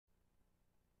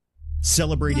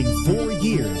Celebrating 4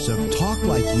 years of talk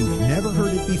like you've never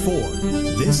heard it before.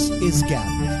 This is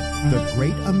GabNet, the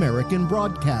Great American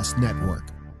Broadcast Network.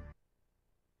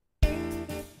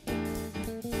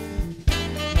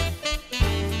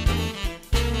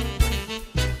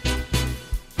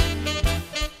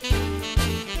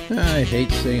 I hate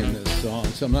singing this song,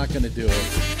 so I'm not going to do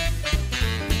it.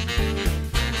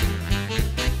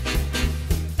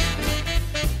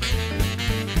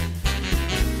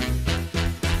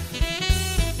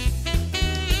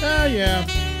 Oh, yeah.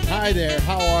 Hi there.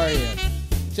 How are you?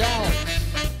 It's Alex.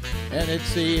 And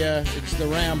it's the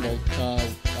Ramble.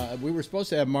 We were supposed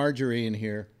to have Marjorie in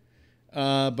here,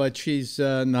 but she's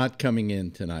not coming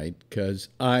in tonight because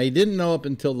I didn't know up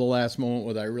until the last moment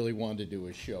whether I really wanted to do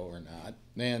a show or not.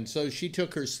 And so she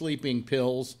took her sleeping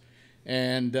pills,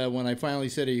 and when I finally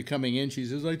said, "Are you coming in?" she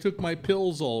says, "I took my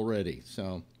pills already."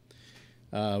 So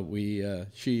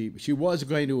she was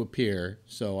going to appear,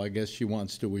 so I guess she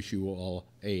wants to wish you all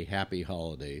a happy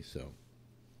holiday. So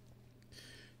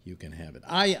you can have it.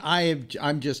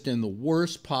 I'm just in the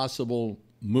worst possible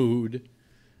mood,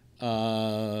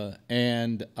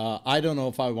 and I don't know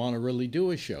if I want to really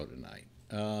do a show tonight.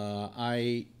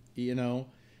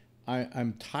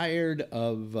 I'm tired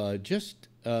of just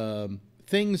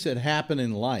things that happen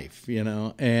in life,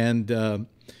 and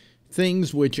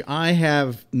things which I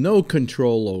have no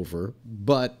control over,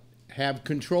 but have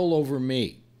control over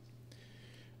me.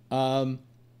 Let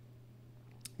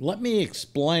me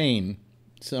explain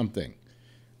something,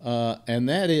 and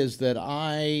that is that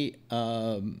I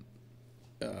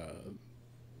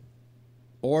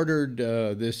ordered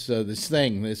this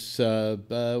thing,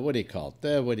 what do you call it?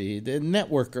 The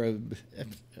network.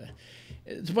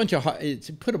 It's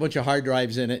put a bunch of hard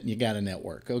drives in it, and you got a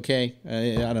network. Okay,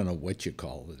 I don't know what you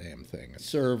call the damn thing, a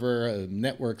server, a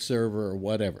network server, or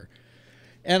whatever.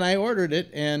 And I ordered it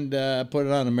and put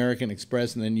it on American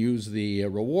Express, and then used the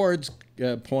rewards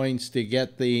points to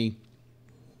get the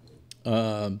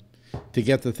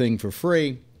thing for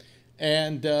free.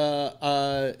 And they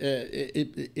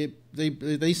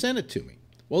sent it to me.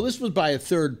 Well, this was by a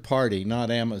third party, not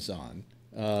Amazon,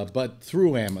 but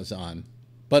through Amazon,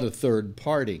 but a third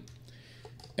party.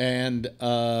 And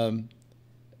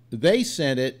they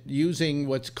sent it using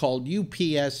what's called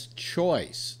UPS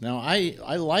Choice. Now,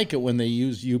 I like it when they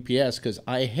use UPS because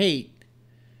I hate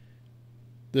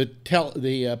the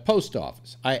post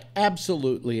office. I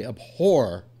absolutely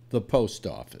abhor the post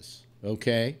office,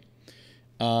 okay?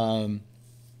 I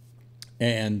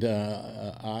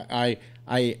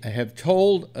have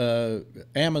told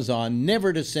Amazon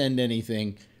never to send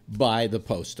anything by the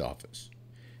post office,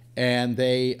 and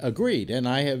they agreed. And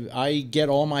I get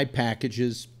all my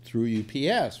packages through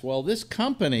UPS. Well, this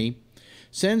company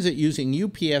sends it using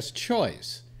UPS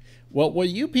Choice. Well, what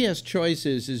UPS Choice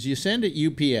is you send it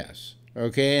UPS,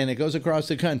 okay, and it goes across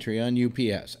the country on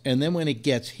UPS, and then when it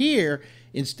gets here,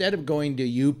 instead of going to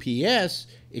UPS,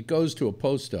 it goes to a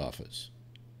post office.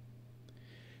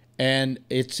 And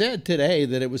it said today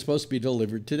that it was supposed to be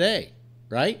delivered today,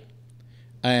 right?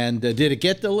 And did it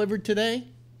get delivered today?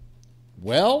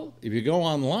 Well, if you go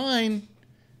online,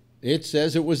 it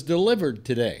says it was delivered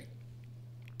today.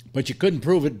 But you couldn't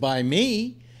prove it by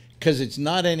me because it's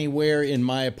not anywhere in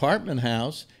my apartment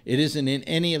house. It isn't in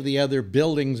any of the other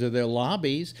buildings or their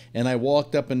lobbies. And I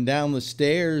walked up and down the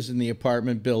stairs in the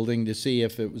apartment building to see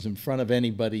if it was in front of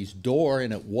anybody's door,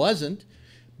 and it wasn't.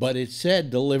 But it said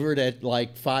delivered at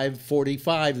like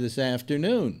 5:45 this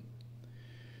afternoon.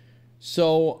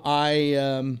 So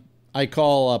I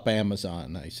call up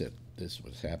Amazon. I said, this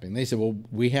was happening. They said, well,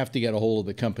 we have to get a hold of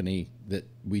the company that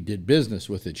we did business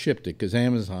with that shipped it because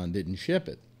Amazon didn't ship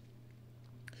it.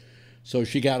 So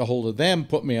she got a hold of them,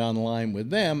 put me online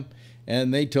with them,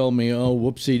 and they told me, oh,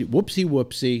 whoopsie, whoopsie,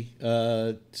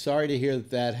 whoopsie. Sorry to hear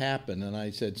that happened. And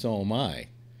I said, so am I.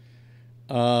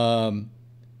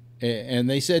 And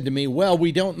they said to me, well,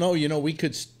 we don't know, we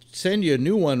could send you a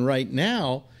new one right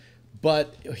now,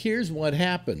 but here's what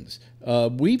happens.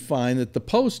 We find that the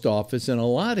post office, in a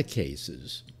lot of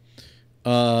cases,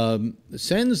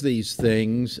 sends these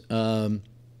things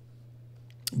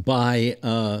by,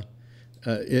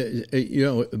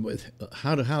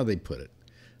 how they put it.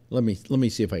 Let me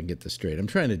see if I can get this straight. I'm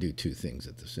trying to do two things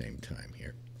at the same time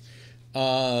here.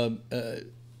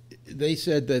 They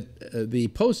said that the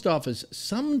post office,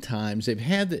 sometimes they've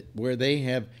had it where they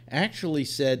have actually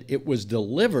said it was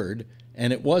delivered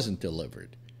and it wasn't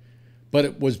delivered. But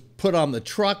it was put on the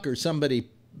truck, or somebody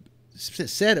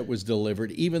said it was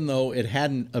delivered even though it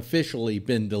hadn't officially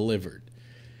been delivered.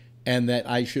 And that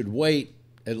I should wait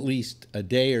at least a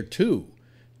day or two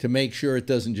to make sure it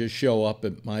doesn't just show up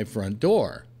at my front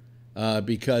door.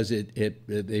 because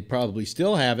they probably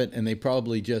still have it, and they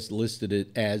probably just listed it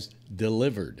as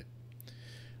delivered.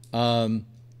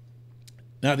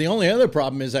 Now, the only other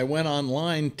problem is I went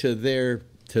online to their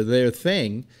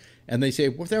thing, and they say,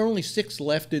 well, there are only 6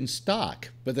 left in stock.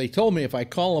 But they told me if I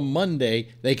call them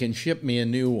Monday, they can ship me a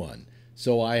new one.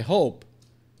 So I hope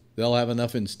they'll have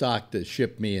enough in stock to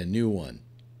ship me a new one.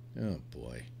 Oh,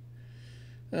 boy.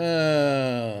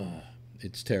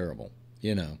 It's terrible,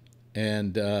 you know.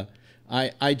 And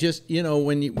I just, you know,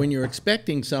 when you're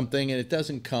expecting something and it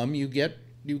doesn't come, you get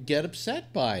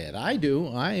upset by it. I do.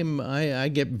 I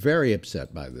get very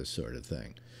upset by this sort of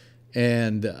thing,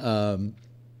 and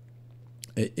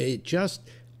it just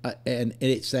and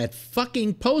it's that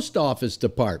fucking post office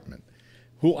department,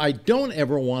 who I don't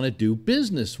ever want to do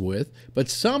business with, but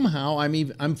somehow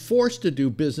I'm forced to do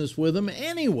business with them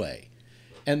anyway.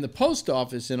 And the post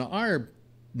office in our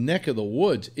neck of the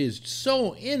woods is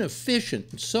so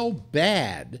inefficient and so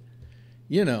bad,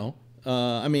 you know.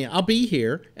 I mean, I'll be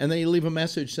here, and they leave a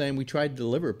message saying, we tried to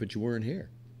deliver it, but you weren't here.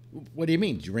 What do you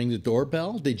mean? Did you ring the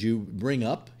doorbell? Did you ring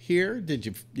up here? Did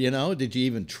you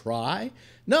even try?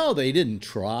 No, they didn't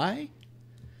try,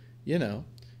 you know.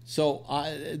 So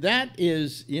that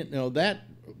is, you know, that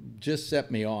just set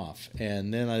me off.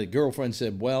 And then a girlfriend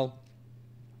said, well,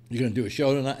 you're going to do a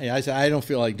show tonight? I said, I don't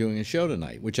feel like doing a show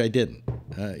tonight, which I didn't.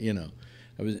 You know,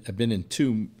 I've been in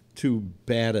too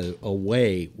bad a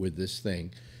way with this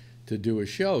thing to do a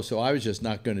show, so I was just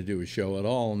not going to do a show at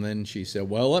all. And then she said,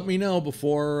 well, let me know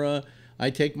before I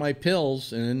take my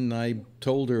pills. And I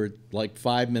told her like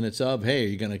 5 minutes of, hey, are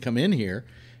you going to come in here?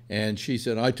 And she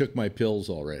said, I took my pills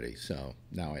already, so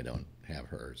now I don't have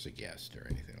her as a guest or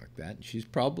anything like that. And she's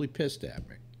probably pissed at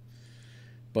me,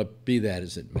 but be that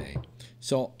as it may.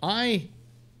 So I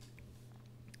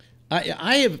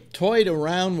have toyed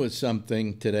around with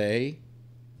something today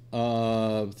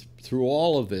through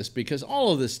all of this, because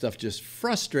all of this stuff just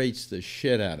frustrates the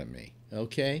shit out of me,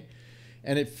 okay?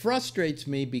 And it frustrates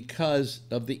me because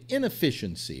of the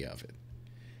inefficiency of it.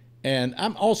 And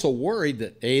I'm also worried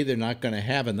that, A, they're not going to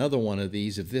have another one of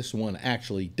these if this one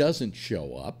actually doesn't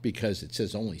show up, because it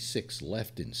says only 6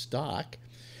 left in stock.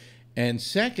 And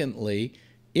secondly,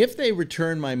 if they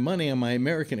return my money on my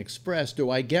American Express,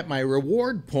 do I get my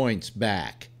reward points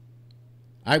back?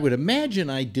 I would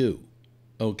imagine I do,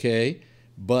 okay?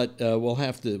 But we'll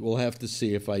have to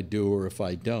see if I do or if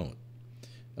I don't.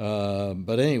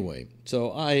 But anyway,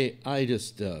 so I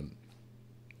just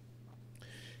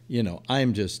you know,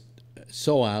 I'm just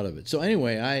so out of it. So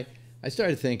anyway, I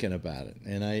started thinking about it,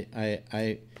 and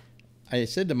I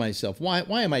said to myself, why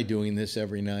am I doing this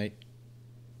every night?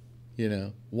 You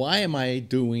know, why am I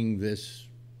doing this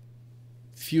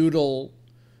futile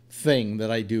thing that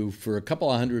I do for a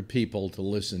couple of hundred people to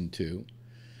listen to?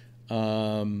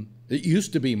 It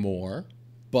used to be more,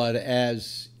 but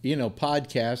as, you know,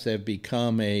 podcasts have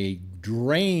become a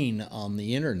drain on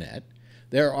the internet,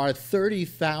 there are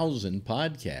 30,000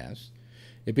 podcasts.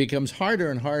 It becomes harder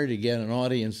and harder to get an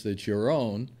audience that's your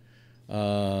own,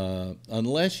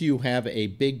 unless you have a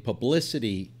big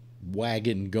publicity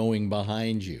wagon going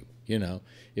behind you. You know,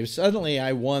 if suddenly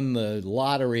I won the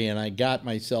lottery and I got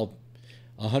myself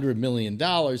 $100 million,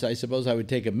 I suppose I would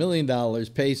take $1 million,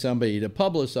 pay somebody to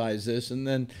publicize this, and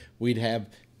then we'd have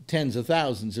tens of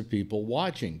thousands of people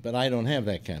watching. But I don't have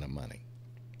that kind of money.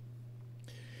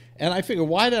 And I figured,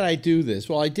 why did I do this?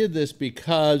 Well, I did this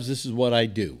because this is what I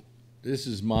do. This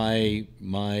is my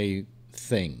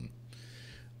thing.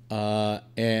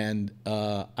 And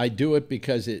I do it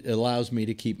because it allows me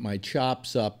to keep my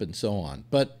chops up and so on.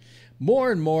 But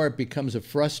more and more it becomes a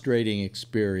frustrating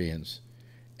experience.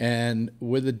 And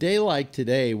with a day like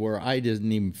today, where I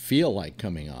didn't even feel like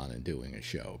coming on and doing a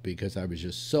show because I was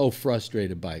just so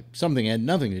frustrated by something that had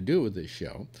nothing to do with this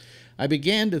show, I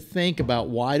began to think about,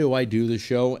 why do I do the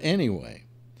show anyway?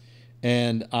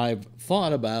 And I've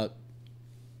thought about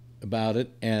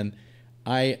it, and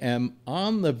I am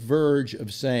on the verge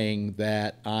of saying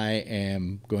that I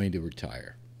am going to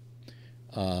retire,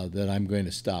 that I'm going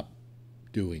to stop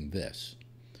doing this.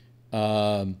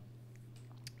 And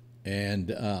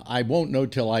I won't know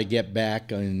till I get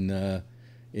back in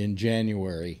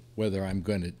January whether I'm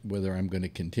going to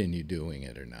continue doing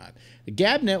it or not. The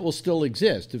GabNet will still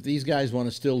exist. If these guys want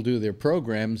to still do their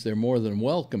programs, they're more than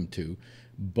welcome to.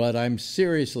 But I'm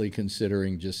seriously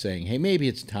considering just saying, hey, maybe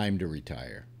it's time to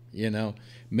retire. You know,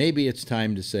 maybe it's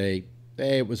time to say,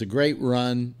 hey, it was a great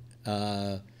run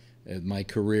in my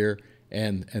career,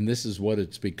 and this is what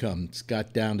it's become. It's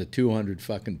got down to 200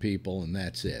 fucking people, and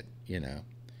that's it. You know.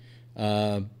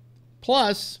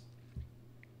 Plus,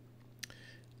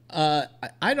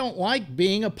 I don't like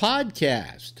being a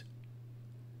podcast.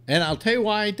 And I'll tell you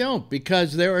why I don't.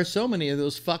 Because there are so many of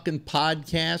those fucking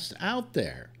podcasts out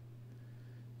there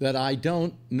that I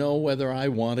don't know whether I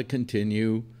want to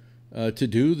continue to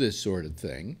do this sort of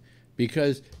thing.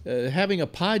 Because having a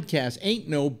podcast ain't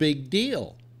no big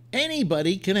deal.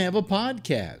 Anybody can have a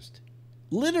podcast.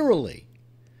 Literally.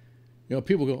 You know,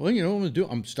 people go, well, you know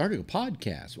what I'm starting a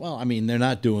podcast. Well, I mean, they're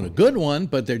not doing a good one,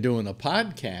 but they're doing a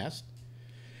podcast.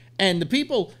 And the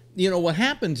people, you know, what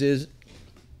happens is,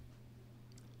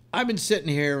 I've been sitting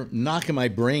here knocking my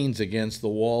brains against the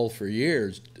wall for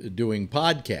years doing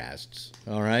podcasts,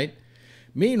 all right?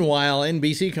 Meanwhile,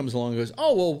 NBC comes along and goes,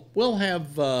 oh, well, we'll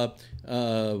have,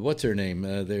 what's her name?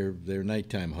 Their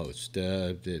nighttime host, you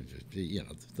know,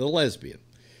 the lesbian,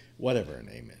 whatever her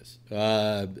name is.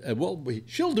 Well,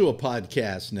 she'll do a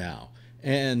podcast now.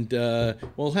 And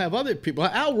we'll have other people.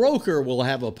 Al Roker will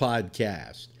have a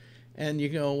podcast. And you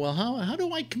go, well, how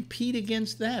do I compete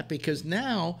against that? Because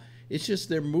now it's just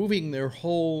they're moving their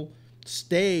whole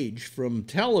stage from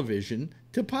television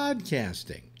to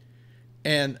podcasting.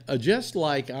 And just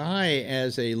like I,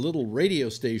 as a little radio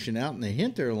station out in the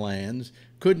hinterlands,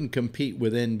 couldn't compete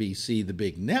with NBC, the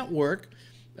big network,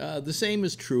 the same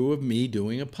is true of me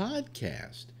doing a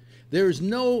podcast. There's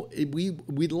no,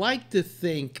 we'd like to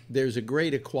think there's a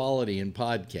great equality in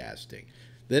podcasting,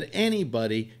 that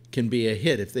anybody can be a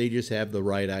hit if they just have the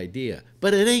right idea.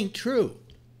 But it ain't true.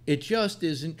 It just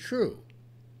isn't true,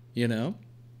 you know?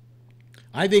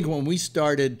 I think when we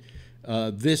started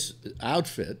this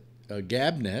outfit,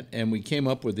 Gabnet, and we came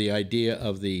up with the idea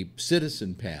of the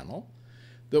citizen panel,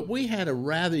 that we had a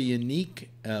rather unique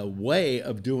way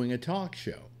of doing a talk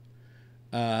show.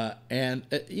 And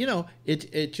you know,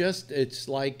 it's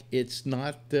like it's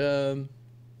not worth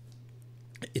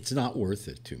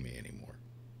it to me anymore,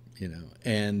 you know.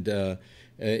 And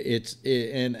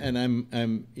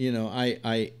I'm you know,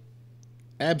 I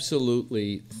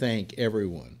absolutely thank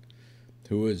everyone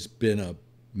who has been a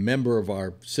member of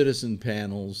our citizen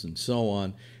panels and so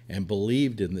on and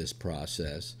believed in this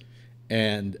process.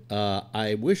 And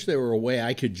I wish there were a way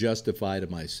I could justify to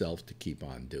myself to keep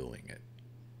on doing it.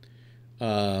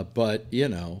 But, you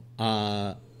know,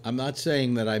 I'm not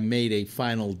saying that I made a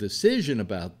final decision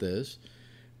about this,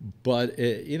 but,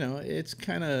 you know, it's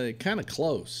kind of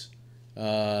close.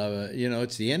 You know,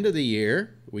 it's the end of the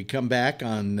year. We come back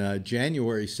on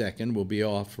January 2nd. We'll be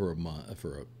off for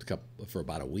for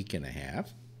about a week and a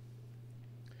half.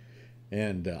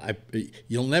 And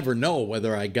you'll never know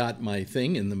whether I got my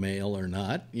thing in the mail or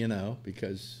not, you know,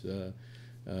 because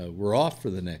we're off for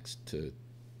the next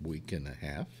week and a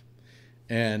half.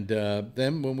 And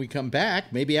then when we come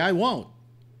back, maybe I won't.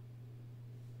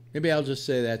 Maybe I'll just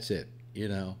say that's it, you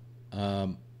know.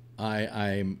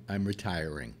 I'm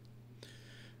retiring.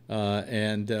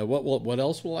 And what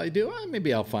else will I do?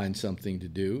 Maybe I'll find something to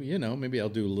do. You know, maybe I'll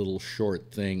do little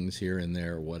short things here and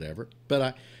there or whatever. But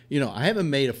I haven't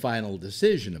made a final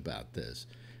decision about this,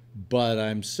 but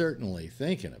I'm certainly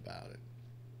thinking about it.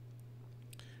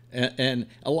 And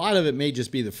a lot of it may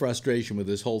just be the frustration with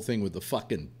this whole thing with the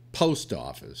fucking post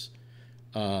office,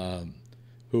 who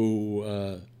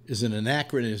is an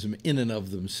anachronism in and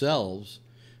of themselves.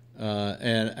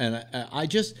 And I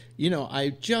just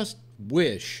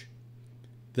wish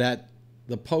that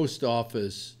the post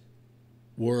office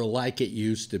were like it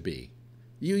used to be.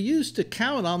 You used to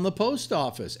count on the post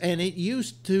office, and it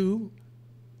used to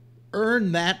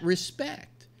earn that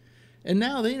respect. And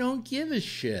now they don't give a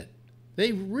shit.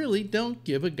 They really don't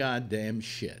give a goddamn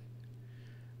shit.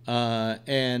 So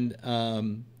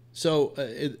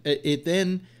it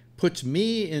then puts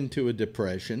me into a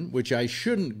depression, which I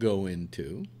shouldn't go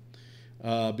into,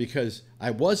 because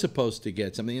I was supposed to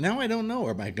get something. Now I don't know.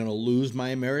 Am I going to lose my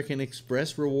American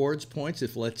Express rewards points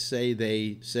if, let's say,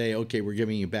 they say, okay, we're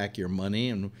giving you back your money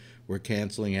and we're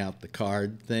canceling out the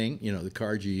card thing, you know, the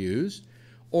card you use?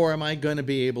 Or am I going to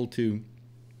be able to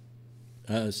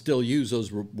still use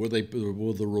those? Will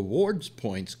the rewards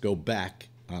points go back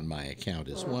on my account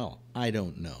as well? I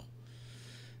don't know.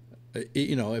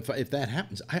 You know, if that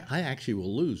happens, I actually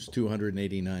will lose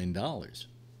 $289.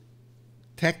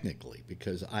 Technically,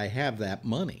 because I have that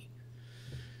money.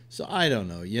 So I don't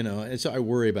know, you know, and so I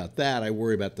worry about that. I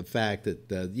worry about the fact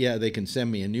that, yeah, they can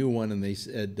send me a new one, and they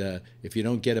said, if you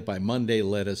don't get it by Monday,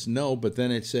 let us know. But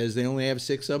then it says they only have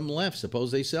 6 of them left.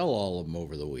 Suppose they sell all of them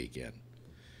over the weekend,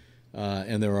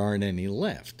 and there aren't any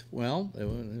left. Well,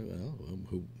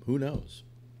 who knows?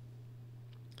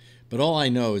 But all I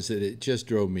know is that it just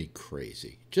drove me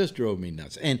crazy, just drove me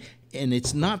nuts. And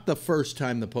it's not the first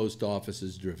time the post office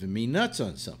has driven me nuts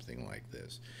on something like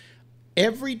this.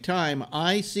 Every time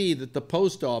I see that the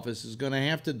post office is going to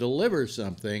have to deliver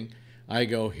something, I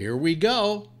go, here we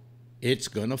go. it's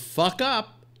going to fuck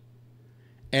up.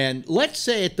 And let's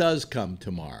say it does come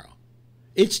tomorrow.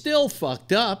 It's still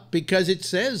fucked up because it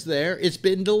says there it's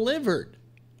been delivered,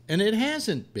 and it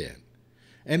hasn't been.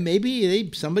 And maybe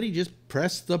somebody just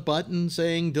pressed the button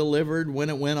saying delivered when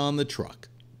it went on the truck,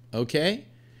 okay?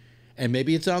 And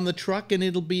maybe it's on the truck and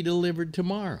it'll be delivered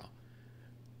tomorrow.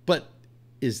 But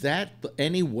is that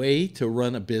any way to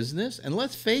run a business? And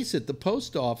let's face it, the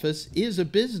post office is a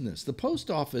business. The post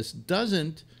office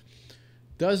doesn't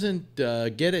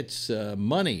get its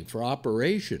money for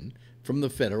operation from the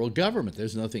federal government.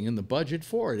 There's nothing in the budget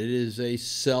for it. It is a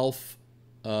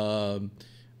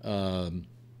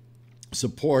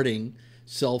self-supporting,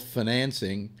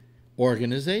 self-financing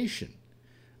organization.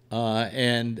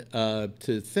 And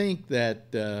to think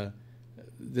that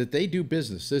they do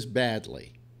business this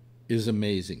badly is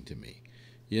amazing to me.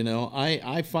 You know,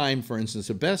 I find, for instance,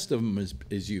 the best of them is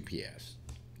UPS.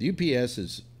 UPS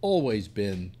has always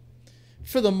been,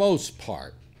 for the most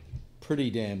part,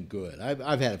 pretty damn good.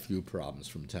 I've had a few problems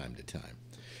from time to time.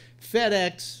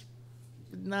 FedEx,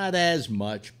 not as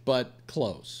much, but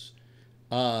close.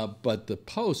 But the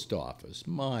post office,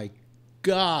 my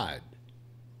God,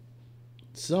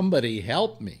 somebody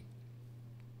help me.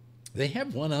 They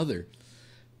have one other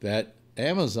that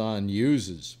Amazon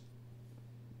uses.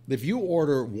 If you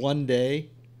order one day,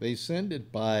 they send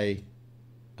it by,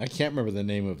 I can't remember the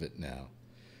name of it now,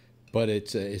 but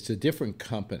it's a different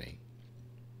company,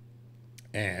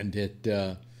 and it's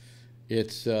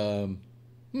a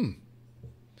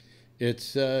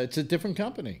different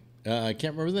company. I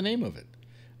can't remember the name of it,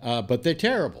 but they're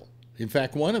terrible. In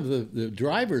fact, one of the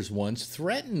drivers once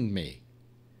threatened me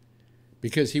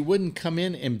because he wouldn't come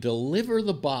in and deliver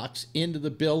the box into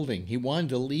the building. He wanted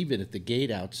to leave it at the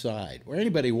gate outside, where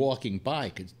anybody walking by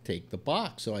could take the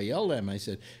box. So I yelled at him. I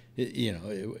said, you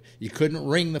know, you couldn't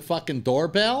ring the fucking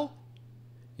doorbell?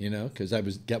 You know, because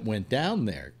went down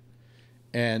there.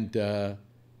 And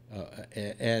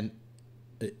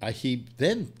he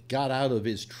then got out of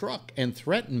his truck and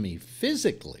threatened me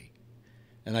physically.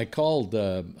 And I called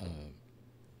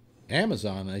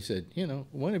Amazon. I said, you know,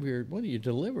 one of your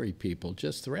delivery people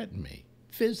just threatened me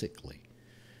physically.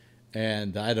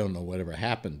 And I don't know whatever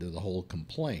happened to the whole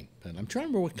complaint. But I'm trying to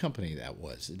remember what company that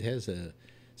was. It has a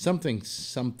something,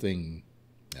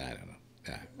 I don't know.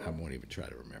 I won't even try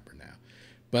to remember now.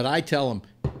 But I tell them,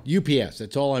 UPS,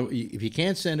 that's all. If you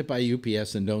can't send it by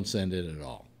UPS, then don't send it at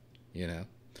all, you know.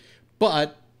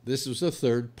 But this was a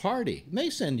third party. And they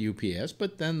send UPS,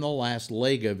 but then the last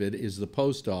leg of it is the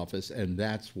post office, and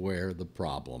that's where the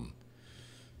problem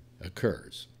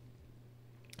occurs.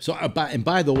 So, and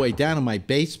by the way, down in my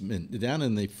basement, down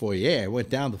in the foyer, I went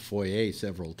down the foyer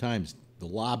several times, the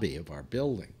lobby of our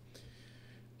building,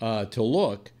 to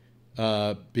look,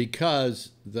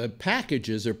 because the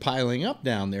packages are piling up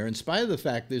down there, in spite of the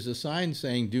fact there's a sign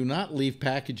saying, do not leave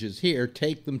packages here,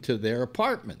 take them to their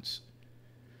apartments.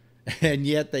 And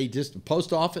yet they just,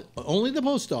 only the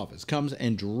post office comes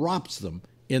and drops them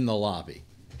in the lobby.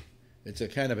 It's a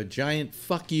kind of a giant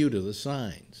fuck you to the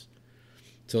signs.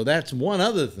 So that's one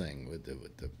other thing with them.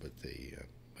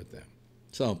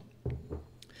 So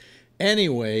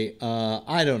anyway,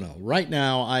 I don't know. Right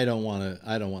now, I don't want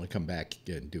to come back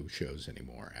and do shows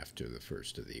anymore after the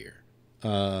first of the year.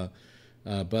 But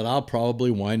I'll probably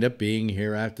wind up being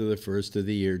here after the first of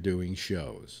the year doing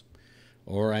shows.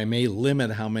 Or I may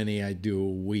limit how many I do a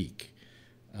week.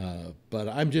 But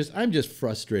I'm just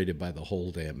frustrated by the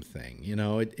whole damn thing. You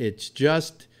know, it's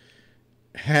just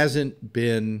hasn't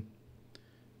been,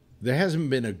 there hasn't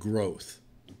been a growth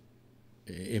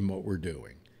in what we're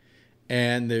doing.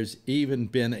 And there's even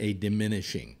been a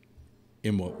diminishing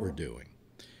in what we're doing.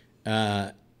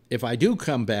 If I do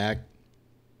come back,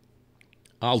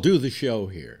 I'll do the show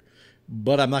here,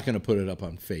 but I'm not going to put it up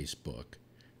on Facebook.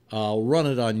 I'll run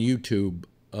it on YouTube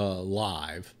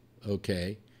live,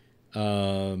 okay?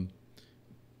 But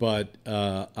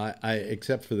I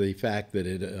except for the fact that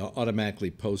it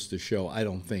automatically posts the show, I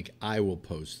don't think I will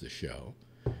post the show.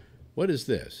 What is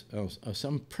this? Oh,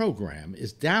 some program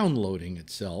is downloading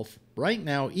itself right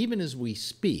now, even as we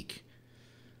speak,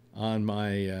 on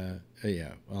my,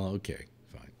 yeah, well, okay,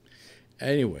 fine.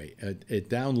 Anyway, it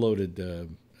downloaded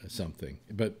something,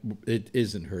 but it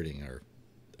isn't hurting our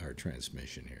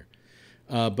transmission here.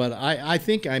 But I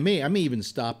think I may even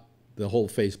stop the whole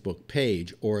Facebook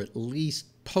page, or at least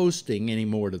posting any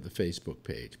more to the Facebook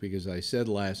page, because I said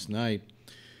last night,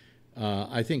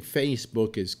 I think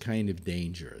Facebook is kind of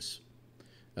dangerous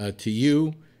to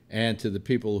you and to the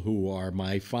people who are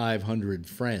my 500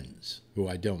 friends who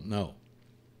I don't know.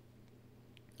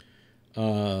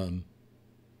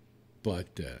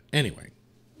 But anyway,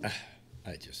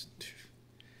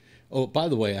 Oh, by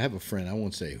the way, I have a friend. I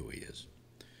won't say who he is.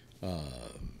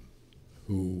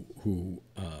 Who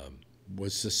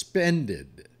was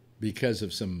suspended because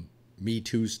of some Me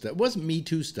Too stuff. It wasn't Me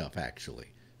Too stuff,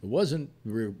 actually. It wasn't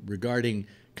regarding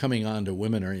coming on to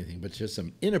women or anything, but just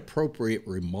some inappropriate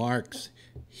remarks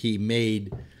he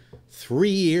made 3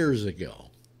 years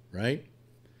ago, right?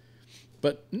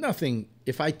 But nothing,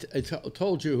 if I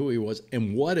told you who he was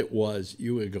and what it was,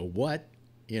 you would go, what?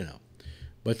 You know.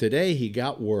 But today he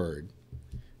got word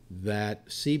that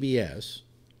CBS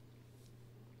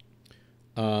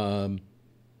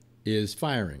is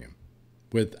firing him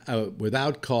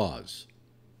without cause.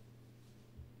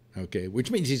 Okay, which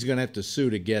means he's going to have to sue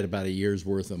to get about a year's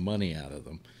worth of money out of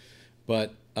them.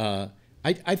 But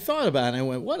I thought about it, and I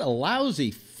went, what a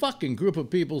lousy fucking group of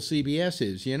people CBS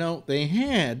is. You know, they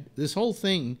had this whole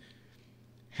thing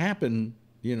happen,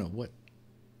 you know,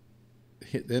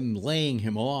 them laying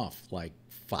him off like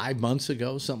 5 months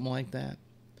ago, something like that.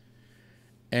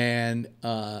 And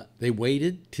they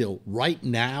waited till right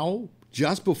now,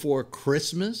 just before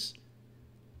Christmas,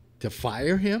 to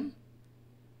fire him.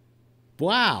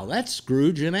 Wow, that's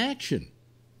Scrooge in action.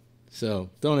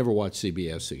 So don't ever watch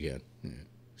CBS again,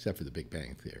 except for The Big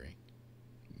Bang Theory.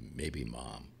 Maybe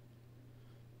Mom.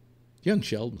 Young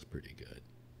Sheldon's pretty good.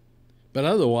 But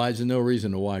otherwise, there's no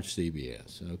reason to watch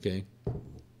CBS, okay?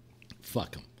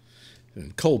 Fuck them.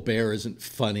 And Colbert isn't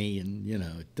funny, and, you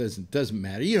know, it doesn't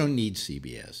matter. You don't need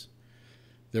CBS.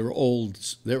 They're old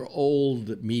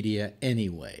media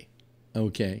anyway,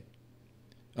 okay?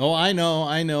 Oh, I know.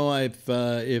 If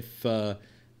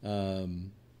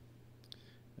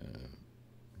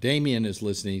Damien is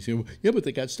listening, he's going, yeah, but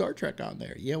they got Star Trek on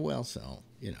there. Yeah, well, so,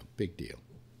 you know, big deal.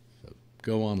 So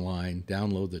go online,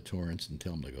 download the torrents, and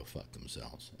tell them to go fuck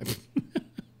themselves.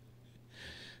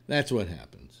 That's what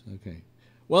happens. Okay.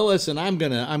 Well, listen, I'm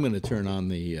gonna turn on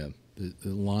the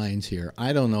lines here.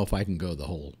 I don't know if I can go the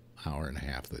whole hour and a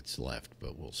half that's left,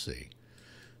 but we'll see.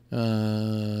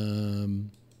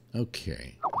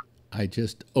 Okay, I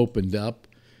just opened up,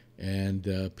 and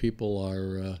people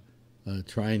are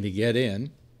trying to get in,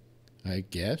 I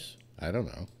guess. I don't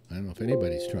know. I don't know if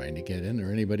anybody's trying to get in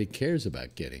or anybody cares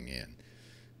about getting in.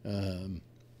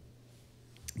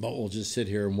 But we'll just sit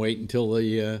here and wait until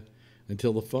the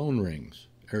phone rings,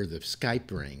 or the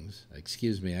Skype rings.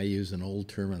 Excuse me, I use an old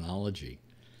terminology.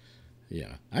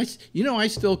 Yeah, I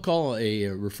still call a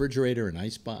refrigerator an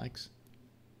icebox.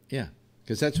 Yeah.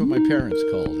 Because that's what my parents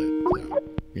called it.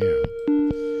 So,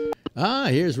 yeah.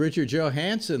 Here's Richard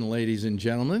Johansson, ladies and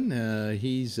gentlemen.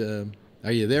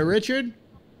 Are you there, Richard?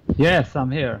 Yes, I'm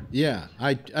here. Yeah,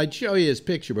 I'd show you his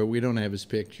picture, but we don't have his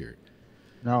picture.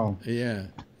 No. Yeah.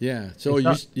 So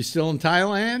you still in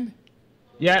Thailand?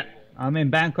 Yeah, I'm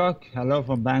in Bangkok. Hello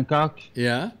from Bangkok.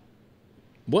 Yeah.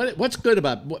 What's good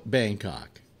about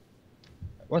Bangkok?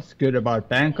 What's good about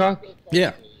Bangkok?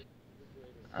 Yeah.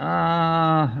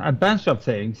 A bunch of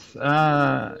things.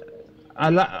 I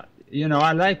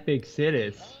like big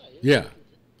cities. Yeah.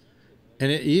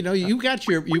 And you're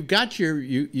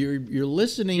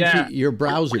listening to your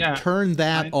browser. Yeah. Turn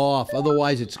that off,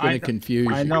 otherwise it's going to confuse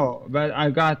you. I know, but I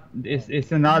got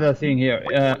it's another thing here.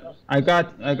 I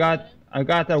got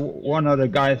one of the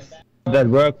guys that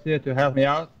works here to help me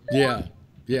out. Yeah.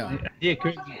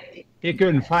 He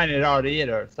couldn't find it out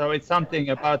either. So it's something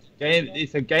about game.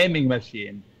 It's a gaming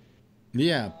machine.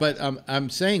 Yeah, but I'm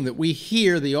saying that we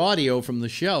hear the audio from the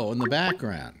show in the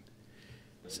background.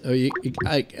 So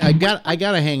I got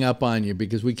to hang up on you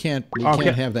because we can't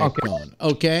have that going.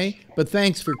 Okay, but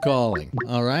thanks for calling.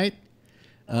 All right.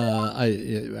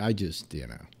 I just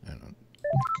I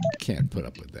can't put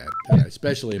up with that,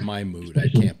 especially in my mood. I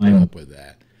can't put up with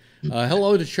that.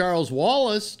 Hello to Charles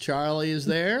Wallace. Charlie is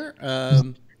there.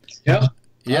 Yep.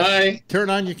 Hi. Turn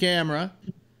on your camera.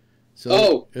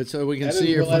 So we can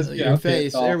see your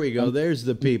face. There we go. There's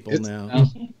the people now.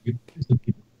 Wait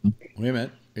a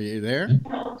minute. Are you there?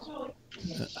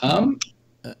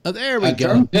 There we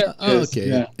go. Okay.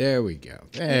 Yeah. There we go.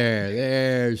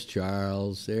 There's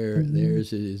Charles. There's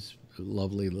his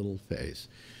lovely little face.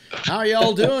 How are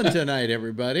y'all doing tonight,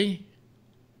 everybody?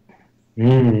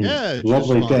 Yeah,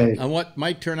 lovely day. On what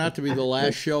might turn out to be the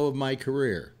last show of my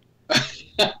career.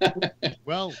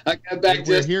 Well, I got back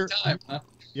just in time, huh?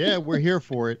 Yeah, we're here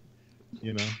for it.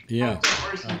 Yeah.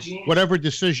 Whatever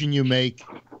decision you make,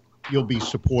 you'll be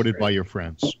supported by your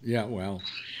friends. Yeah, well.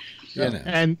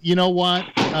 And you know what?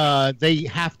 They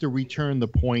have to return the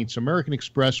points. American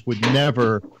Express would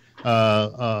never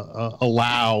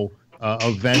allow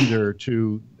a vendor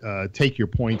to take your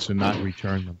points and not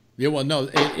return them. Yeah, well, no,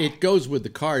 it goes with the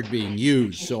card being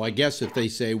used. So I guess if they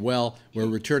say, well, we're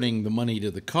returning the money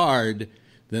to the card,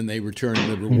 then they return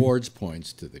the rewards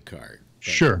points to the card. But,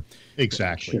 Sure,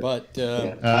 exactly. But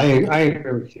I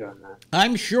agree with you on that.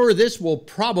 I'm sure this will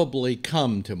probably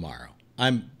come tomorrow.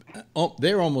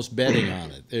 They're almost betting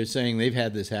on it. They're saying they've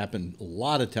had this happen a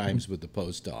lot of times with the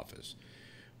post office,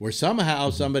 where somehow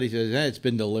somebody says, it's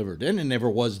been delivered, and it never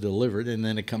was delivered, and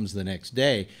then it comes the next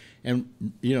day. And,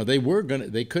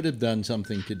 they could have done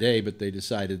something today, but they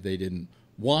decided they didn't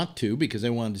want to because they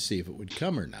wanted to see if it would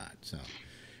come or not. So,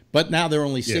 but now there are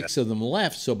only 6 of them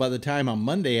left, so by the time on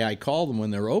Monday I call them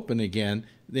when they're open again,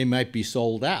 they might be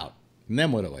sold out. And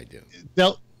then what do I do?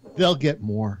 They'll get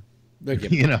more.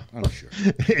 I'm sure.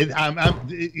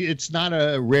 It's not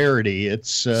a rarity.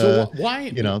 It's so why?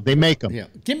 They make them. Yeah,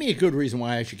 give me a good reason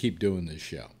why I should keep doing this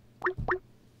show.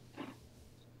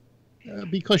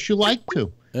 Because you like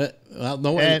to. Well,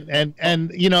 no,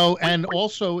 and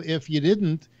also if you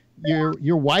didn't,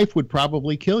 your wife would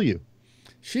probably kill you.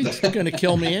 She's going to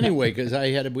kill me anyway because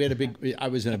I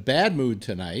was in a bad mood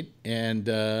tonight, and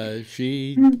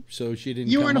she didn't.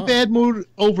 You were in a bad mood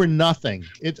over nothing.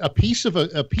 It's a piece of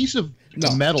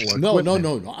metal. No.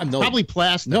 Probably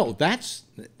plastic. No, that's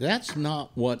not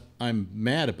what I'm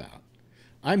mad about.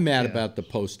 I'm mad about the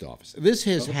post office. This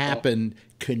has happened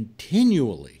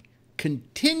continually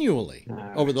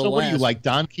over the last. So what are you, like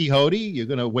Don Quixote? You're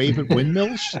going to wave at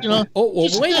windmills? Oh, well,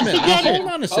 wait a minute.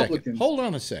 Hold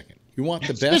on a second. You want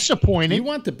the best? Disappointing. You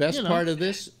want the best part of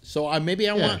this? So maybe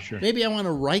I want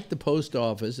to write the post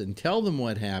office and tell them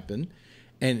what happened,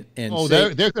 and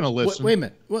they're going to listen. Wait a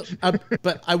minute. Well,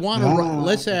 but I want to.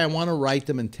 Let's say I want to write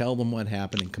them and tell them what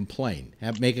happened and complain.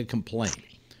 Make a complaint.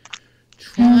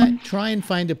 Try and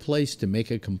find a place to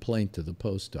make a complaint to the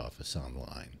post office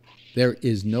online. There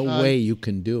is no way you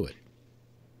can do it.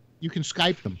 You can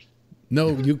Skype them.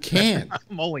 No, you can't.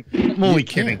 I'm only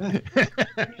kidding.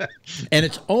 And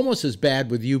it's almost as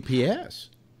bad with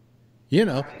UPS.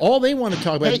 All they want to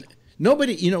talk about.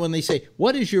 Nobody, when they say,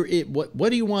 "What is your what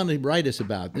do you want to write us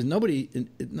about?" There's nothing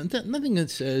that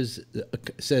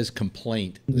says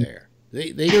complaint there.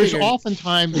 There's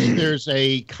oftentimes there's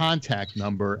a contact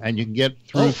number, and you can get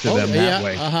through to them that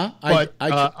way. But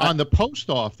on the post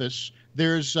office,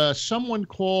 there's someone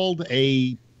called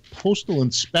a postal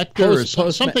inspector or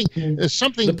something.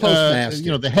 The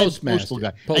postmaster, the head postal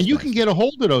guy, and you can get a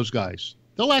hold of those guys.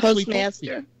 They'll actually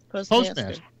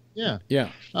postmaster. Yeah.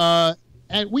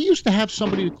 And we used to have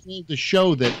somebody who called the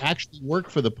show that actually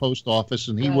worked for the post office,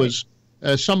 and he was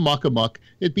some muck-a-muck.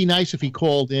 It'd be nice if he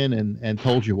called in and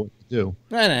told you what to do.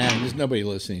 There's nobody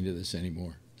listening to this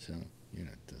anymore, so it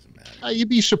doesn't matter. You'd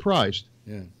be surprised.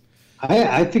 Yeah.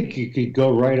 I think you could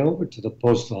go right over to the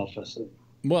post office.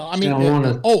 Well, I mean, one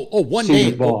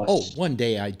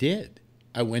day I did.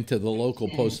 I went to the local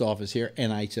post office here,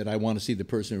 and I said, I want to see the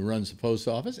person who runs the post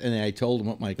office, and I told them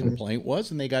what my complaint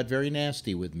was, and they got very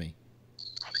nasty with me.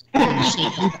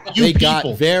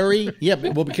 Got very,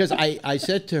 because I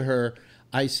said to her,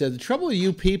 the trouble with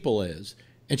you people is,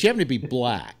 and she happened to be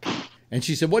black, and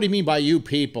she said, what do you mean by you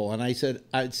people? And I said,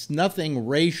 it's nothing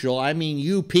racial. I mean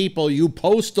you people, you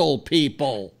postal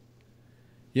people.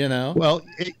 Well,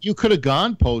 you could have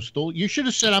gone postal. You should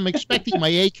have said, I'm expecting my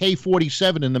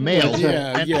AK-47 in the mail.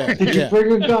 Did you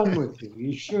bring a gun with you?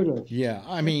 You should have. Yeah,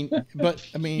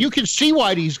 you can see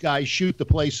why these guys shoot the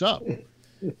place up.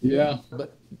 Yeah.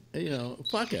 But,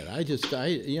 fuck it.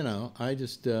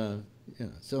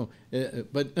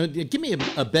 But give me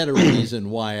a better reason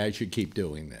why I should keep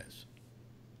doing this.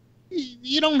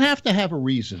 You don't have to have a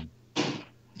reason.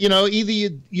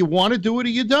 Either you want to do it or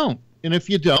you don't. And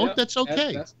if you don't, that's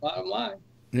okay. That's bottom line.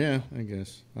 Yeah, I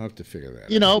guess I'll have to figure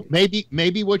that out.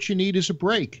 Maybe what you need is a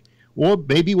break, or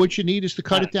maybe what you need is to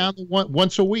cut it down to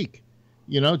once a week.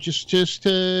 Just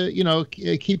to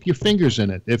keep your fingers in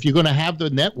it. If you're going to have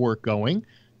the network going,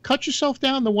 cut yourself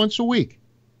down to once a week.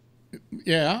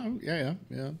 Yeah.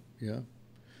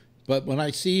 But when I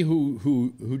see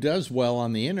who does well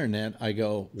on the internet, I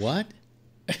go, what?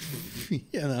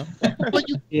 But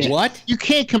what? You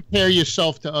can't compare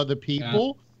yourself to other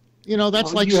people.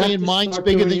 That's like saying mine's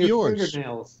bigger than yours.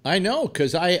 I know,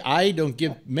 because I don't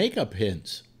give makeup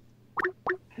hints.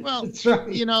 Well,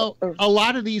 a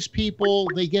lot of these people,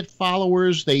 they get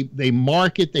followers, they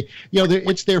market,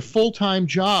 it's their full-time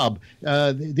job.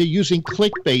 They're using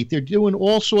clickbait. They're doing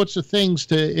all sorts of things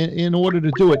in order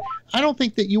to do it. I don't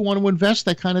think that you want to invest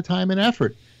that kind of time and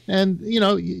effort. And,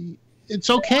 it's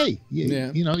okay.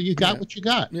 You got what you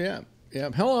got. Yeah.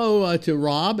 Hello to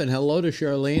Rob, and hello to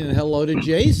Charlene, and hello to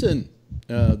Jason.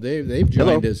 They've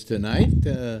joined us tonight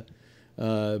to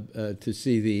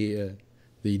see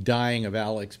the dying of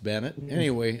Alex Bennett.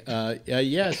 Anyway,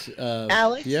 yes,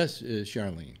 Alex. Yes,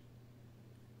 Charlene.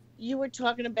 you were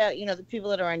talking about, the people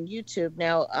that are on YouTube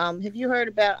now. Have you heard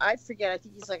about? I forget. I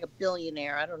think he's like a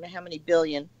billionaire. I don't know how many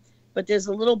billion, but there's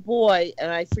a little boy,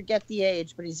 and I forget the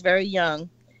age, but he's very young.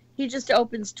 He just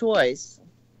opens toys,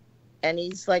 and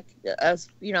he's like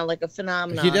like a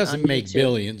phenomenon. He doesn't make YouTube.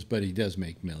 billions, but he does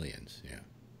make millions. Yeah.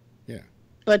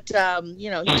 But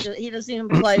he doesn't even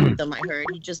play with them. I heard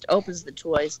he just opens the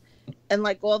toys, and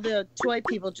like all the toy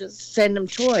people just send him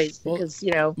toys because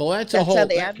Well, that's a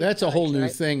whole new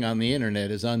thing on the internet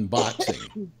is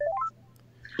unboxing.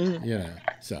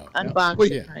 So unboxing.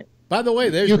 Yeah. Right. By the way,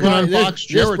 there's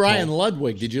Brian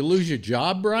Ludwig. Did you lose your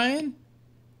job, Brian?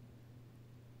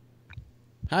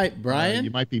 Hi, Brian.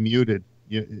 You might be muted.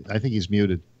 I think he's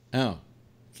muted. Oh,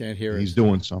 can't hear us. He's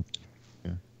doing something.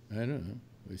 Yeah. I don't know.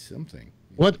 It's something.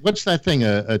 What's that thing?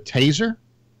 A taser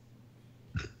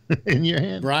in your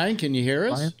hand? Brian, can you hear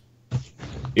us? Brian?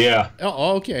 Yeah.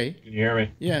 Oh, okay. Can you hear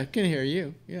me? Yeah, I can hear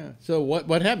you. Yeah. So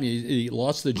what happened? You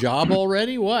lost the job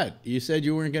already? What? You said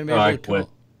you weren't going to be able to quit.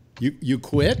 You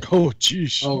quit? Oh,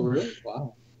 jeez. Oh, really?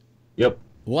 Wow. Yep.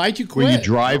 Why'd you quit? Were you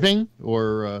driving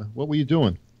or what were you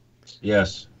doing?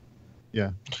 Yes.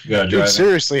 Yeah. Dude,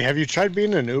 seriously, have you tried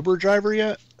being an Uber driver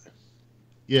yet?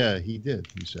 Yeah, he did.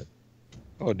 He said.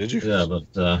 Oh, did you? Yeah,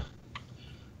 but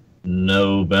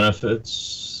no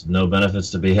benefits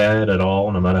to be had at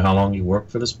all, no matter how long you work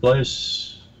for this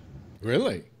place.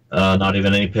 Really? Not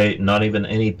even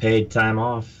any paid time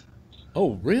off.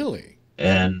 Oh, really?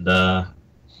 And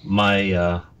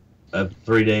my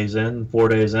 4 days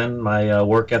in, my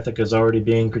work ethic is already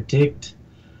being critiqued.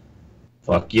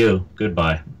 Fuck you.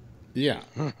 Goodbye. Yeah.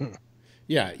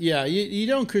 Yeah. You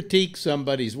don't critique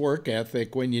somebody's work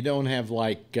ethic when you don't have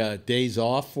like days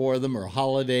off for them or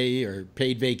holiday or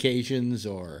paid vacations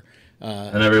or.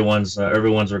 And everyone's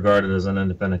regarded as an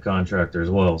independent contractor as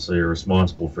well, so you're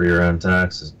responsible for your own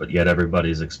taxes. But yet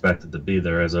everybody's expected to be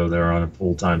there as though they're on a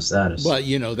full-time status. But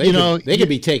they could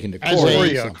be taken to court. Were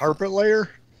you a carpet layer?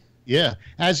 Yeah,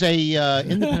 as a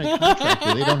independent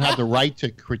contractor, they don't have the right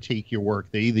to critique your work.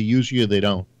 They either use you or they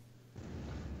don't.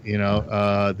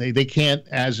 They can't,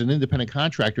 as an independent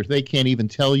contractor, they can't even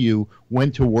tell you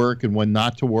when to work and when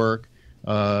not to work.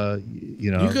 It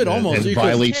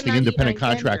violates the independent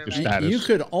contractor status. You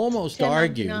could almost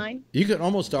argue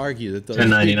that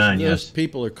those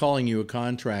people are calling you a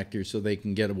contractor so they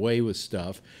can get away with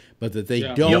stuff, but that they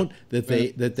don't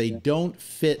they don't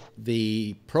fit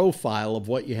the profile of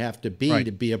what you have to be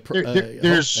to be have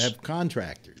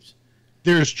contractors.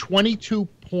 There's 22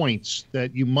 points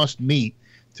that you must meet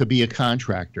to be a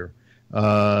contractor,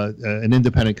 an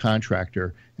independent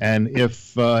contractor. And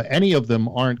if any of them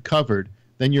aren't covered,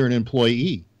 then you're an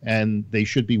employee, and they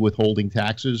should be withholding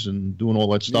taxes and doing all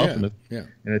that stuff. And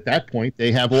at that point,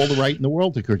 they have all the right in the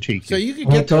world to critique. So you could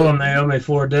I told them they owe me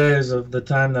 4 days of the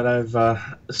time that I've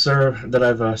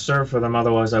served for them.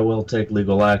 Otherwise, I will take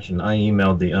legal action. I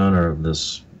emailed the owner of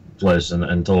this place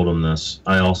and told him this.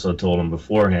 I also told him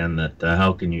beforehand that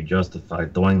how can you justify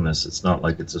doing this? It's not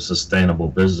like it's a sustainable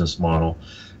business model.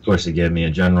 Of course, he gave me a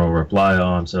general reply,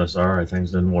 oh, I'm so sorry,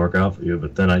 things didn't work out for you.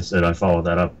 But then I followed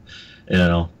that up,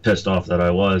 pissed off that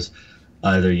I was.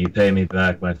 Either you pay me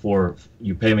back my 4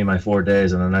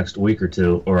 days in the next week or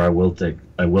two, or I will take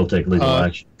legal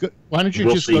action. Why don't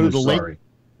you just go to the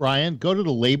Brian, go to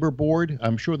the labor board.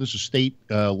 I'm sure there's a state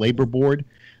labor board.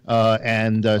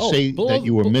 And say that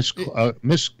you were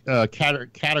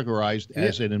categorized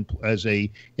as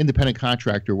a independent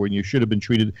contractor when you should have been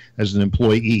treated as an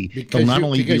employee. He'll not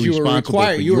only be responsible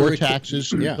for your taxes,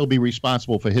 he'll be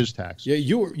responsible for his taxes. Yeah,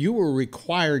 you were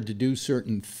required to do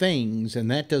certain things,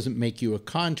 and that doesn't make you a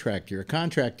contractor. A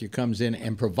contractor comes in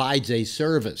and provides a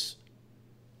service.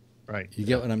 Right. You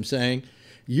get what I'm saying?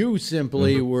 You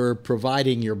simply were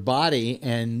providing your body,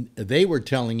 and they were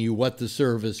telling you what the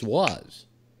service was.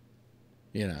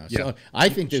 So I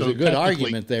think there's a good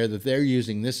argument there that they're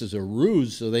using this as a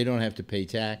ruse so they don't have to pay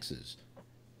taxes.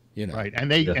 Right, and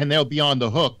they'll be on the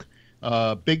hook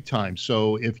big time.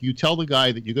 So if you tell the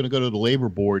guy that you're going to go to the labor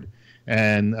board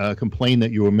and complain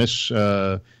that you were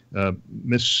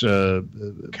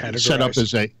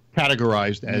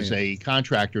categorized as a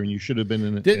contractor and you should have been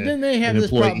an employee. Didn't they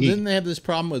have this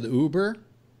problem with Uber?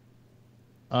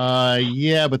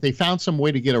 Yeah, but they found some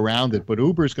way to get around it. But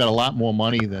Uber's got a lot more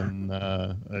money than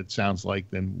it sounds like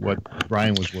than what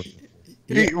Brian was working.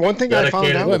 One thing I found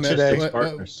out today,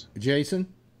 Jason.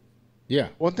 Yeah.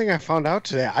 One thing I found out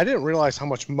today, I didn't realize how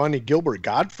much money Gilbert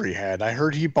Godfrey had. I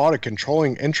heard he bought a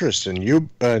controlling interest in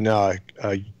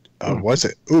was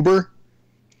it Uber?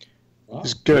 Wow.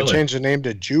 He's gonna change the name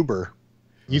to Juber.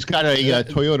 He's got a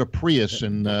Toyota Prius,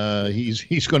 and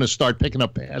he's going to start picking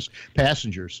up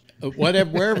passengers.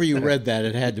 Wherever you read that,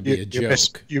 it had to be a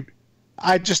joke.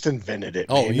 I just invented it.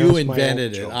 Oh, man. you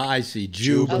invented it. I see.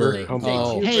 Juber.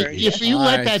 Oh, Hey, if you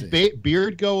let that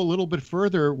beard go a little bit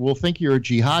further, we'll think you're a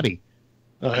jihadi.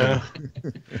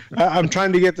 I'm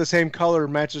trying to get the same color,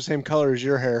 match the same color as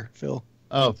your hair, Phil.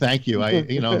 Oh, thank you.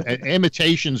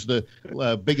 Imitation's the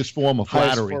biggest form of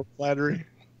flattery. Form of flattery.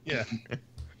 Yeah.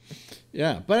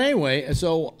 Yeah, but anyway,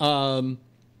 so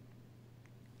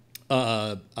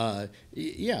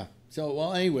yeah. So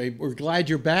well, anyway, we're glad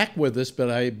you're back with us, but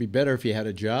it'd be better if you had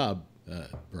a job,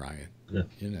 Brian. Yeah.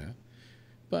 You know,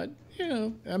 but you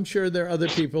know, I'm sure there are other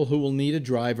people who will need a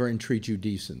driver and treat you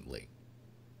decently.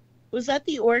 Was that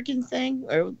the Oregon thing,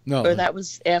 or No? Or that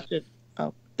was after?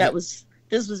 Oh, that was.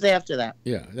 This was after that.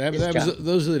 Yeah, that was.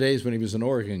 Those are the days when he was an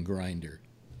Oregon grinder.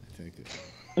 I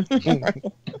think.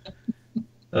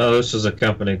 Oh, this is a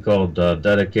company called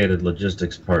Dedicated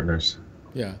Logistics Partners.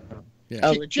 Yeah. Yeah.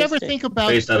 Oh, Did you ever think about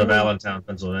based out of Allentown,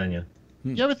 Pennsylvania?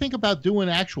 Did you ever think about doing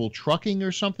actual trucking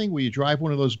or something where you drive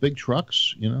one of those big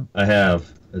trucks? You know, I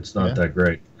have. It's not that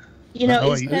great. You know,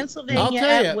 Oh, is you- Pennsylvania I'll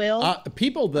tell at you, will?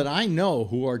 people that I know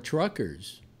who are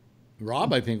truckers,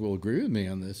 Rob, I think will agree with me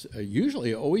on this.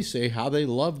 Usually, always say how they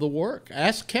love the work.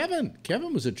 Ask Kevin.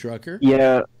 Kevin was a trucker.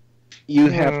 Yeah, you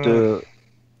have to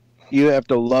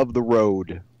love the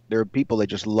road. There are people that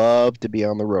just love to be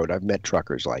on the road. I've met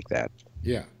truckers like that.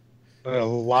 Yeah. A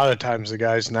lot of times the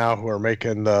guys now who are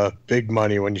making the big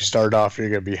money, when you start off, you're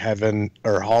going to be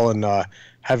hauling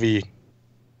heavy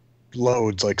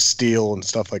loads like steel and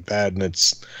stuff like that, and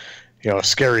it's,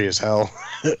 scary as hell.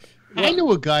 I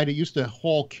knew a guy that used to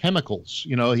haul chemicals.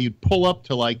 You know, he'd pull up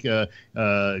to like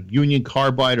Union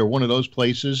Carbide or one of those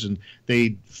places, and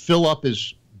they'd fill up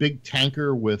his big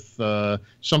tanker with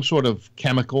some sort of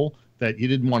chemical that you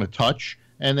didn't want to touch,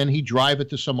 and then he'd drive it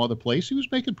to some other place. He was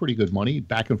making pretty good money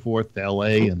back and forth to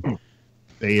L.A. and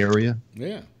Bay Area.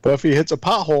 Yeah. But if he hits a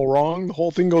pothole wrong, the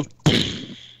whole thing goes.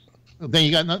 Then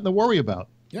you got nothing to worry about.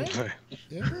 Yeah.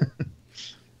 Yeah.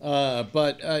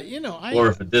 But or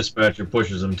if a dispatcher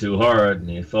pushes him too hard and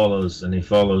he follows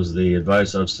the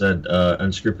advice of said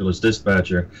unscrupulous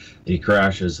dispatcher, he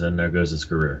crashes and there goes his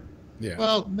career. Yeah.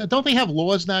 Well, don't they have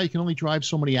laws now? You can only drive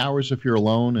so many hours if you're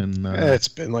alone, and It's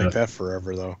been like that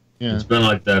forever, though. Yeah. It's been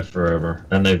like that forever,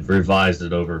 and they've revised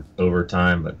it over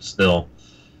time, but still.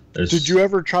 Did you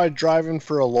ever try driving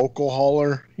for a local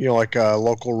hauler? Like a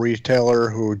local retailer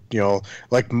who,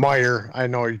 like Meyer. I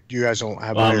know you guys don't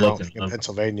have Meyer in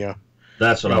Pennsylvania.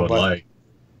 That's what I would like.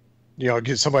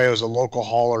 Get somebody who's a local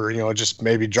hauler. Just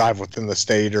maybe drive within the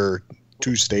state or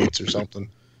 2 states or something.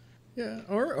 Yeah,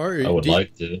 or I would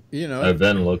like to. I've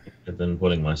been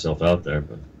putting myself out there,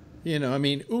 but I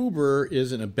mean, Uber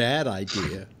isn't a bad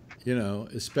idea.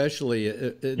 Especially.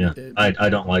 I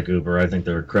don't like Uber. I think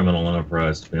they're a criminal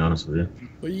enterprise, to be honest with you.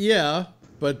 Well, yeah,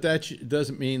 but that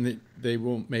doesn't mean that they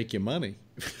won't make you money.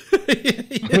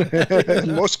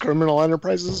 Most criminal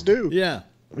enterprises do. Yeah,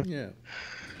 yeah.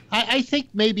 I think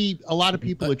maybe a lot of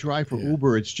people that drive for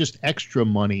Uber, it's just extra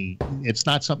money. It's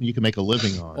not something you can make a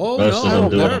living on. Oh, Most of them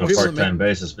do it on a part-time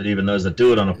basis, but even those that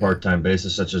do it on a part-time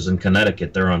basis, such as in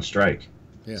Connecticut, they're on strike.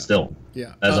 Yeah. Still.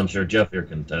 Yeah. As I'm sure Jeff here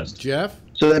can attest. Jeff?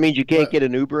 So that means you can't get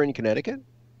an Uber in Connecticut?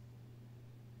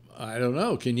 I don't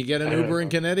know. Can you get an Uber in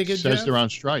Connecticut, Says Jeff? they're on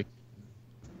strike.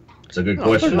 It's a good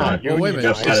question. Well, wait a minute.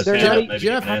 Jeff has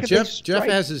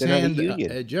his hand.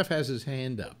 union. Jeff has his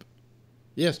hand up.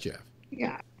 Yes, Jeff.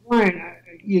 Yeah, Ryan,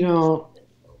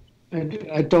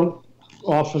 I don't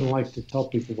often like to tell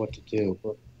people what to do,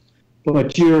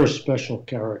 but you're a special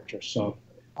character, so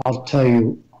I'll tell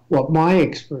you what my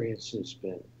experience has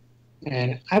been.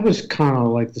 And I was kind of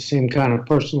like the same kind of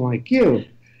person like you,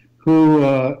 who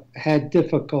had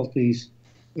difficulties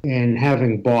in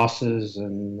having bosses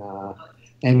and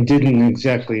didn't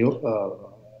exactly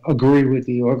agree with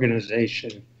the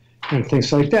organization and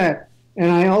things like that.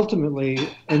 And I ultimately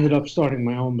ended up starting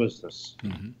my own business.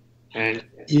 Mm-hmm. And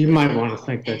you might want to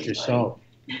think that yourself.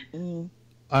 And,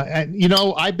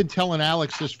 I've been telling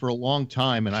Alex this for a long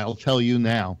time, and I'll tell you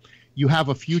now. You have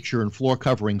a future in floor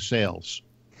covering sales.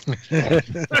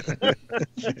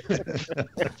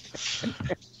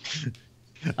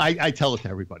 I tell it to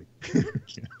everybody.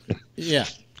 Yeah.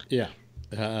 Yeah,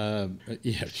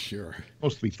 sure.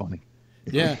 Supposed to be funny.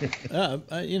 Yeah,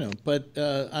 but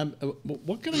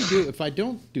what can I do if I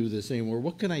don't do this anymore?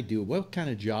 What can I do? What kind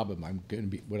of job am I going to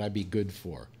be? Would I be good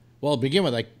for? Well, to begin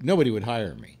with, nobody would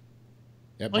hire me.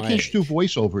 Why can't you do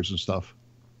voiceovers and stuff?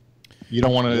 You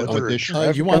don't want to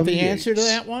audition? You want the answer to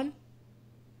that one?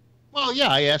 Well, yeah,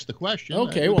 I asked the question.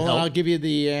 Okay, well, I'll give you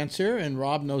the answer, and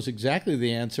Rob knows exactly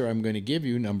the answer I'm going to give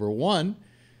you. Number one,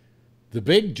 the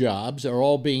big jobs are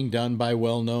all being done by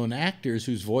well-known actors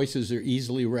whose voices are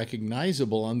easily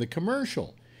recognizable on the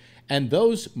commercial. And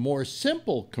those more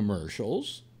simple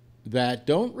commercials that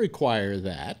don't require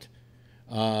that,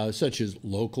 such as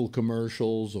local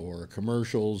commercials or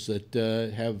commercials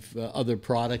that have other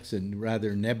products and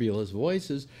rather nebulous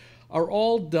voices, are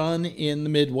all done in the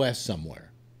Midwest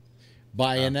somewhere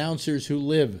by announcers who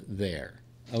live there,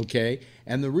 okay?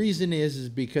 And the reason is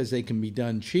because they can be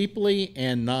done cheaply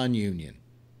and non-union.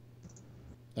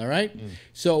 All right?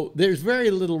 So there's very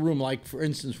little room. Like, for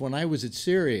instance, when I was at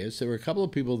Sirius, there were a couple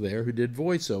of people there who did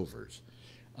voiceovers.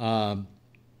 And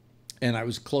I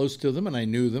was close to them, and I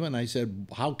knew them, and I said,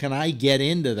 how can I get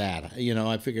into that? You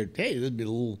know, I figured, hey, this would be a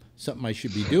little something I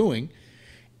should be doing.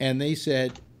 And they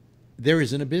said, there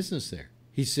isn't a business there.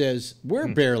 He says,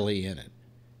 we're barely in it.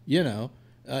 You know,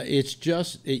 it's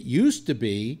just, it used to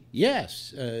be,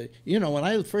 yes. You know, when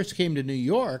I first came to New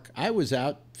York, I was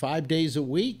out 5 days a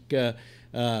week doing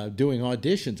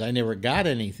auditions. I never got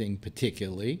anything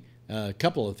particularly, a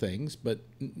couple of things, but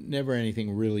never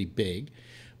anything really big.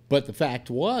 But the fact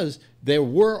was, there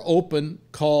were open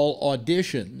call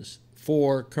auditions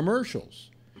for commercials.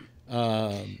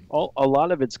 A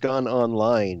lot of it's gone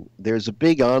online. There's a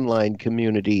big online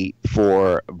community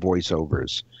for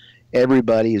voiceovers.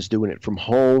 Everybody is doing it from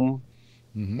home,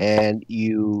 and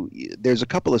there's a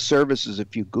couple of services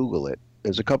if you Google it.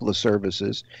 There's a couple of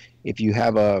services. If you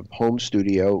have a home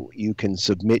studio, you can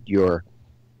submit your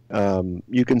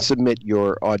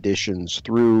auditions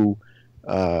through.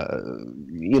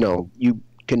 You know, you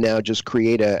can now just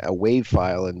create a WAV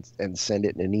file and send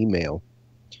it in an email.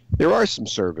 There are some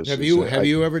services. Have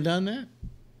you ever done that?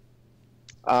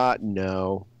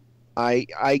 No, I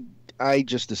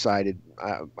just decided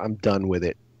I'm done with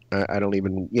it. I don't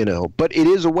even, you know, but it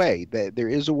is a way. There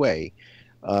is a way.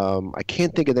 I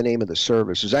can't think of the name of the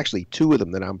service. There's actually two of them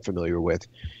that I'm familiar with,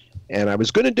 and I was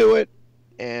going to do it,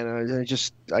 and I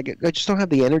just don't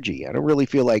have the energy. I don't really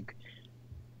feel like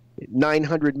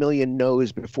 900 million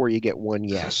no's before you get one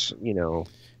yes. You know.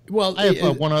 Well, I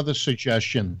have one other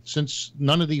suggestion. Since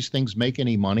none of these things make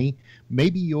any money,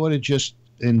 maybe you ought to just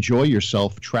enjoy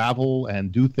yourself, travel,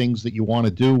 and do things that you want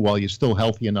to do while you're still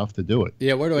healthy enough to do it.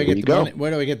 Yeah, where do I get the money?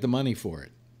 Where do I get the money for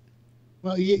it?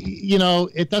 Well, you know,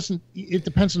 it doesn't. It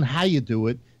depends on how you do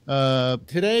it.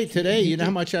 Today, you know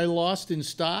how much I lost in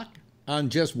stock on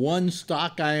just one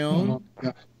stock I own?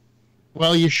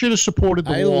 Well, you should have supported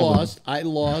the wall. I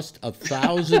lost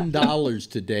 $1,000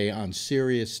 today on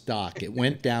Sirius stock. It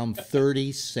went down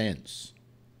 30 cents.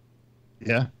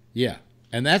 Yeah. Yeah.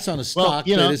 And that's on a stock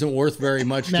that isn't worth very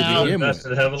much to begin with.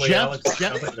 Invested heavily, Alex.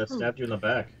 That stabbed you in the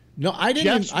back. No, I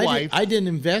didn't. I didn't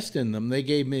invest in them.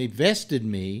 They vested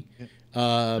me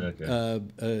every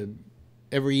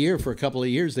year for a couple of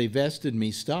years. They vested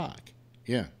me stock.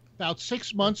 Yeah. About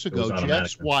 6 months ago,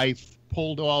 Jeff's wife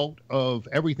pulled out of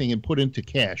everything and put into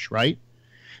cash. Right.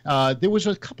 There was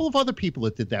a couple of other people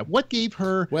that did that. What gave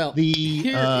her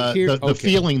the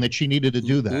feeling that she needed to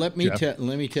do that? Let me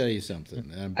tell you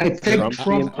something. I think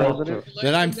Trump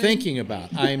that I'm thinking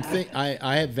about.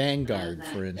 I have Vanguard,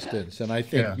 for instance, and I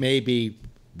think maybe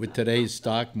with today's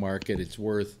stock market, it's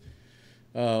worth.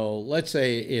 Let's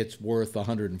say it's worth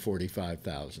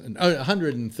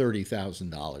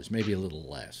 $130,000, maybe a little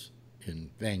less in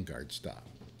Vanguard stock.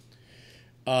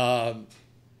 I'm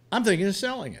thinking of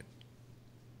selling it.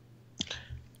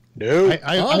 No. Okay,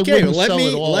 I'm going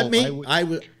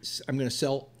to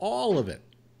sell all of it.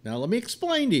 Now let me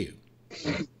explain to you.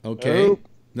 Okay.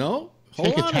 No?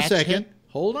 Hold on a second.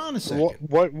 Hold on a second.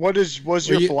 What was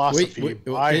your philosophy?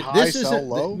 Buy high, sell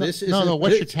low? What's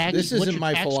your tax? This isn't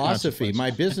my philosophy. My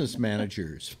business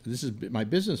managers. This is my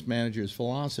business manager's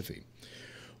philosophy.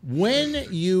 When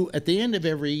you, at the end of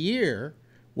every year,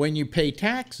 when you pay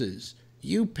taxes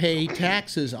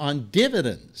on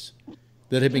dividends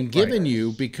that have been given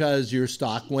you because your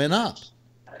stock went up.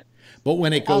 But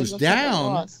when it goes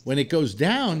down,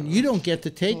 you don't get to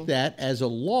take that as a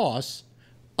loss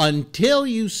until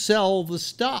you sell the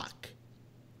stock.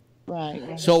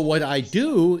 Right. So what I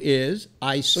do is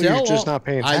I sell. You're just not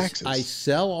paying taxes. I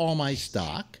sell all my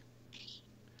stock.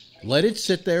 Let it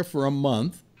sit there for a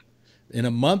month. In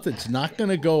a month, it's not going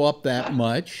to go up that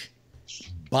much.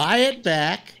 Buy it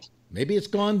back. Maybe it's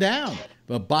gone down,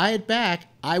 but buy it back.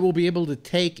 I will be able to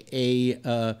take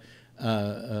a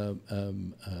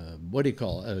what do you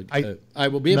call it? I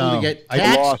will be able to get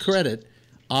tax credit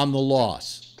on the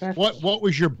loss. What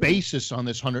was your basis on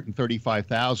this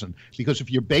 135,000? Because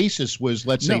if your basis was,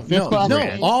 let's say, 50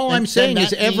 grand, all I'm saying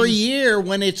is every means... year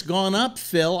when it's gone up,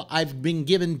 Phil, I've been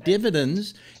given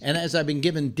dividends, and as I've been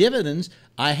given dividends,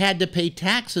 I had to pay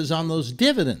taxes on those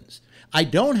dividends. I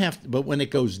don't have to, but when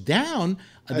it goes down,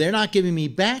 they're not giving me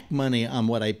back money on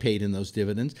what I paid in those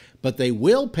dividends, but they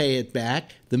will pay it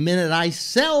back the minute I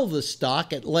sell the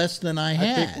stock at less than I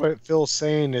had. I think what Phil's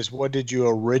saying is, what did you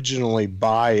originally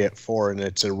buy it for in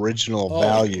its original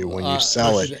value when you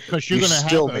sell it? Because you're going to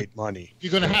still made money.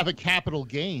 You're going to have a capital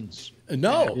gains.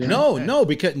 No,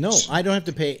 because I don't have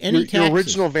to pay any taxes. Your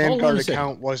original Vanguard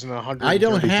account wasn't $130,000. I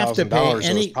don't have to pay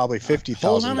any. It was probably $50,000.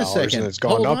 Hold on a second. And it's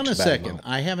gone Hold up on to a that second. amount.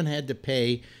 I haven't had to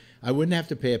pay. I wouldn't have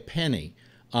to pay a penny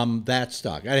on that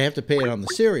stock. I'd have to pay it on the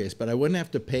Sirius, but I wouldn't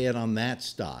have to pay it on that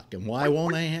stock. And why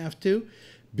won't I have to?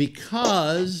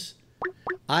 Because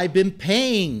I've been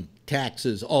paying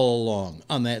taxes all along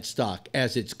on that stock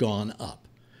as it's gone up.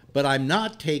 But I'm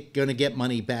not going to get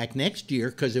money back next year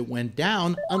because it went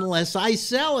down unless I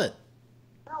sell it.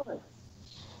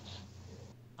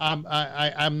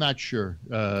 I'm not sure.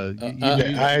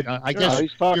 I guess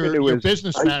your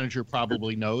business manager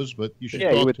probably knows, but you should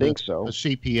talk you would to think so. A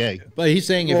CPA. But he's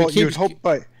saying if it keeps...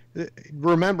 But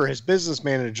remember, his business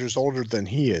manager's older than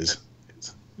he is.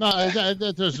 No,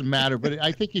 that doesn't matter. But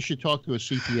I think you should talk to a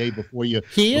CPA before you.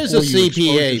 He is a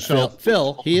CPA,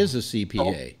 Phil. He is a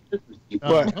CPA.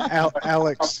 But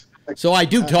Alex. So I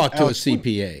do talk to a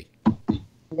CPA. At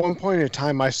one point in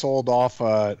time, I sold off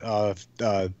a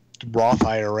Roth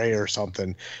IRA or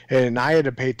something, and I had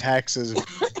to pay taxes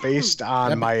based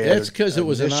on my that's because it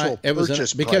was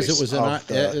it's because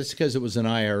it was an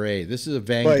IRA. This is a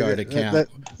Vanguard account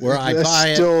where I buy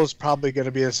it. Still is probably going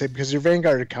to be the same because your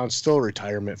Vanguard account's still a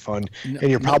retirement fund, and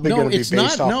you're probably going to be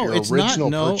based off your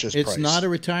original purchase price. It's not a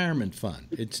retirement fund.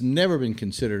 It's never been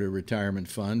considered a retirement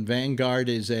fund. Vanguard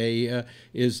is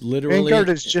literally Vanguard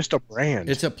is just a brand.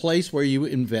 It's a place where you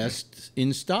invest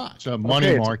in stocks. It's a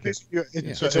money market.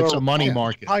 It's a money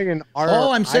market.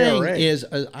 All I'm saying is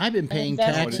I've been paying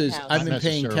taxes. I've been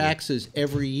paying taxes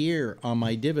every year on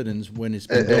my dividends when it's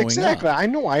been going exactly. up. I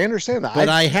know. I understand that. But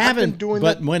I haven't.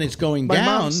 But when it's going down,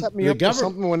 my mom set me up for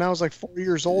something when I was like 4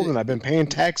 years old, and I've been paying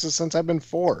taxes since I've been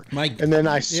 4. And then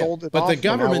I sold it. But off the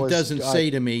government doesn't say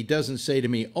to me,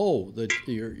 oh,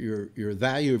 your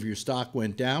value of your stock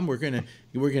went down. We're gonna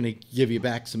give you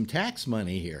back some tax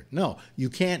money here. No, you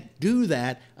can't do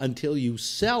that until you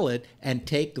sell it and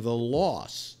take the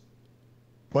loss.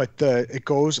 But it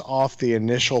goes off the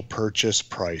initial purchase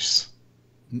price.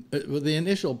 The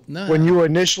initial when you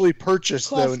initially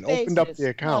purchased and opened up the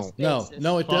account.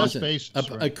 No, it doesn't. Basis,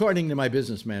 right. According to my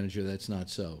business manager, that's not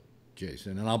so,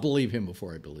 Jason. And I'll believe him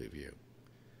before I believe you.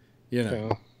 You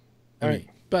know.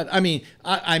 I mean,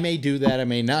 I may do that. I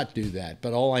may not do that.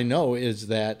 But all I know is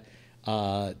that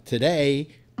today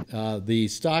the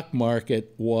stock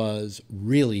market was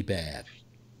really bad.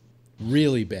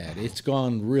 Really bad. It's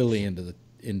gone really into the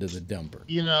dumper.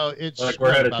 You know, it's like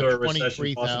we're headed to a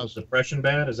recession, possible depression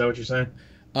bad. Is that what you're saying?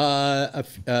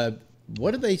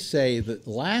 What did they say that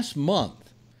last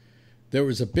month there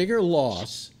was a bigger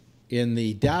loss in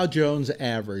the Dow Jones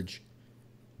average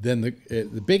than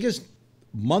the biggest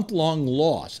month-long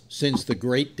loss since the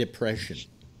Great Depression.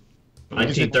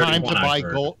 Is it time to buy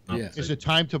gold? Yeah. Is it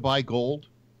time to buy gold?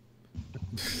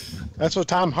 That's what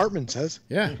Tom Hartman says.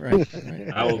 Yeah, right.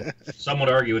 Some would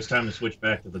argue it's time to switch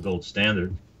back to the gold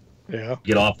standard. Yeah.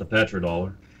 Get off the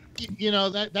petrodollar. You know,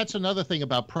 that's another thing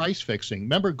about price fixing.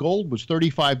 Remember, gold was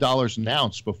 $35 an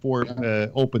ounce before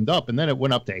it opened up, and then it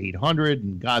went up to $800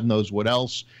 and God knows what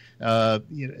else.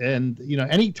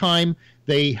 Anytime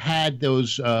they had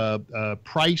those not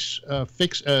price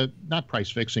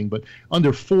fixing, but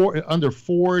under Ford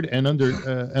and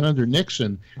under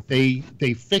Nixon,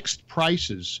 they fixed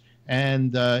prices,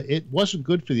 and it wasn't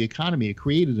good for the economy. It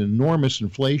created enormous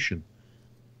inflation.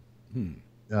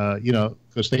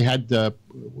 Because they had what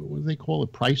do they call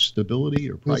it? Price stability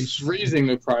or price freezing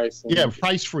the price. Yeah,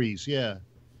 price freeze. Yeah,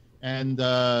 and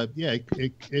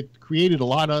it created a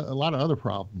lot of other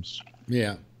problems.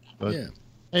 Yeah, but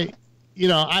hey,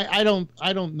 I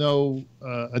don't know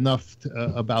enough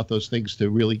about those things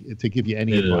to give you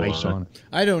any advice on it.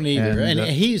 I don't either, and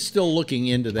he's still looking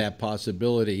into that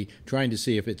possibility, trying to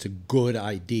see if it's a good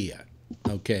idea.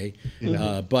 Okay,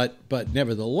 but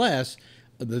nevertheless.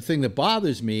 The thing that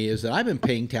bothers me is that I've been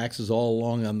paying taxes all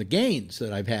along on the gains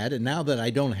that I've had, and now that I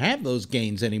don't have those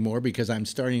gains anymore because I'm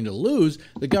starting to lose,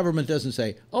 the government doesn't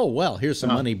say, "Oh, well, here's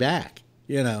some money back."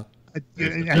 And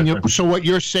so what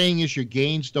you're saying is your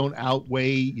gains don't outweigh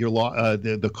your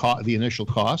the initial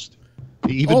cost?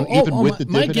 Even with the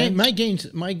dividend?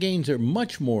 My gains are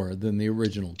much more than the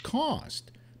original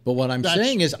cost. But what I'm That's-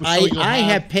 saying is, so I you'll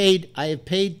have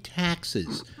paid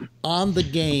taxes on the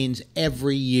gains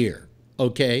every year.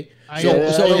 Okay, I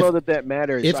don't know that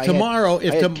matters. If I tomorrow,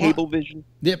 had Cablevision.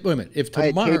 Yeah, wait a minute. If I had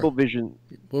tomorrow, Cablevision.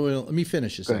 well, let me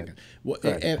finish a second.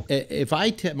 If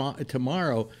I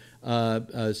tomorrow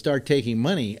start taking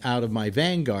money out of my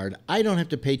Vanguard, I don't have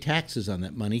to pay taxes on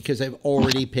that money because I've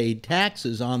already paid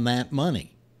taxes on that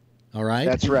money. All right.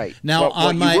 That's right. Now But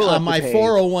on my pay,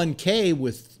 401k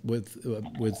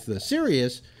with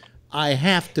Sirius, I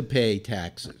have to pay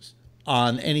taxes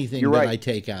on anything that I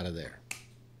take out of there.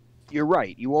 You're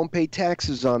right. You won't pay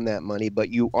taxes on that money, but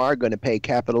you are going to pay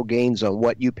capital gains on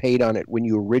what you paid on it when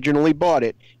you originally bought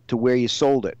it to where you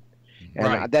sold it.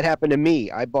 And that happened to me.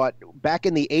 I bought, back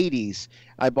in the 80s,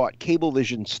 I bought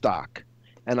Cablevision stock,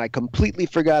 and I completely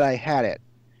forgot I had it.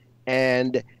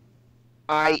 And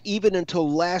even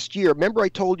until last year, remember I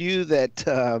told you that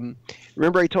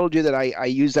I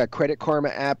used that Credit Karma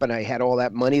app and I had all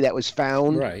that money that was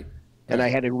found? Right. And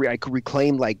I could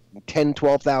reclaim like $10,000,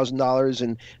 $12,000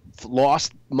 and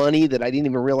lost money that I didn't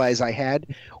even realize I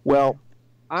had. Well,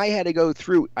 I had to go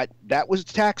through. That was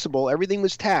taxable. Everything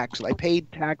was taxed. I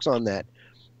paid tax on that.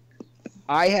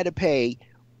 I had to pay.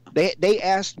 They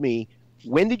asked me,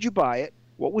 when did you buy it?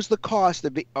 What was the cost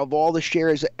of all the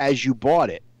shares as you bought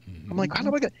it? I'm like, how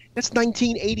do I get? That's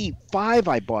 1985.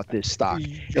 I bought this stock,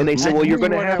 and they said, well, you're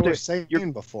going to have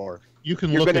to. Before you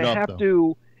can look it up.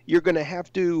 You're going to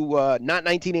have to. Not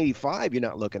 1985. You're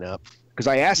not looking up. Because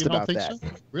I asked about that. So?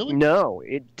 Really? No.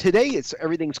 Today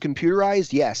everything's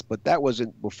computerized, yes, but that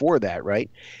wasn't before that, right?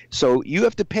 So you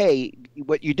have to pay.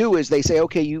 What you do is they say,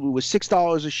 okay, it was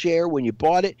 $6 a share when you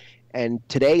bought it, and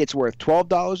today it's worth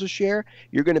 $12 a share.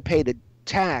 You're going to pay the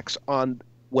tax on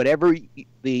whatever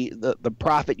the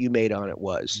profit you made on it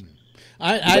was.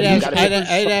 I'd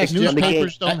ask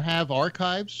newspapers don't have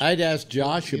archives. I'd ask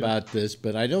Josh about this,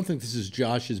 but I don't think this is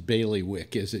Josh's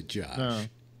bailiwick, is it, Josh?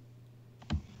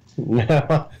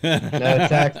 No,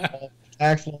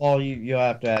 tax law. You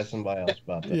have to ask somebody else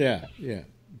about that. Yeah,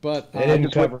 but they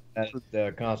didn't cover that at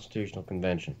the Constitutional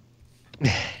Convention.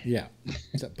 Yeah,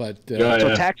 but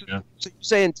so taxes. Yeah. So you're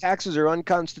saying taxes are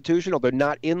unconstitutional? They're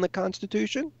not in the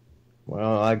Constitution?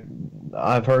 Well,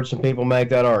 I've heard some people make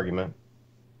that argument.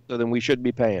 So then we shouldn't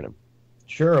be paying them.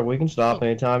 Sure, we can stop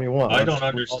anytime you want. I don't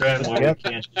understand why we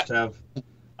can't just have.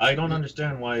 I don't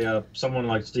understand why someone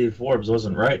like Steve Forbes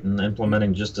wasn't right in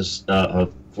implementing just a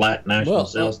flat national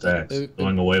sales tax,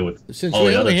 going away with. Since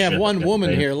we only have one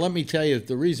woman here, let me tell you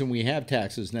the reason we have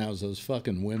taxes now is those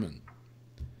fucking women.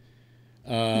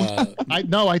 I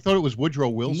thought it was Woodrow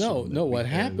Wilson. No. What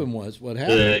happened was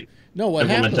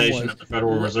implementation of the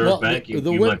Federal Reserve Bank. You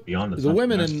might be on to the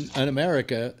women in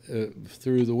America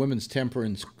through the Women's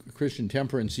Christian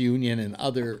Temperance Union and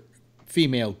other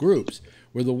female groups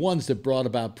were the ones that brought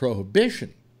about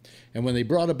prohibition. And when they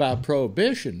brought about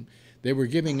prohibition, they were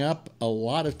giving up a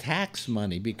lot of tax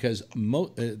money because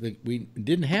we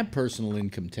didn't have personal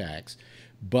income tax,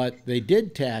 but they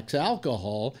did tax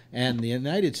alcohol, and the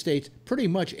United States, pretty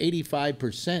much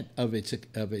 85% of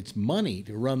its money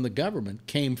to run the government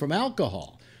came from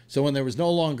alcohol. So when there was no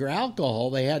longer alcohol,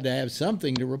 they had to have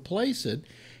something to replace it.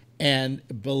 And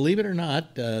believe it or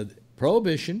not,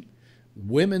 prohibition,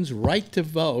 women's right to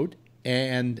vote,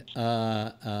 and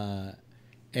the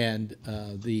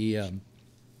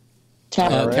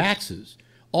taxes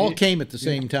all came at the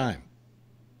same time.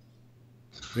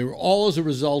 They were all as a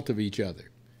result of each other.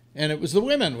 And it was the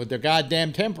women with their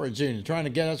goddamn temperance union trying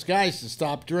to get us guys to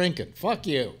stop drinking. Fuck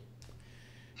you.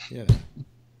 You know.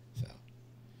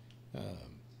 So,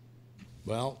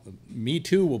 well, Me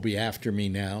Too will be after me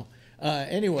now.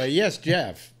 Anyway, yes,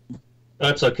 Jeff.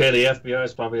 That's okay. The FBI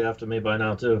is probably after me by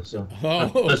now too. So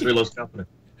let's reload company.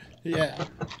 Yeah.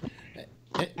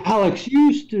 Alex, you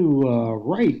used to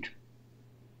write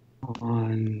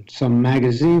on some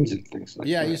magazines and things like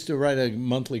that. Yeah, I used to write a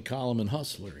monthly column in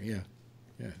Hustler. Yeah.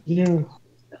 Is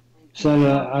that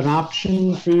an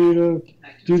option for you to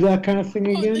do that kind of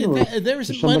thing again? There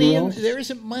isn't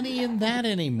money in that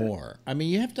anymore. I mean,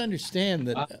 you have to understand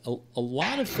that a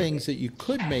lot of things that you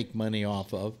could make money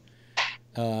off of.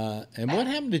 And what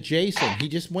happened to Jason? He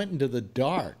just went into the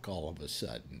dark all of a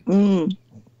sudden. Mm.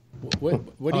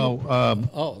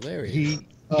 What there he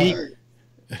is.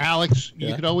 Alex,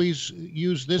 you could always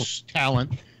use this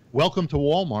talent. Welcome to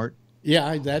Walmart.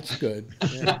 Yeah, that's good.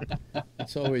 Yeah.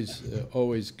 It's always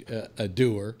a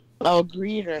doer. Oh, a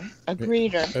greeter. A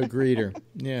greeter.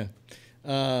 Yeah.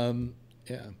 Yeah.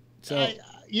 So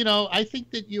I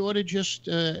think that you ought to just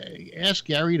ask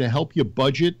Gary to help you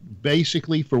budget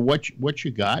basically for what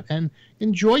you got and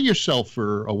enjoy yourself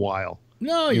for a while.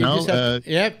 No, you just have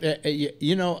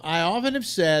I often have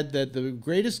said that the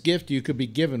greatest gift you could be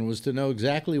given was to know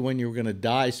exactly when you were going to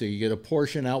die, so you get to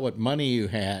portion out what money you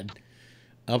had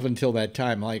up until that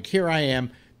time. Like here I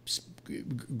am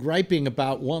griping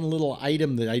about one little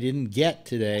item that I didn't get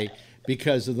today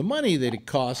because of the money that it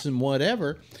costs and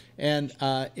whatever. And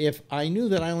if I knew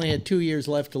that I only had 2 years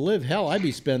left to live, hell, I'd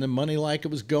be spending money like it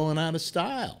was going out of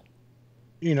style.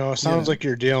 It sounds like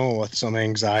you're dealing with some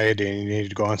anxiety and you need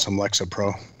to go on some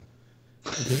Lexapro.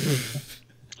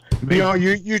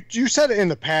 You said it in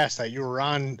the past that you were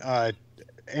on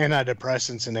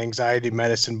antidepressants and anxiety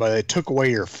medicine, but it took away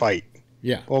your fight.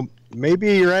 Yeah. Well,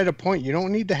 maybe you're at a point you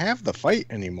don't need to have the fight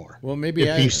anymore. Well, maybe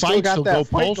if he fights, he'll go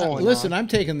going Listen, on. I'm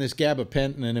taking this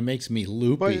gabapentin and it makes me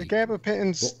loopy. But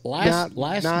gabapentin's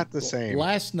not the same.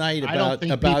 Last night, I don't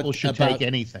think people should take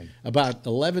anything. About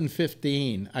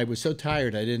 11:15, I was so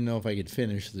tired I didn't know if I could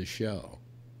finish the show.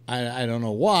 I don't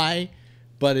know why,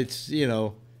 but it's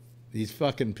these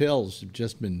fucking pills have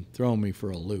just been throwing me for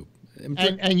a loop.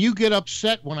 And you get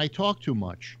upset when I talk too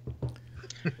much.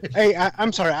 Hey,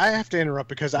 I'm sorry. I have to interrupt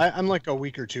because I'm like a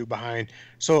week or two behind.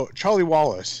 So, Charlie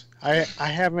Wallace, I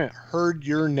haven't heard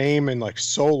your name in like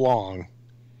so long.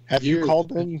 Have you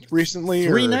called in recently?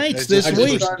 3 nights this week. I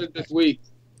just started this week.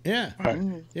 Yeah.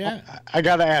 Right. Yeah. I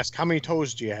got to ask, how many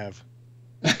toes do you have?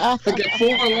 I got 4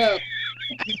 left.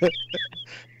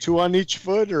 2 on each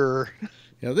foot, or?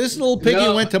 This little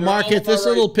piggy went to they're all market. on This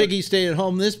my little right piggy stayed at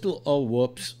home.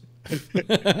 Whoops.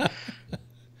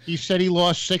 He said he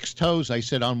lost 6 toes. I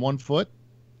said on 1 foot.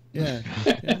 Yeah.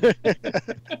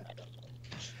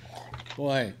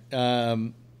 Boy.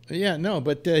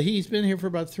 But he's been here for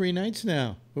about 3 nights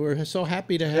now. We're so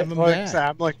happy to have him back.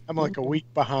 I'm like a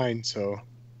week behind, so.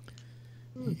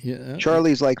 Yeah.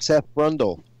 Charlie's like Seth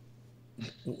Brundle.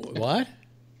 What?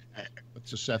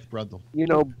 What's a Seth Brundle?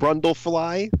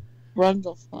 Brundlefly?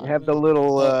 Brundlefly. Have the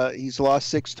little, he's lost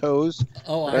 6 toes.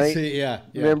 Oh, right? I see, yeah.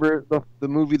 Remember the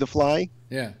movie The Fly?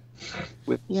 Yeah.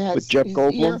 With Jeff his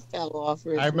Goldblum? ear fell off,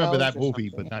 or his I remember nose that or movie,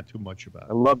 something. but not too much about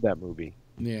I it. love that movie.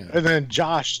 Yeah. And then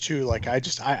Josh, too. Like, I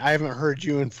haven't heard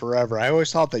you in forever. I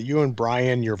always thought that you and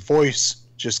Brian, your voice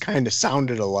just kind of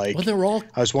sounded alike. Well, they're all.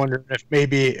 I was wondering if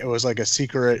maybe it was like a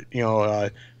secret,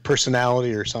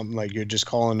 personality or something, like you're just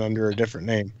calling under a different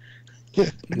name.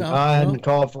 I hadn't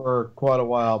called for quite a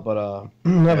while, but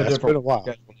have a it's been a different while.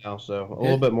 schedule now, so a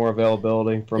little bit more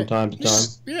availability from time to time.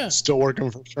 Yeah. Still working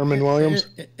for Sherman Williams?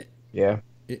 Yeah.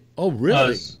 Oh,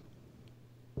 really?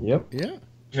 Yep.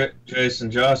 Yeah. Jason,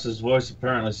 Josh's voice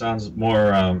apparently sounds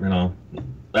more,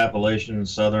 Appalachian,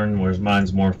 Southern, whereas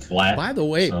mine's more flat. By the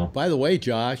way,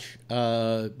 Josh,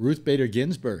 Ruth Bader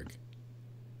Ginsburg.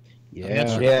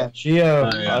 Yeah. She.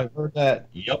 I heard that.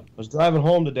 Yep. I was driving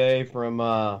home today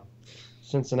from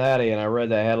Cincinnati, and I read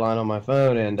that headline on my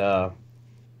phone, and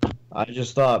I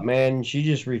just thought, man, she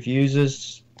just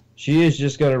refuses. She is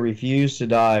just going to refuse to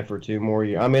die for 2 more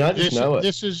years. I mean, I just know it.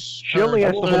 This is She only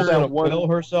has to hold out will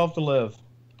herself to live.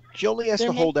 She only has They're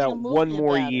to hold making out a movie 1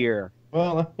 more about it. year.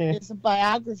 Well, There's a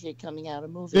biography coming out, a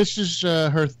movie. This is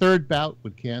her 3rd bout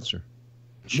with cancer.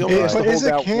 She only has But to is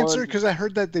hold it out cancer? 1. Because I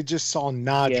heard that they just saw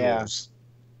nodules.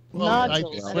 Well,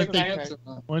 Nodules.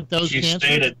 weren't those She cancer?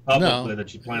 stated publicly No. that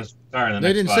she plans to retire in the They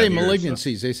next didn't say 5 years,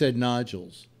 malignancies. They said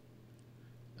nodules.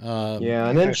 yeah,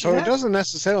 and then So it doesn't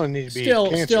necessarily need to be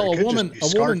cancer. Still, It a could woman, just be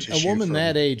scar a tissue woman from-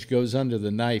 that age goes under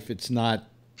the knife. It's not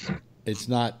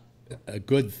a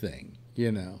good thing,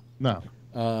 No.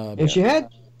 and she had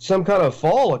some kind of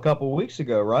fall a couple weeks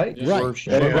ago, right? Right. Where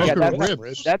she Yeah, broke yeah, her that's-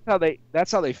 ribs.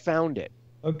 That's how they found it.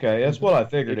 Okay, that's what I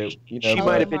figured. She know,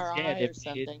 might have been MRI dead or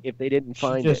something. if they didn't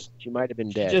find just- it. She might have been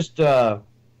dead.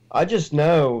 I just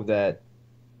know that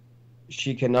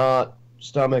she cannot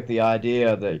stomach the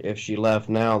idea that if she left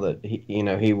now that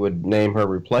he would name her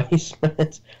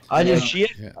replacement.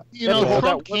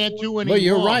 Trump can't do anything. But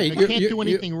you're wrong. right. They can't do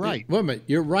anything right. Wait a minute.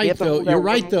 You're You right, have to though. hold out You're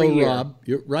right, 1 though, more year. Rob.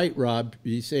 You're right, Rob.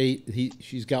 You say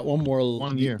she's got 1 more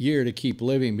 1 year. year to keep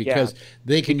living because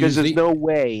they can because use there's no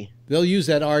way. They'll use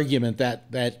that argument,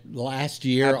 that last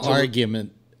year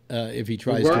argument, if he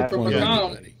tries to Work for appoint McConnell.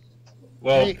 anybody.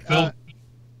 Well, Hey,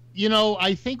 Phil,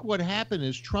 I think what happened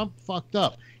is Trump fucked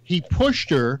up. He pushed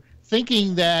her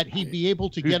thinking that he'd be able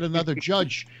to get another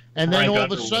judge, and then Frank all of a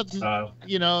Underwood sudden, style.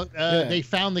 they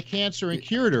found the cancer and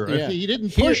cured her. Yeah. If he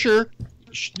didn't push her,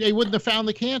 they wouldn't have found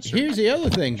the cancer. Here's the other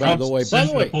thing, by Trump's the way.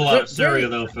 decision to pull out of Syria,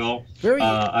 very, though, Phil. very-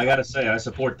 I got to say, I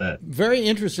support that. very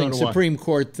interesting So do I. Supreme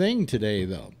Court thing today,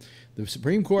 though. The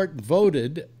Supreme Court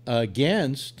voted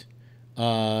against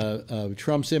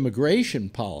Trump's immigration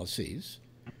policies,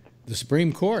 the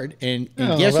Supreme Court, and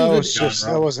No, guess that who was just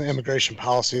that wasn't immigration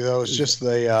policy though. It was just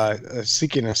the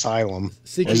seeking asylum.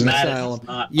 seeking Wasn't it?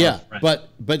 asylum. Yeah, but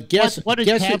guess What did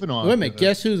guess Kavanaugh who, wait a minute. do?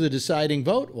 Guess who the deciding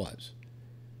vote was?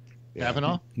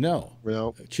 Kavanaugh? No,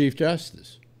 Well, Chief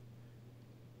Justice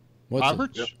What's it?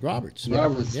 Roberts? Roberts.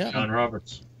 Roberts. Yeah. John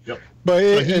Roberts. Yep. But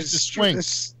But he's it's the swing.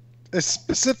 It's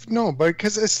specific. No, but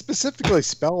because it's specifically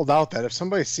spelled out that if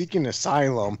somebody's seeking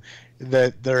asylum,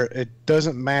 that it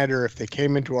doesn't matter if they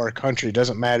came into our country. It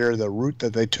doesn't matter the route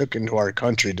that they took into our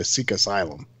country to seek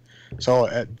asylum. So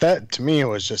that to me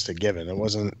was just a given. It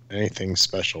wasn't anything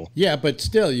special. Yeah, but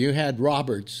still, you had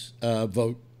Roberts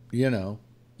vote,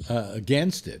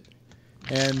 against it,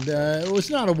 and it was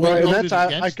not a Well, and win. that's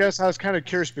I guess I was kind of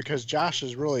curious because Josh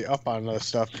is really up on this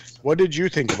stuff. What did you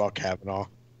think about Kavanaugh?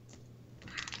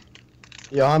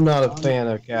 Yeah, I'm not a fan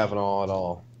of Kavanaugh at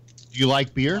all. Do you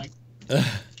like beer?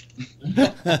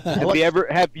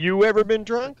 have you ever been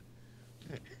drunk?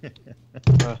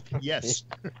 Yes.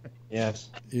 Yes.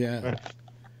 Yeah.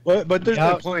 But there's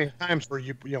Yeah. been plenty of times where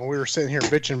we were sitting here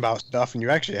bitching about stuff, and you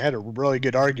actually had a really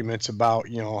good arguments about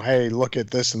hey, look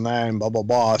at this and that and blah blah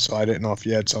blah. So I didn't know if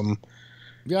you had some.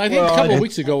 Yeah, I think a couple of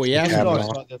weeks ago we asked We him talked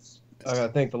about about this, I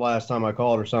think the last time I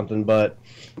called or something, but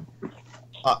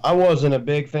I wasn't a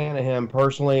big fan of him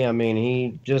personally. I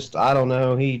mean, I don't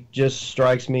know, he just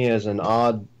strikes me as an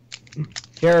odd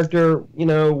character,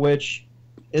 which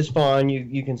is fine.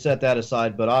 You can set that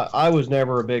aside, but I was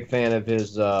never a big fan of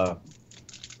his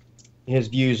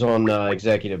views on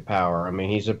executive power. I mean,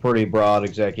 he's a pretty broad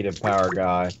executive power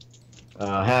guy.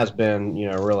 Has been,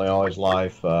 really all his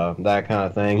life, that kind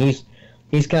of thing.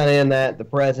 He's kind of in that the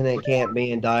president can't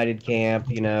be indicted camp,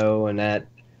 and that.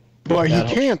 But he that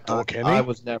can't though, can he? I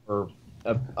was never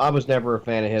a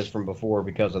fan of his from before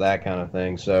because of that kind of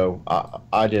thing. So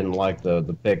I didn't like the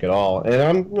pick at all, and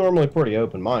I'm normally pretty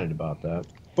open-minded about that.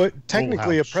 But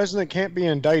technically, a House. president can't be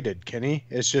indicted, can he?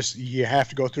 It's just you have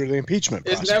to go through the impeachment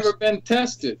process. It's never been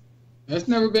tested. That's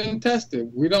never been tested.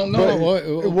 We don't But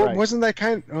know. wasn't that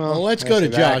kind? Well, let's go to actually,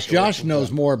 Josh. actually, Josh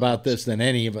knows more about this than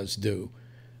any of us do.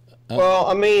 Well,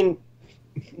 I mean,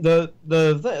 the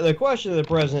question of the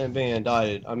president being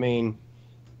indicted. I mean,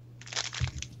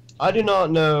 I do not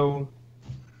know.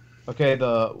 Okay,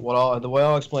 the way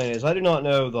I'll explain it is I do not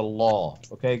know the law.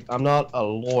 Okay, I'm not a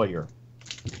lawyer.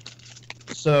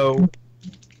 So,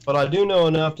 but I do know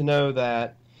enough to know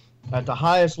that at the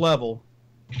highest level,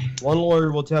 one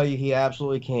lawyer will tell you he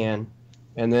absolutely can,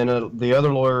 and then the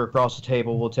other lawyer across the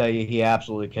table will tell you he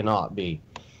absolutely cannot be,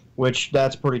 which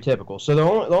that's pretty typical. So the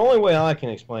only way I can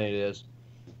explain it is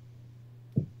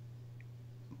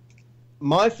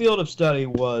my field of study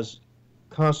was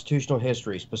constitutional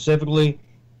history, specifically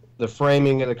the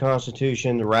framing of the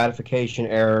Constitution, the ratification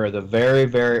era of the very,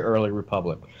 very early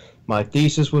republic. My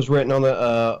thesis was written on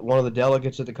one of the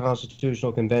delegates at the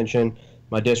Constitutional Convention.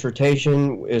 My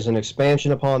dissertation is an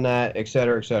expansion upon that, et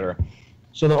cetera, et cetera.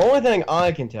 So the only thing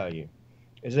I can tell you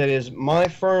is that it is my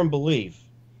firm belief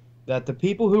that the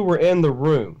people who were in the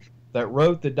room that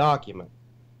wrote the document,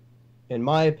 in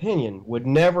my opinion, would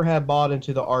never have bought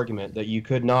into the argument that you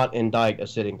could not indict a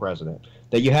sitting president,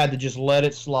 that you had to just let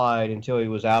it slide until he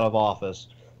was out of office,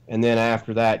 and then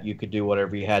after that you could do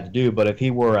whatever you had to do. But if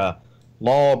he were a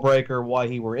lawbreaker while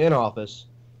he were in office,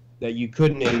 that you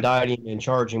couldn't indict him and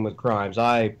charge him with crimes.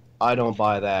 I don't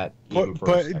buy that.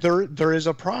 But there is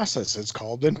a process. It's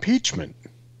called impeachment.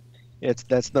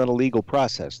 That's not a legal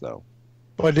process, though.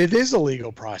 But it is a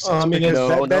legal process. I mean,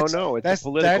 because no. It's a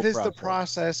political that is process. the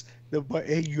process. But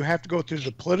you have to go through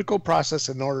the political process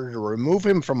in order to remove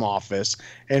him from office,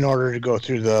 in order to go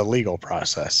through the legal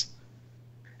process.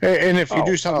 And if you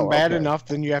do something bad enough,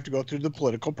 then you have to go through the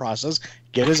political process,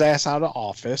 get his ass out of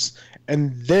office,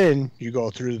 and then you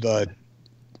go through the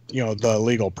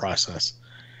legal process.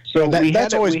 So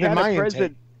that's always been my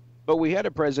president. But we had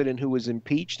a president who was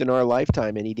impeached in our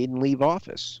lifetime, and he didn't leave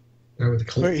office.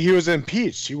 He was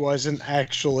impeached. He wasn't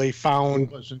actually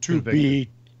found to be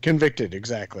convicted.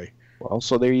 Exactly. Well,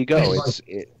 so there you go.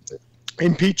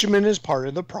 Impeachment is part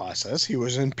of the process. He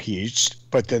was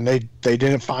impeached, but then they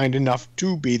didn't find enough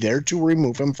to be there to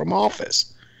remove him from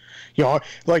office.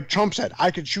 Like Trump said,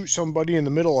 I could shoot somebody in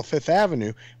the middle of Fifth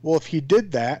Avenue. Well, if he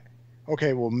did that,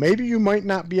 okay, well, maybe you might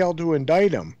not be able to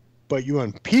indict him, but you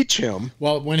impeach him.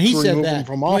 Well, when he said that, him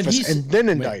from office and then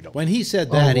indict him. When he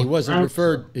said that, he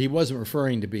wasn't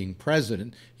referring to being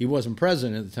president. He wasn't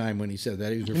president at the time when he said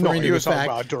that. He was referring to the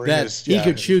fact that he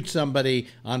could shoot somebody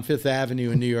on Fifth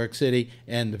Avenue in New York City,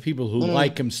 and the people who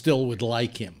like him still would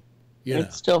like him. You know.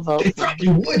 I'd still vote. They probably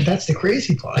would. That's the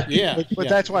crazy part. Yeah. But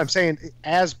that's why I'm saying,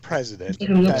 as president, Look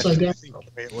at it that's upside the down.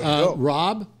 way it would go.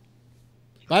 Rob?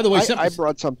 By the way, I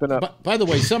brought something up. By the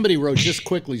way, somebody wrote, just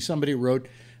quickly,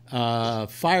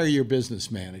 fire your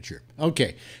business manager.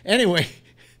 Okay. Anyway,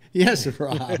 yes,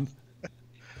 Rob.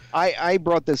 I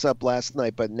brought this up last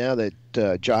night, but now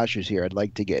that Josh is here, I'd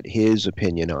like to get his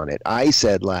opinion on it. I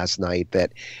said last night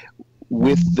that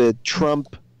with the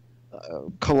Trump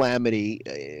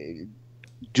calamity,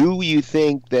 do you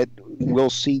think that we'll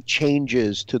see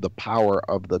changes to the power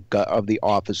of the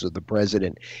office of the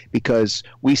president? Because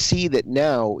we see that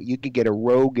now you could get a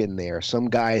rogue in there, some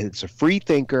guy that's a free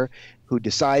thinker who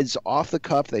decides off the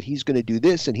cuff that he's going to do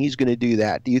this and he's going to do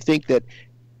that. Do you think that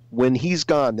when he's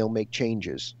gone, they'll make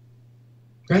changes?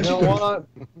 You know what?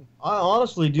 I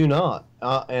honestly do not.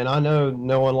 And I know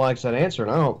no one likes that answer,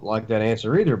 and I don't like that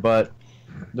answer either. But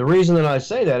the reason that I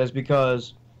say that is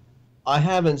because I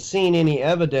haven't seen any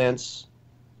evidence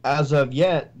as of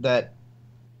yet that,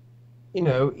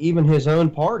 even his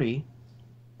own party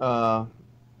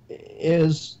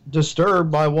is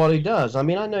disturbed by what he does. I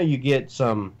mean, I know you get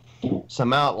some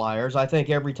outliers. I think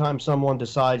every time someone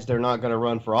decides they're not going to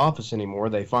run for office anymore,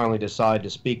 they finally decide to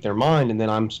speak their mind, and then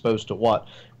I'm supposed to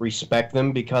respect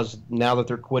them because now that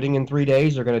they're quitting in 3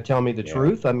 days, they're going to tell me the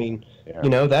truth. I mean,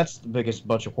 that's the biggest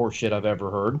bunch of horse shit I've ever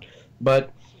heard.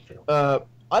 But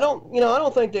I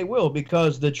don't think they will,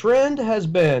 because the trend has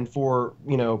been for,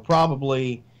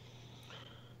 probably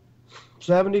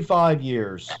 75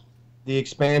 years, the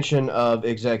expansion of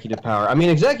executive power. I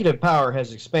mean, executive power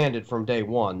has expanded from day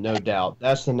one, no doubt.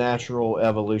 That's the natural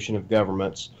evolution of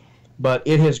governments. But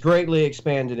it has greatly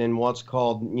expanded in what's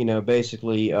called,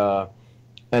 basically an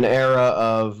era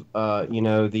of,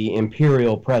 the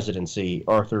imperial presidency.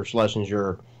 Arthur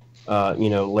Schlesinger,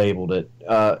 labeled it.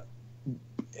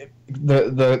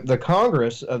 The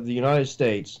Congress of the United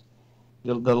States,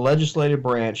 the legislative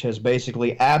branch, has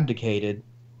basically abdicated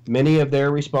many of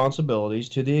their responsibilities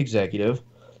to the executive,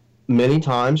 many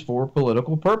times for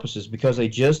political purposes, because they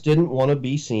just didn't want to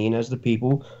be seen as the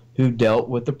people who dealt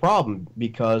with the problem,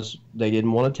 because they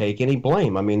didn't want to take any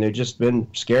blame. I mean, they've just been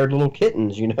scared little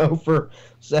kittens, for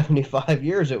 75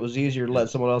 years. It was easier to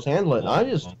let someone else handle it.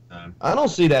 And I don't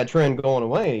see that trend going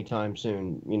away anytime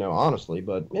soon, honestly,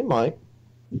 but it might.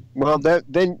 Well,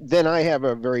 then I have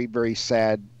a very, very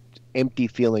sad, empty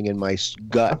feeling in my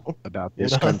gut about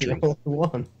this country.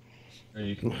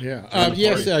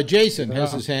 Yes, Jason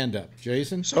has his hand up.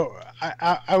 Jason? So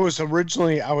I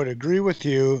would agree with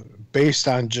you based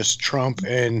on just Trump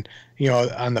and,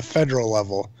 on the federal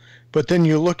level. But then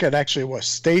you look at actually what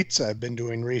states have been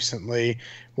doing recently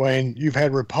when you've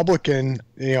had Republican,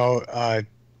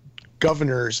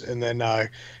 governors and then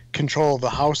control of the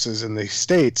houses in the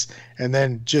states. And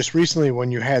then just recently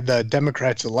when you had the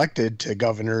Democrats elected to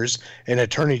governors and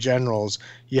attorney generals,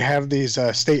 you have these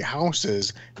state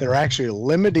houses that are actually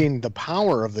limiting the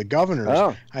power of the governors.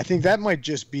 Oh. I think that might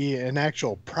just be an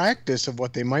actual practice of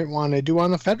what they might want to do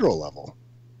on the federal level.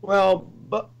 Well,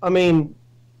 but I mean,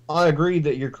 I agree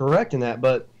that you're correct in that,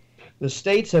 but the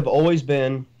states have always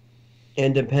been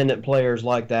independent players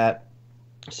like that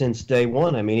since day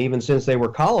one. I mean, even since they were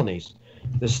colonies,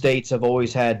 the states have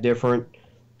always had different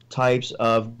types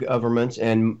of governments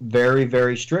and very,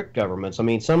 very strict governments. I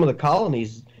mean, some of the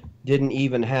colonies didn't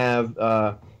even have,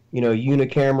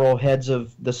 unicameral heads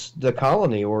of the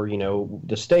colony, or,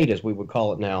 the state as we would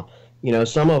call it now.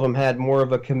 Some of them had more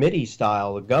of a committee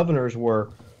style. The governors were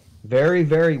very,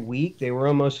 very weak. They were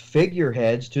almost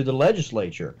figureheads to the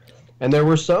legislature. And there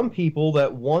were some people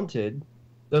that wanted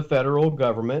the federal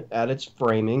government at its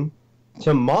framing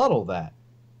to model that.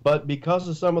 But because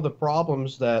of some of the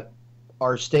problems that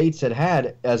our states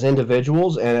had as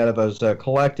individuals and as a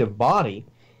collective body,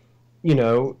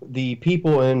 the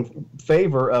people in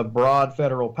favor of broad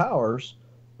federal powers,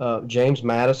 James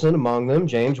Madison among them,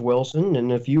 James Wilson,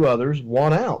 and a few others,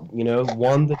 won out,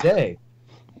 won the day.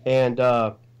 And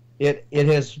it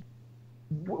has,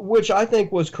 which I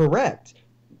think was correct.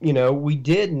 We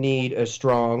did need a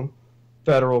strong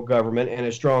federal government and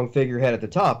a strong figurehead at the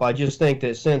top. I just think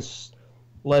that since,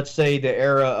 let's say, the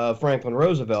era of Franklin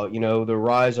Roosevelt, the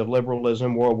rise of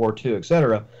liberalism, World War II,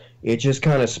 etc., it just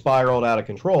kind of spiraled out of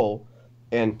control,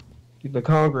 and the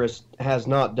Congress has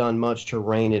not done much to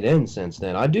rein it in since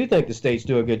then. I do think the states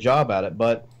do a good job at it,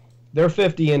 but they're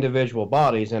 50 individual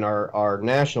bodies, and our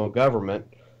national government,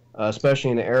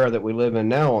 especially in the era that we live in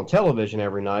now on television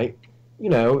every night,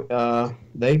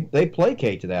 they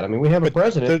placate to that. I mean, we have a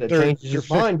president that changes his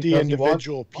mind because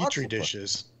individual petri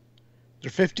dishes. they're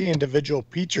 50 individual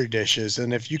petri dishes,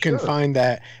 and if you can find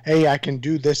that, hey, I can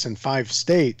do this in 5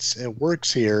 states, it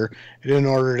works here in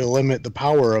order to limit the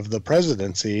power of the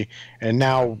presidency, and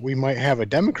now we might have a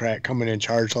Democrat coming in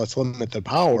charge, let's limit the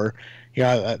power.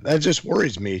 That just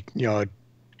worries me.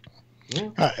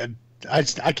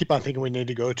 I keep on thinking we need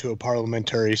to go to a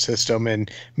parliamentary system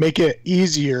and make it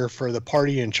easier for the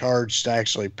party in charge to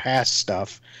actually pass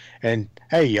stuff. And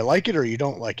hey, you like it or you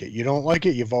don't like it. You don't like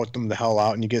it, you vote them the hell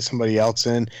out and you get somebody else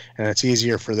in, and it's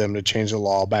easier for them to change the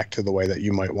law back to the way that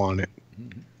you might want it.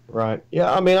 Right.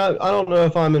 Yeah, I mean, I don't know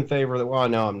if I'm in favor of that. Well,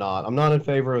 no, I'm not. I'm not in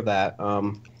favor of that.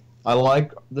 I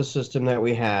like the system that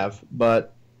we have,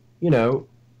 but,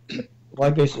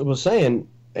 like I was saying,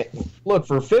 look,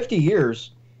 for 50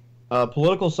 years,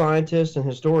 political scientists and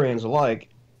historians alike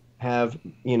have,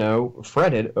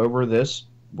 fretted over this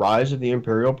rise of the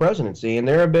imperial presidency. And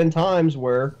there have been times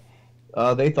where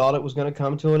they thought it was going to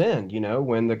come to an end,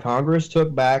 when the Congress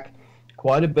took back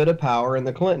quite a bit of power in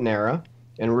the Clinton era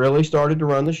and really started to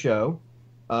run the show.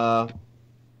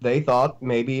 They thought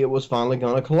maybe it was finally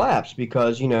going to collapse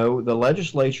because, the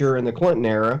legislature in the Clinton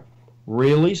era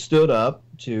really stood up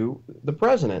to the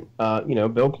president,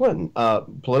 Bill Clinton,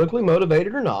 politically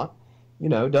motivated or not,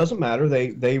 doesn't matter.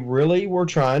 They really were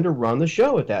trying to run the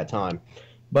show at that time.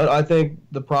 But I think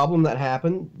the problem that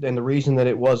happened and the reason that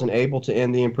it wasn't able to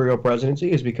end the imperial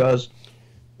presidency is because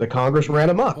the Congress ran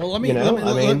amok. Well, let me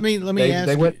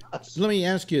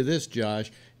ask you this,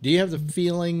 Josh. Do you have the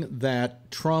feeling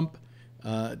that Trump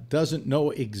doesn't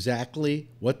know exactly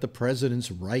what the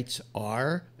president's rights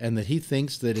are, and that he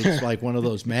thinks that it's like one of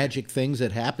those magic things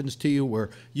that happens to you where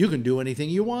you can do anything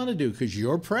you want to do because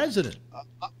you're president?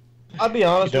 I'll be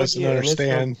honest with you. He doesn't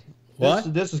understand.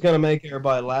 What? This is going to make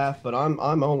everybody laugh, but I'm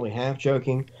only half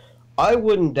joking. I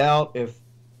wouldn't doubt if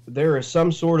there is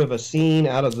some sort of a scene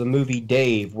out of the movie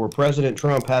Dave where President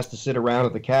Trump has to sit around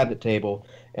at the cabinet table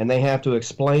and they have to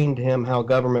explain to him how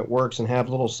government works and have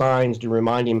little signs to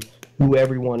remind him who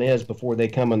everyone is before they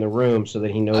come in the room so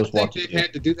that he knows what to do. I think they've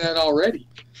had to do that already.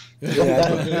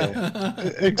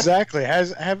 Exactly.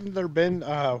 Haven't there been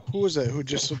who was it who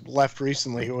just left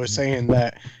recently who was saying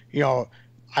that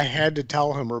I had to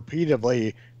tell him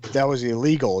repeatedly that was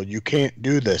illegal. You can't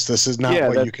do this. This is not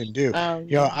what you can do.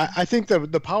 I think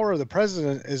the power of the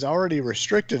president is already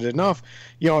restricted enough,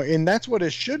 and that's what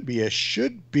it should be. It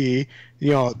should be,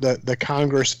 the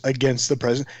Congress against the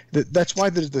president. That's why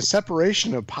there's the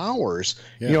separation of powers.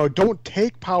 Yeah. Don't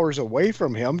take powers away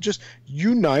from him. Just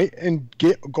unite and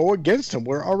go against him.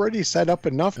 We're already set up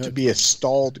enough to be a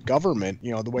stalled government,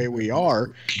 the way we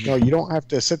are. You don't have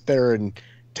to sit there and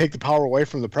take the power away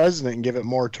from the president and give it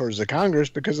more towards the Congress,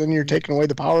 because then you're taking away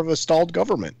the power of a stalled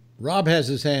government. Rob has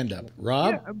his hand up.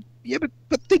 Rob? Yeah, but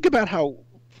think about how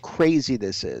crazy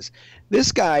this is.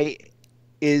 This guy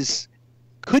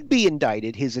could be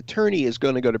indicted. His attorney is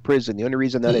going to go to prison. The only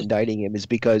reason they're not indicting him is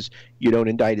because you don't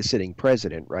indict a sitting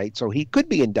president, right? So he could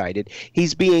be indicted.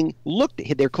 He's being looked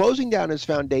at. They're closing down his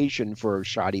foundation for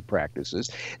shoddy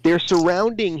practices. They're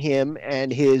surrounding him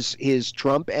and his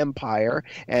Trump empire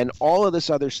and all of this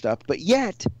other stuff. But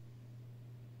yet,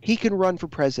 he can run for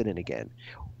president again.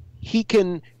 He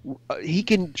can. Do you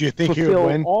think he would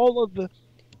win? All of the.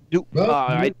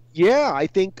 I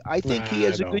think he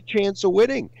has a good chance of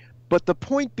winning. But the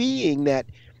point being that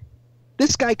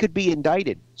this guy could be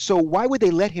indicted. So why would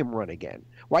they let him run again?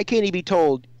 Why can't he be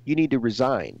told you need to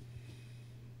resign?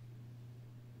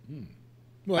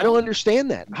 Well, I don't understand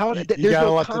that. There's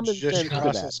no common sense to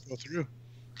that. Go through.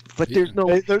 But there's no.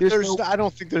 I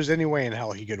don't think there's any way in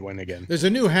hell he could win again. There's a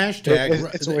new hashtag.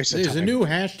 There's a new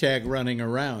hashtag running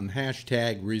around.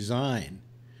 #resign,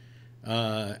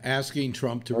 asking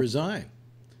Trump to resign,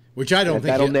 which I don't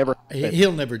think he'll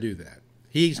never do that.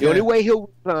 The only way he'll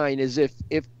resign is if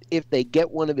they get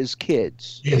one of his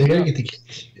kids. Yeah, they're going to get the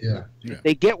kids. Yeah.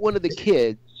 They get one of the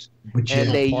kids, and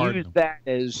they use that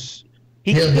as...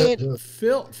 He can't...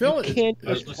 Phil,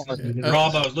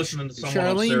 Rob, I was listening to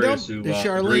someone else who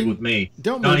agreed with me.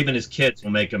 Not even his kids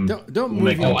will make him... Don't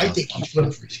move him. I think he's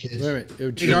voting for his kids. Wait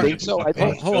a minute.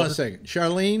 Hold on a second.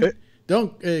 Charlene,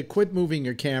 don't quit moving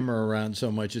your camera around so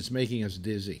much. It's making us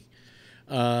dizzy.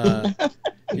 Phil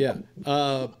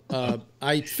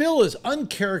is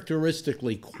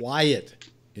uncharacteristically quiet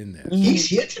in this. He's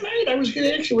here tonight. I was going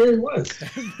to ask you where he was.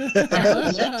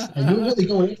 I knew really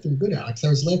going after him good, Alex. I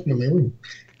was laughing in my room.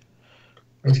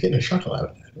 I was getting a chuckle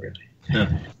out of that, really.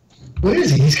 Yeah. Where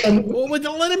is he? He's coming. Well,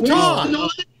 let him talk.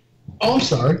 Oh, I'm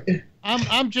sorry.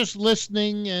 I'm just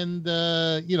listening and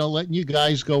letting you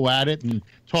guys go at it and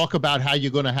talk about how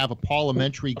you're going to have a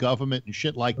parliamentary government and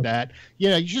shit like that.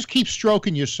 You just keep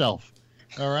stroking yourself.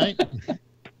 All right.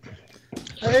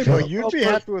 Hey, but you'd be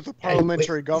happy with a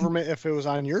parliamentary government if it was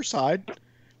on your side.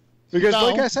 Because, No,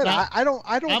 like I said, not- I don't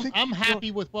think I'm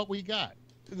happy with what we got.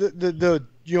 the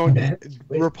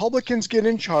Republicans get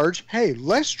in charge. Hey,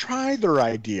 let's try their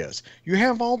ideas. You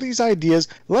have all these ideas.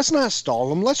 Let's not stall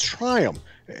them. Let's try them,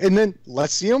 and then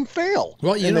let's see them fail.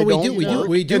 Well, you And know, they don't work,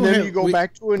 we do and then have, you go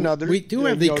back to another. We do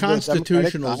have the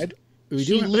constitutional.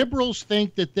 See, liberals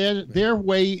think that their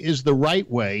way is the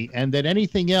right way, and that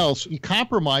anything else,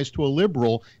 compromise to a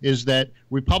liberal, is that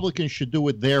Republicans should do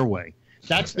it their way.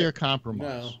 That's their compromise.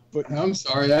 No. But I'm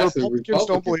sorry, that's a Republicans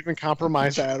Republican. don't believe in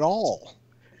compromise at all.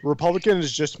 Republican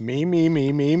is just me, me,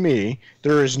 me, me, me.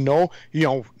 There is no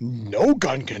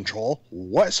gun control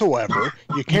whatsoever.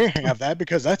 You can't have that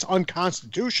because that's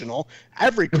unconstitutional.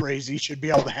 Every crazy should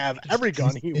be able to have every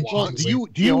gun he wants. Do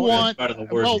you want? Part of the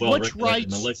words Well, which well-regulated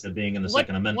rights? militia being in the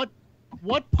Second Amendment.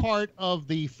 What part of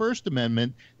the First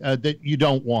Amendment that you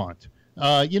don't want?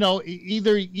 Either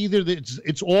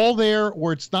it's all there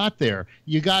or it's not there.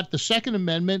 You got the Second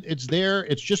Amendment; it's there.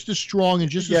 It's just as strong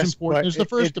and just as important as the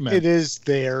First Amendment. It is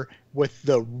there with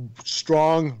the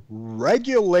strong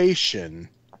regulation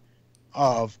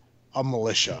of a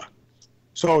militia.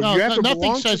 So No, you have to nothing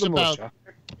belong to says the about- militia.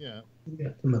 Yeah. We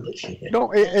got the militia here.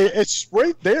 No, it's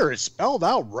right there. It's spelled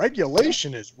out.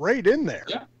 Regulation is right in there.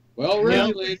 Yeah. Well You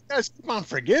regulated. guys keep on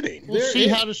forgetting. We'll see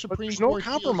how the But Supreme there's no Court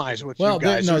deals compromise with Well, you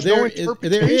guys. there There's no is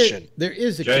interpretation. there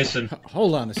is a Jason.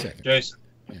 Hold on a second. Jason,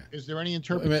 Is there any Wait a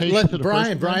interpretation minute, to the Brian. First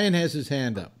Amendment? Brian has his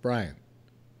hand up. Brian.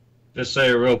 just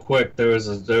say real quick, there was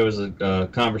a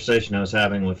conversation I was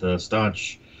having with a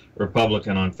staunch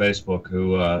Republican on Facebook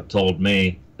who told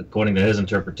me, according to his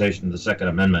interpretation of the Second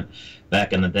Amendment,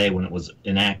 back in the day when it was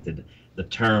enacted, the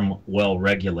term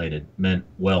 "well-regulated" meant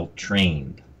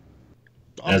well-trained,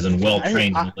 as in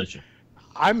well-trained militia.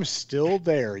 I'm still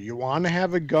there. You want to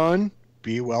have a gun?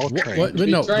 Be well trained.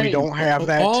 No, we don't have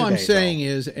that all today. I'm saying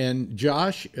is, and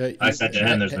Josh, I said to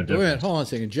him, there's no wait a minute, difference. hold on a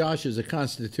second. Josh is a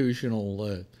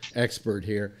constitutional expert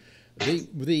here.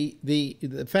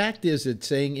 The fact is, it's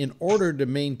saying in order to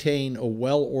maintain a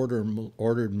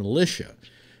well-ordered militia,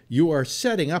 you are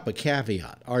setting up a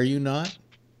caveat, are you not?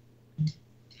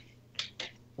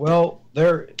 Well,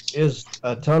 there is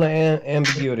a ton of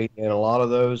ambiguity in a lot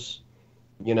of those,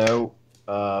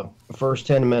 first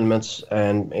 10 amendments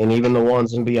and even the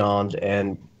ones and beyond.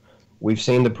 And we've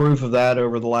seen the proof of that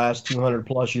over the last 200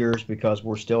 plus years because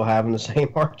we're still having the same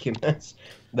arguments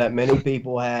that many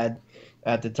people had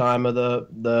at the time of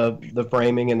the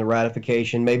framing and the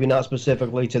ratification. Maybe not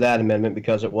specifically to that amendment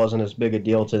because it wasn't as big a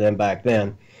deal to them back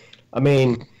then. I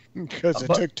mean, because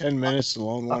it took 10 minutes to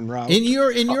loan one route. In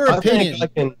your opinion,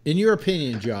 in your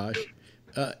opinion, Josh,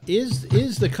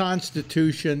 is the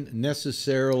Constitution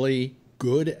necessarily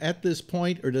good at this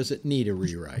point, or does it need a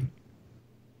rewrite?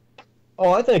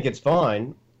 Oh, I think it's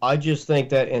fine. I just think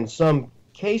that in some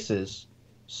cases,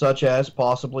 such as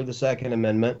possibly the Second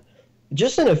Amendment,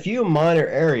 just in a few minor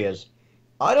areas,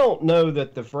 I don't know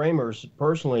that the framers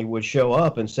personally would show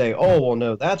up and say, oh, well,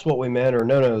 no, that's what we meant, or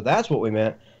no, that's what we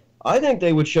meant. I think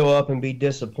they would show up and be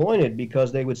disappointed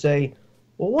because they would say,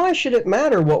 well, why should it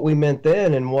matter what we meant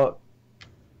then and what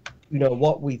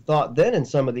we thought then in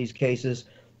some of these cases?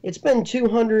 It's been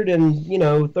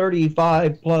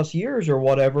 235 plus years or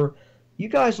whatever. You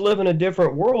guys live in a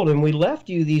different world, and we left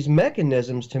you these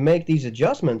mechanisms to make these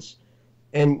adjustments,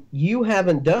 and you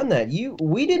haven't done that.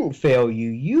 We didn't fail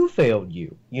you. You failed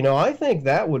you. I think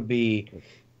that would be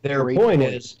their point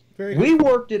is we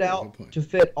worked it out to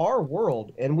fit our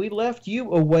world, and we left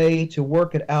you a way to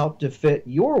work it out to fit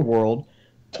your world,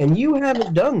 and you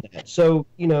haven't done that. So,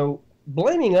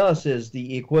 blaming us is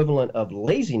the equivalent of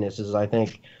laziness, as I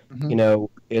think,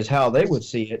 is how they would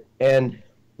see it. And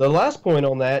the last point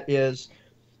on that is,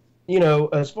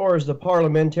 as far as the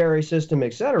parliamentary system,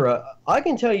 et cetera, I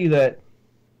can tell you that,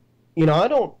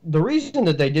 the reason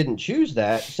that they didn't choose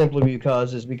that simply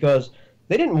because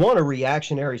they didn't want a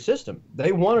reactionary system.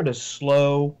 They wanted a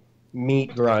slow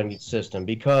meat grinding system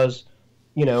because,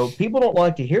 people don't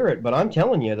like to hear it, but I'm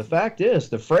telling you, the fact is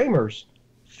the framers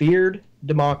feared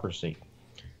democracy.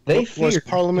 Was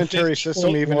parliamentary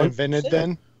system even invented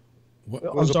then?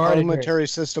 Was a parliamentary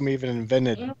system even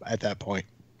invented at that point?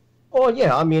 Oh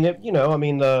yeah, I mean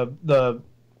the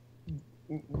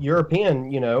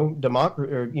European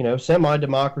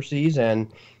semi-democracies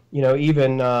and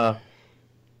even the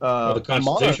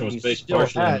Constitution was based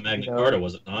partially on Magna Carta,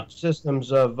 was it not?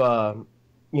 Systems of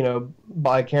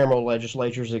bicameral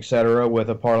legislatures, etc., with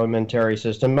a parliamentary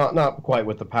system, not quite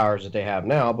with the powers that they have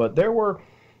now, but there were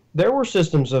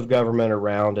systems of government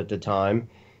around at the time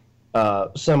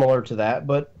similar to that.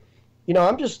 But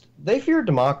they feared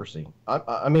democracy.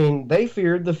 I mean, they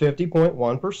feared the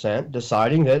 50.1%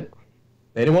 deciding that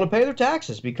they didn't want to pay their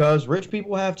taxes because rich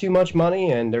people have too much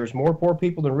money and there's more poor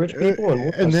people than rich people, and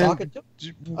we're going to sock it to.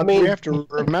 I mean, we have to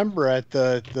remember at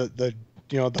the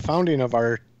founding of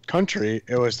our country,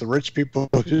 it was the rich people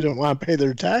who didn't want to pay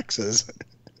their taxes.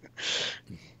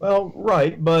 Well,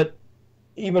 right, but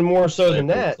even more so than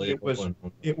that,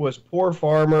 it was poor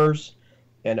farmers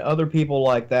and other people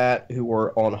like that who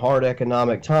were on hard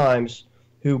economic times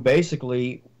who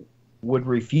basically would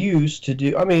refuse to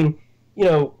do. I mean, we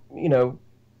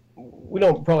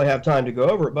don't probably have time to go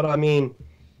over it, but I mean,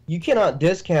 you cannot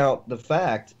discount the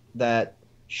fact that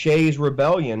Shays'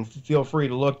 Rebellion, feel free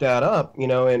to look that up,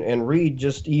 and read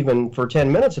just even for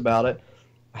 10 minutes about it,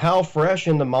 how fresh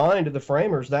in the mind of the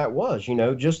framers that was,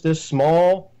 just this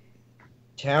small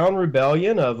town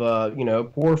rebellion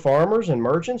of, poor farmers and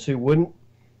merchants who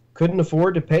couldn't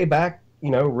afford to pay back,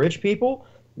 rich people,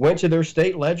 went to their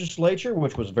state legislature,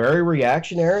 which was very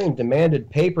reactionary and demanded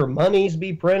paper monies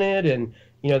be printed and,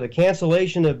 the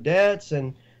cancellation of debts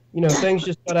and, things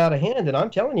just got out of hand. And I'm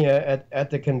telling you, at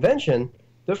the convention,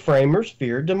 the framers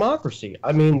feared democracy.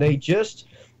 I mean, they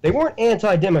weren't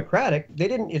anti-democratic.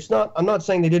 I'm not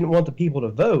saying they didn't want the people to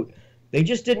vote. They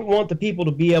just didn't want the people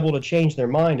to be able to change their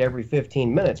mind every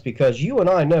 15 minutes, because you and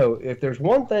I know if there's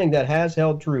one thing that has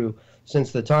held true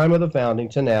since the time of the founding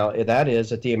to now, that is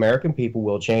that the American people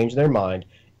will change their mind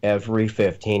every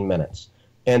 15 minutes.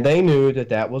 And they knew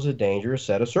that was a dangerous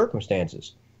set of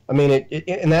circumstances. I mean,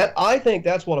 I think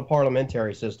that's what a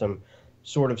parliamentary system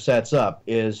sort of sets up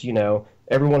is,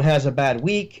 everyone has a bad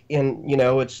week and,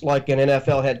 it's like an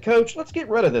NFL head coach. Let's get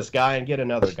rid of this guy and get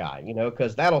another guy,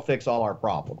 because that'll fix all our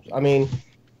problems. I mean,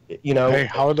 Hey,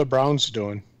 how are the Browns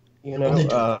doing?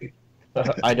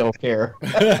 I don't care.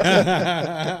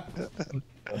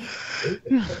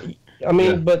 I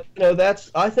mean, but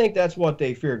I think that's what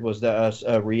they feared, was that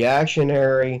a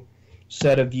reactionary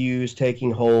set of views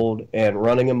taking hold and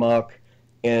running amok,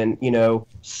 and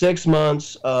 6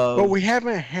 months of. But we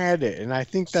haven't had it, and I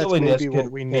think that's maybe what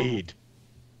we need.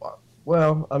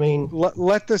 Well, I mean,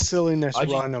 let the silliness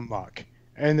run amok,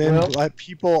 and then let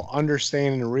people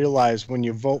understand and realize when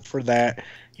you vote for that,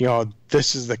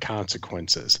 this is the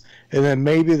consequences, and then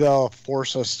maybe they'll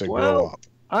force us to grow up.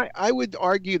 I would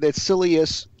argue that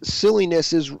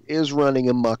silliness is running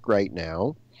amok right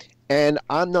now, and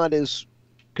I'm not as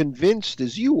convinced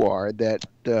as you are that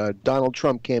Donald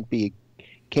Trump can't be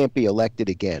elected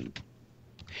again.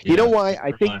 You know why?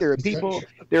 I think there are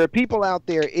people out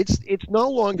there. It's no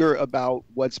longer about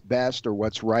what's best or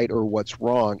what's right or what's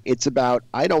wrong. It's about,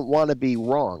 I don't want to be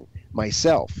wrong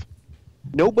myself.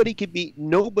 Everybody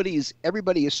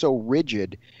is so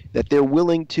rigid that they're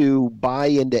willing to buy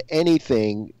into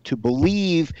anything, to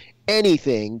believe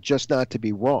anything, just not to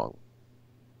be wrong.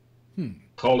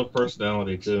 Cult of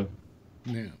personality too.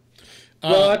 Yeah.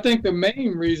 Well, I think the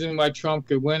main reason why Trump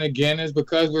could win again is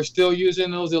because we're still using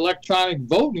those electronic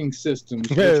voting systems.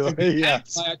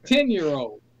 Yes. By a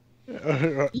 10-year-old.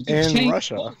 And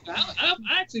Russia. I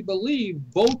actually believe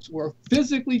votes were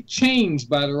physically changed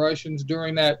by the Russians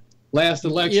during that last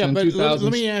election. Yeah, but in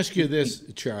let me ask you this,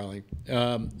 Charlie.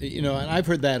 And I've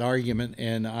heard that argument,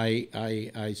 and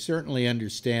I certainly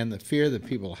understand the fear that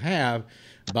people have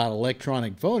about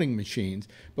electronic voting machines.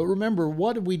 But remember,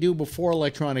 what did we do before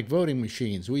electronic voting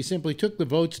machines? We simply took the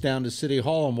votes down to City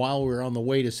Hall, and while we were on the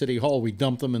way to City Hall, we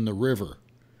dumped them in the river.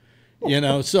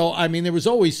 So, I mean, there was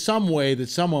always some way that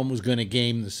someone was going to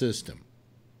game the system.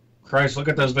 Christ, look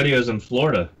at those videos in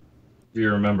Florida, if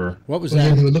you remember. What was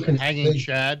that? They were looking hanging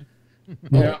Chad.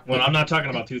 Yeah. Well, I'm not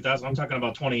talking about 2000. I'm talking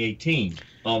about 2018.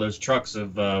 All those trucks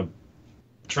of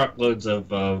truckloads of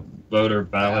voter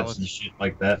ballots and shit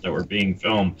like that were being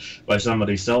filmed by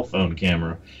somebody's cell phone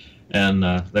camera, and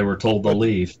they were told to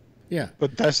leave. Yeah.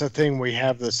 But that's the thing. We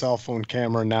have the cell phone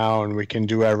camera now, and we can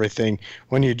do everything.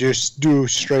 When you just do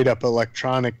straight up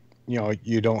electronic,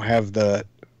 you don't have the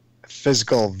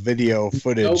physical video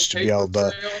footage to be able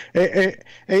to.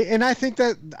 And I think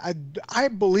that I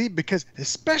believe, because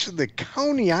especially the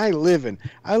county I live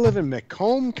in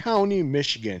Macomb County,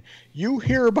 Michigan. You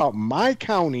hear about my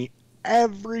county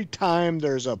every time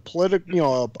there's a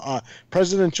a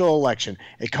presidential election.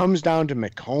 It comes down to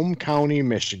Macomb County,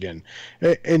 Michigan,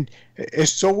 and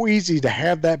it's so easy to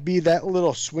have that be that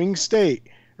little swing state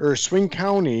or swing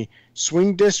county,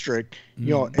 swing district.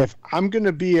 If I'm going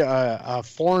to be a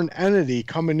foreign entity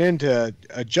coming in to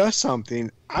adjust something,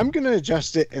 I'm going to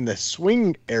adjust it in the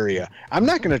swing area. I'm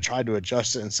not going to try to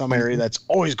adjust it in some area that's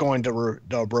always going to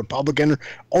the Republican,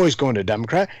 always going to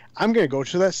Democrat. I'm going to go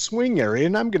to that swing area,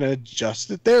 and I'm going to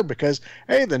adjust it there because,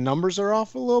 hey, the numbers are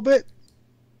off a little bit.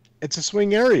 It's a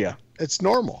swing area. It's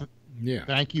normal. Yeah.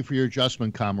 Thank you for your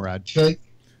adjustment, comrade. Should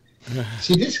I,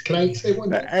 see this? Can I say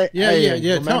one thing?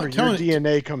 Yeah. Remember, Tony, your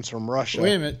DNA comes from Russia.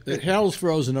 wait a minute. Hell's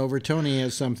frozen over. Tony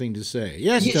has something to say.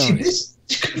 Yes, Yeah, Tony. see, this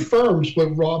confirms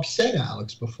what Rob said,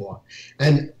 Alex, before.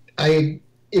 And I'm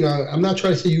not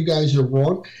trying to say you guys are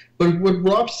wrong, but what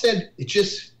Rob said, it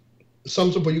just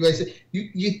sums up what you guys said.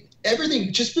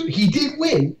 Everything, he did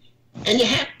win, and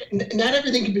not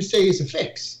everything can be say is a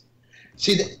fix.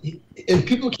 See, and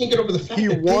people can't get over the fact he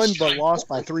that won but lost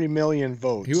by 3 million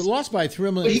votes. He lost by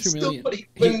 3 million. But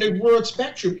in the world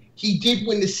spectrum, he did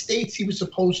win the states he was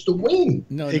supposed to win.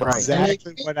 No,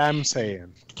 exactly what I'm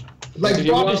saying. Like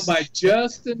he won by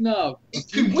just enough. He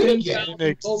could win again. In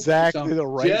exactly the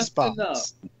right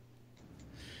spots.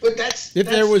 But that's if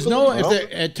there was no,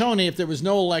 Tony, if there was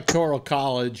no electoral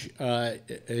college,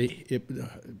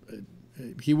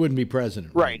 he wouldn't be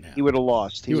president. Right now. He would have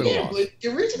lost. But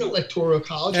there is an electoral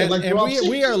college, and Rob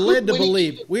we are led to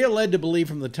believe. We are led to believe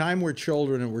from the time we're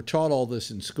children, and we're taught all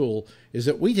this in school, is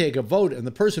that we take a vote, and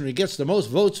the person who gets the most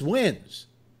votes wins.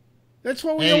 That's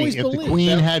what we always believe. If the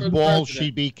queen had balls,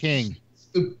 she'd be king.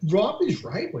 Rob is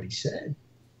right what he said.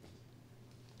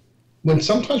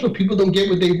 Sometimes when people don't get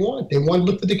what they want to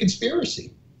look for the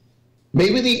conspiracy.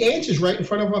 Maybe the answer's right in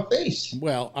front of our face.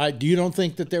 Well, you don't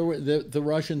think that there were the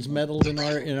Russians meddled in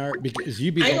our because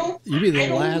you'd be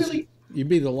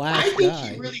the last I think guy.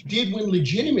 he really did win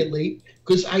legitimately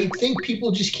because I think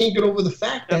people just can't get over the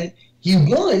fact that he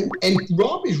won, and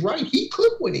Rob is right. He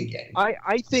could win again.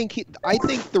 I think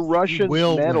the Russians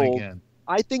meddled.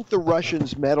 I think the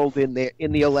Russians meddled in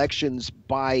the elections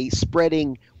by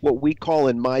spreading what we call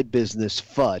in my business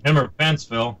FUD. Remember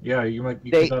Pennsville? Yeah, you might.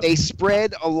 They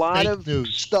spread a lot fake of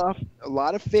news. stuff, a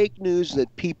lot of fake news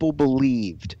that people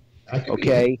believed.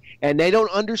 Okay, and they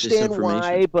don't understand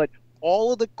why, but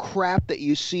all of the crap that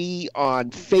you see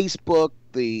on Facebook,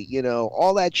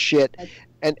 all that shit,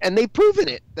 and they've proven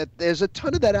it that there's a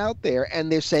ton of that out there, and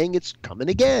they're saying it's coming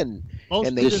again. Most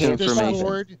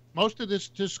of this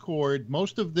discord,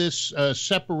 most of this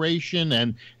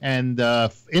separation and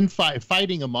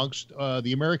fighting amongst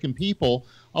the American people,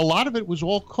 a lot of it was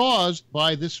all caused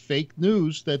by this fake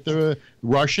news that the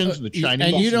Russians, the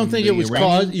Chinese, and you don't think it was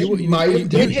caused? You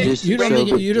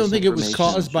don't think it was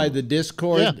caused by the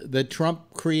discord that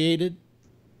Trump created?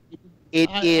 It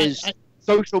is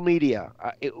social media.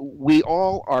 We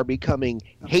all are becoming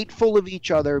hateful of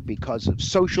each other because of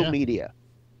social media.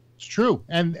 It's true,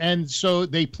 and so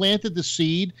they planted the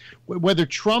seed. Whether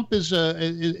Trump is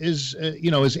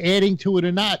adding to it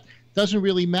or not doesn't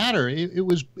really matter. It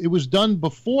was done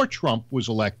before Trump was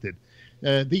elected.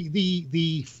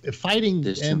 The fighting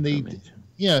and the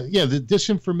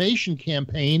disinformation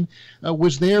campaign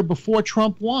was there before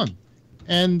Trump won,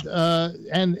 and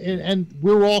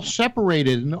we're all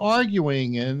separated and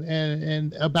arguing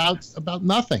and about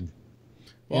nothing.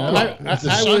 Well,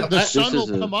 the sun will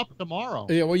come up tomorrow.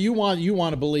 Yeah, well, you want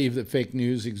to believe that fake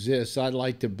news exists. I'd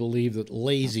like to believe that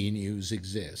lazy news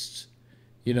exists.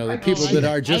 The people that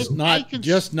are just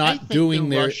not doing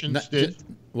their Russians did.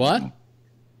 What?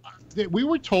 We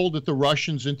were told that the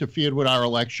Russians interfered with our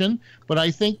election, but I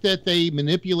think that they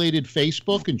manipulated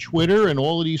Facebook and Twitter and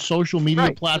all of these social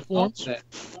media platforms.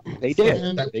 They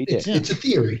did. It's a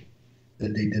theory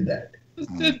that they did that.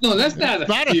 No, that's not a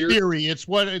theory. It's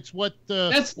what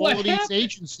all of these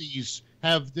agencies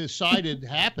have decided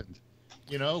happened.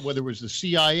 Whether it was the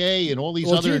CIA and all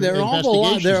these other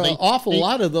investigations. There are an awful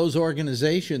lot of those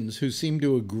organizations who seem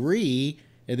to agree,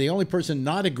 and the only person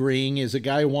not agreeing is a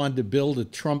guy who wanted to build a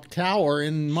Trump Tower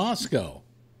in Moscow.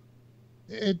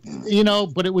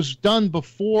 But it was done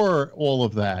before all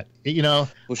of that. Well,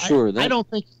 sure. I don't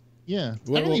think. Yeah.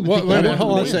 Hold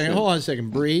on a second,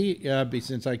 Bree.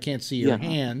 Since I can't see your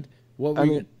hand,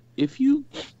 if you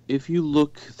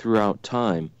look throughout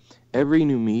time, every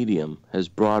new medium has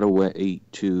brought a way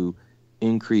to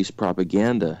increase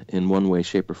propaganda in one way,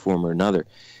 shape, or form or another.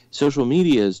 Social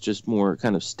media is just more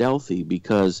kind of stealthy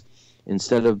because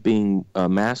instead of being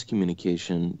mass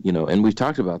communication, and we've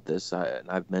talked about this.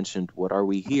 I've mentioned what are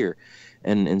we here,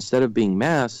 and instead of being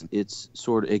mass, it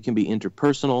can be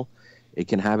interpersonal. It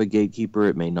can have a gatekeeper.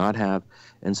 It may not have.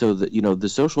 And so, the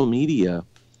social media,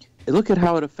 look at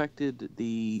how it affected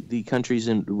the countries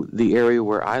in the area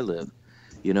where I live,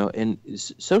 and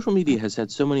social media has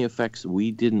had so many effects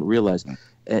we didn't realize.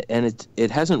 And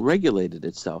it hasn't regulated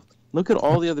itself. Look at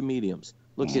all the other mediums.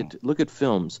 Look at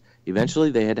films.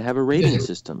 Eventually, they had to have a rating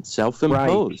system,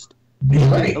 self-imposed.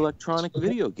 Look at electronic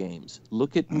video games.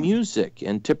 Look at music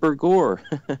and Tipper Gore.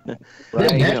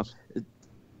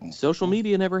 Social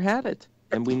media never had it,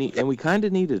 and we kind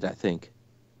of need it. I think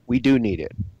we do need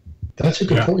it. That's a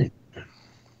good point.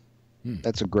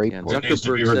 That's a great Yeah, point.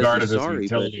 Zuckerberg says he's sorry,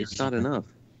 but it's not enough.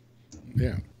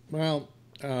 Yeah. Well,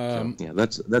 yeah,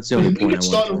 that's the only We point I could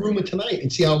start a want. rumor tonight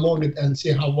and see how long and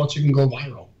see how much it can go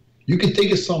viral. You could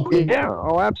think of something. Yeah.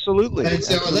 Oh, absolutely. And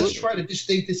say, Absolutely. let's try to just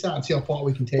think this out and see how far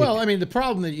we can take well, it. I mean, the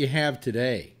problem that you have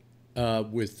today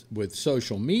with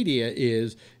social media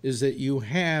is that you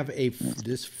have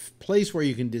this place where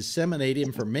you can disseminate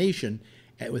information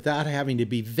without having to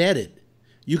be vetted.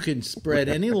 You can spread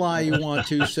any lie you want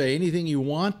to, say anything you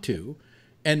want to,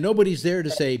 and nobody's there to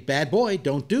say, bad boy,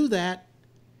 don't do that.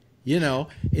 You know,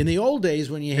 in the old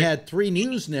days when you had 3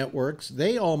 news networks,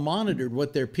 they all monitored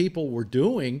what their people were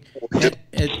doing. And,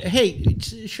 hey,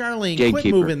 Charlene, quit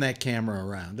Gatekeeper. moving that camera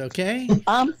around, okay?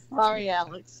 I'm sorry,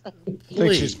 Alex. I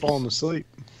think she's falling asleep.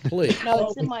 Please. No,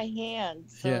 it's in my hand,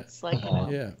 so Yeah. it's like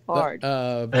Yeah. hard.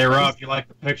 Hey, Rob, you like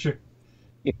the picture?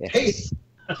 Hey,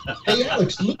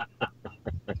 Alex, look.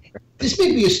 This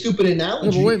may be a stupid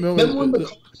analogy. No, but wait a minute. Remember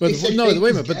when they said fake Wait a is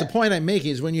minute. But the dead? point I'm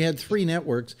making is when you had 3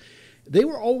 networks, they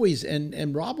were always,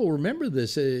 and Rob will remember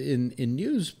this in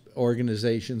news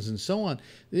organizations and so on,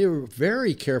 they were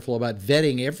very careful about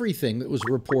vetting everything that was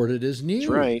reported as news.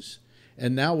 That's right.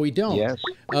 And now we don't. Yes.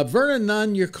 Vernon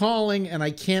Nunn, you're calling, and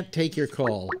I can't take your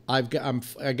call. I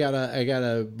got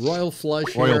a royal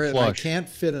flush here, and I can't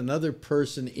fit another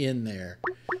person in there.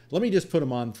 Let me just put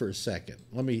him on for a second.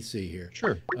 Let me see here.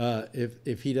 Sure.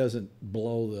 If he doesn't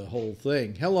blow the whole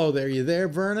thing. Hello there. You there,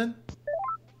 Vernon?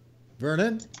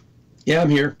 Vernon? Yeah, I'm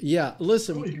here. Yeah.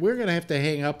 Listen, we're going to have to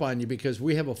hang up on you because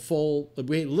we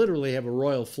literally have a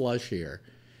royal flush here.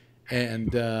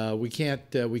 And we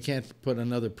can't put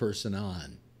another person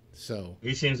on. So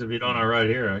He seems to be doing all right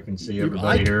here. I can see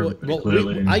everybody here pretty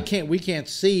clearly. We can't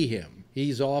see him.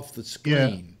 He's off the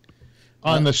screen.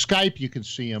 On the Skype, you can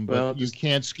see him, but you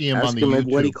can't see him on the YouTube. Ask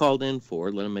him what he called in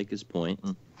for. Let him make his point.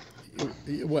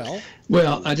 Well,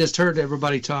 I just heard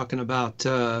everybody talking about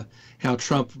how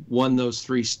Trump won those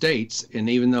 3 states, and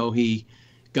even though he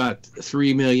got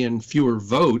 3 million fewer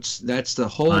votes, that's the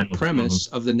whole premise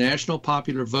of the National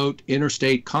Popular Vote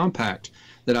Interstate Compact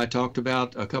that I talked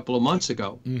about a couple of months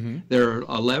ago. Mm-hmm. There are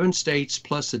 11 states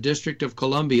plus the District of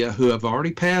Columbia who have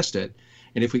already passed it.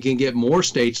 And if we can get more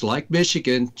states like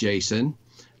Michigan, Jason,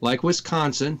 like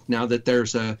Wisconsin, now that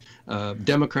there's a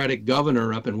Democratic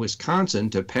governor up in Wisconsin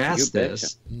to pass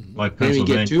this, Like then we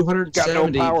get Pennsylvania.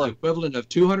 270, the equivalent of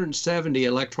 270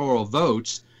 electoral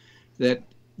votes that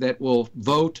will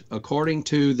vote according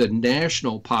to the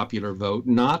national popular vote,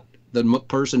 not the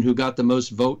person who got the most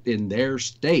vote in their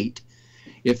state.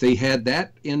 If they had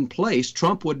that in place,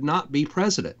 Trump would not be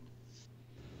president.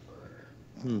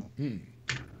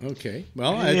 Okay.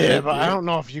 Well, but I don't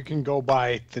know if you can go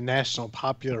by the national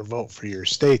popular vote for your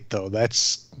state, though.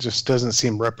 That's just doesn't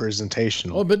seem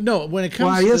representational. Oh, but no, when it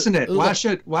comes Why to isn't it? Why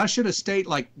should a state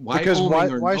like Wyoming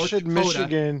or why North should Dakota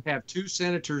Michigan have 2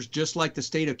 senators just like the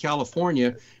state of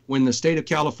California when the state of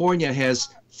California has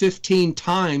 15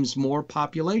 times more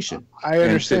population? I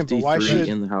understand, but why 53 should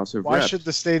in the House of why Reps. should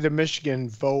the state of Michigan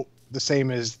vote the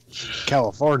same as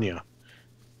California?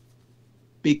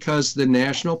 Because the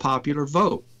national popular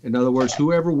vote, in other words,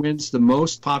 whoever wins the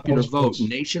most popular vote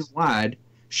nationwide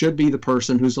should be the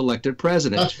person who's elected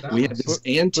president. We have this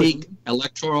antique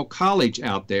electoral college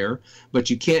out there,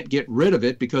 but you can't get rid of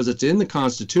it because it's in the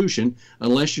Constitution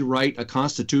unless you write a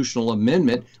constitutional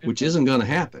amendment, which isn't going to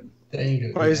happen. Why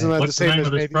isn't that the What's the same name as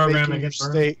of this maybe program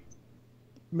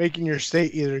making your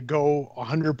state either go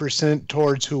 100%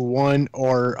 towards who won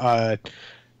or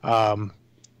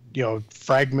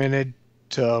fragmented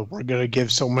to we're going to give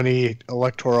so many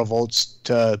electoral votes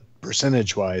to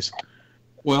percentage-wise?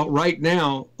 Well, right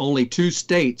now, only 2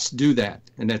 states do that,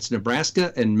 and that's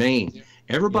Nebraska and Maine.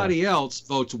 Everybody else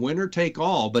votes winner take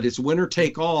all, but it's winner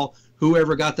take all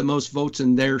whoever got the most votes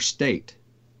in their state.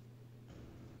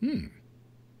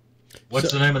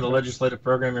 What's the name of the legislative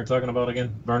program you're talking about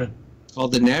again, Vernon?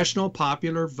 Called the National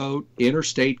Popular Vote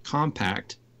Interstate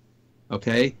Compact.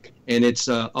 Okay, and it's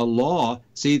a law.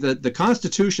 See, the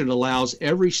Constitution allows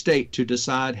every state to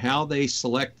decide how they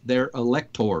select their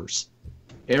electors.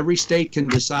 Every state can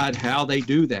decide how they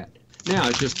do that. Now,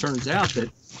 it just turns out that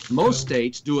most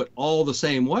states do it all the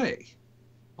same way.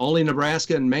 Only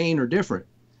Nebraska and Maine are different.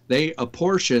 They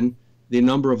apportion the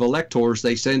number of electors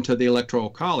they send to the Electoral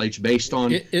College based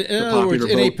on the popular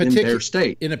vote in their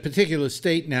state. In a particular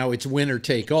state now, it's winner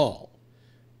take all.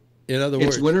 In other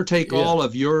words, it's winner take all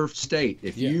of your state.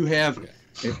 If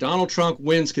if Donald Trump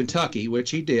wins Kentucky,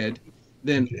 which he did,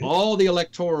 then all the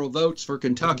electoral votes for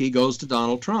Kentucky goes to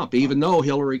Donald Trump, even though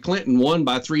Hillary Clinton won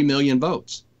by 3 million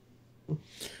votes.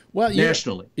 Well,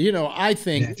 nationally. I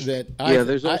think that.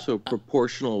 There's also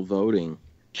proportional voting.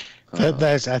 I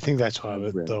think that's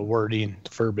what the wording, the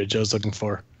verbiage I was looking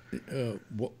for.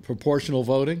 Proportional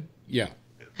voting? Yeah.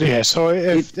 Yeah, so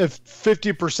if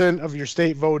 50% of your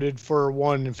state voted for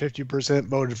one and 50%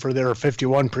 voted for the other, or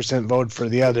 51% voted for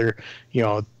the other,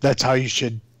 that's how you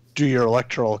should do your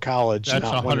electoral college. That's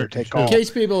not winner take all. In case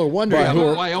people are wondering,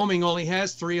 Wyoming only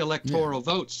has 3 electoral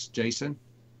votes, Jason.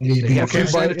 Okay, have 2 but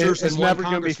senators it's and 1 never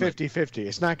going to be congressman. 50-50.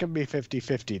 It's not going to be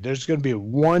 50-50. There's going to be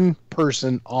one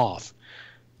person off.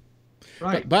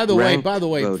 Right. By the way,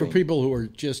 voting. for people who are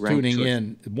just Ranked tuning choice.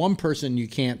 in, one person you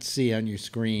can't see on your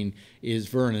screen is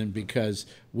Vernon, because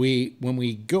when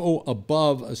we go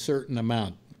above a certain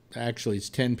amount, actually it's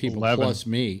 10 people 11. plus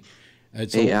me.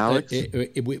 Hey, Alex?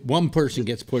 One person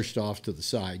gets pushed off to the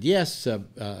side. Yes,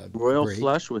 Royal Ray.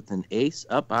 flush with an ace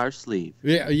up our sleeve.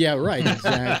 Yeah, right,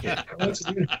 exactly.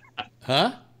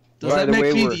 Huh? Does By that the make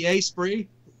way, me we're- the ace free?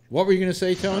 What were you going to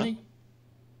say, Tony?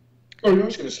 Oh, you know what I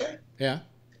was going to say? Yeah.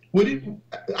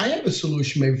 I have a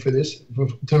solution maybe for this,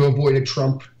 to avoid a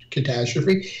Trump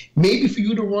catastrophe. Maybe for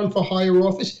you to run for higher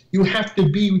office, you have to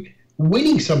be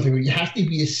winning something. You have to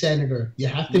be a senator. You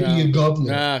have to be a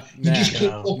governor. You just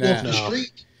can't walk off the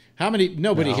street.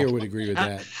 Nobody here would agree with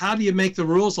that. How do you make the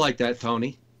rules like that,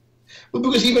 Tony? Well,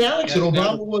 because even Alex said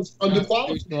Obama was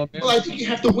underqualified. Well, I think you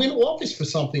have to win office for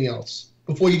something else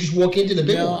before you just walk into the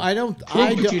big one. I don't.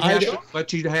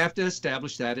 But you'd have to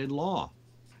establish that in law.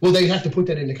 Well, they have to put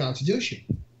that in the Constitution.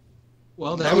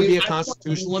 Well, that would be a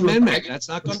constitutional amendment. That's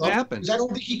not going to happen. Because I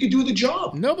don't think he could do the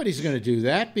job. Nobody's going to do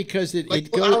that because it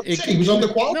Like, goes. he was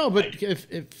underqualified. No, but if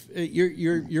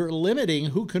you're limiting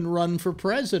who can run for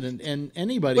president, and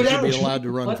anybody But should be Alex, allowed to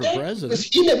run for because president.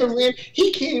 he never ran.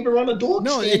 He can't even run a dog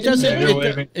No, stand. it doesn't.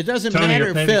 in It doesn't Tony, matter.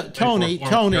 you're paying Tony, for a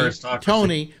form of aristocracy.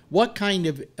 Tony. What kind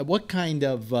of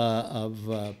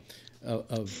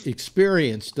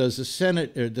experience does a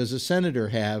senator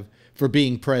have for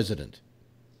being president?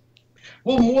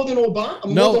 Well, more than Obama.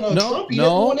 More than Trump. He never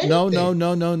won anything.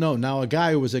 No. Now, a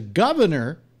guy who was a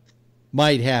governor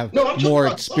might have No, I'm talking more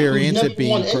about Trump, who's experience never at being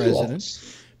won any president,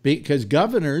 office. because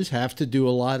governors have to do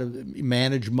a lot of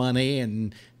manage money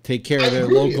and take care I of their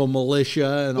agree with local you.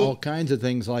 militia and all kinds of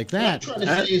things like What I'm that. trying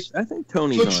to say is, I think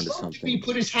Tony's for onto Trump something. to be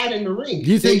put his hat in the ring.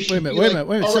 Do you think? they should Wait a be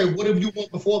minute. All right, what have you won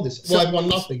before this? Well, I won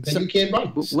nothing. Then you can't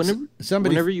run. But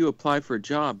whenever you apply for a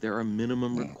job, there are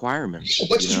minimum requirements.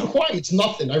 What's the requirements?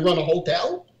 Nothing. I run a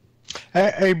hotel.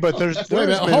 Hey, but there's Wait a minute,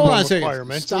 minimum hold on a second.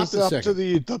 requirements. Stop It's a up to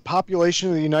second. the population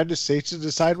of the United States to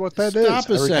decide what that is. Stop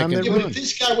a every time second. they Yeah, but run. if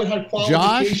this guy would have Josh?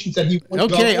 qualifications that he won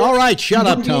Okay, governor, all right. Shut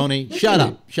he up, wouldn't be Tony.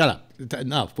 president. Shut up.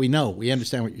 Enough. We know. We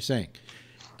understand what you're saying.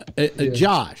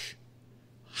 Josh,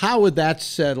 how would that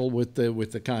settle with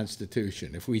the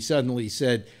Constitution if we suddenly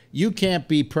said you can't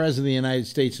be president of the United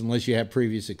States unless you have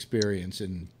previous experience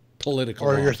in political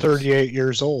Or you're office? 38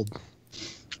 years old.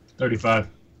 35.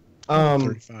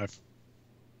 35.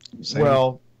 Same.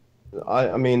 Well,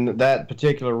 I mean, that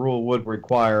particular rule would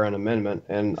require an amendment,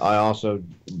 and I also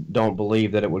don't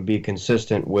believe that it would be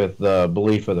consistent with the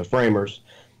belief of the framers,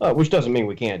 which doesn't mean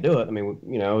we can't do it. I mean,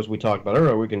 as we talked about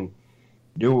earlier, we can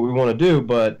do what we want to do,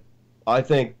 but I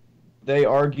think they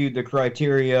argued the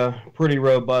criteria pretty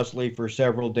robustly for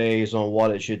several days on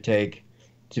what it should take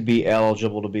to be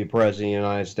eligible to be president of the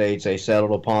United States. They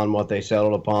settled upon what they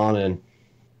settled upon, and,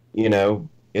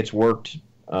 it's worked,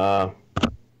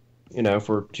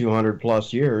 for 200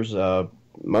 plus years,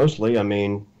 mostly. I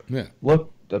mean,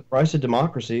 look, the price of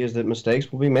democracy is that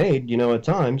mistakes will be made, at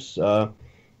times. There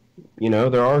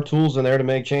are tools in there to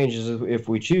make changes if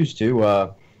we choose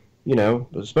to,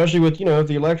 especially with,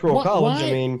 the Electoral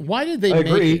College. Why did they I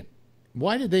agree. make it?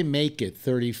 Why did they make it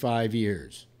 35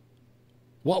 years?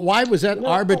 Why was that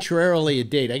arbitrarily a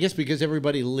date? I guess because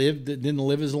everybody didn't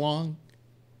live as long.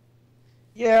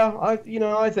 Yeah,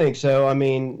 I think so. I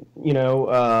mean,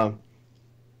 a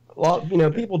lot,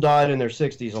 people died in their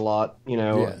 60s a lot, in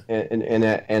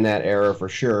that era for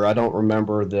sure. I don't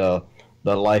remember the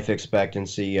life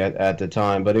expectancy at the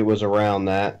time, but it was around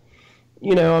that.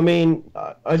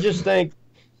 I just think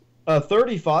a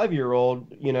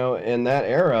 35-year-old, in that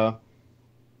era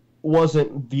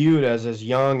wasn't viewed as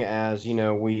young as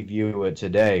we view it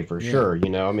today for sure.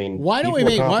 Why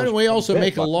don't we also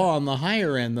make a law on the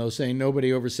higher end though, saying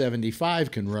nobody over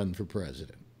 75 can run for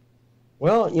president?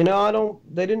 Well,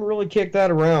 they didn't really kick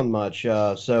that around much.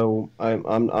 So and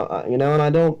I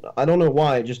don't know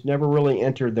why. It just never really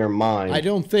entered their mind. I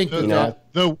don't think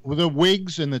the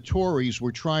Whigs and the Tories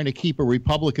were trying to keep a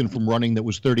Republican from running that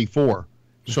was 34.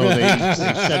 So they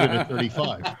set it at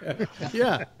 35.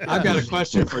 Yeah. I've got a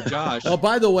question for Josh. Oh,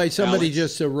 by the way, somebody Alex.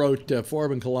 just wrote,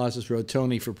 Forbin Colossus wrote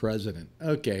Tony for president.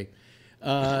 Okay.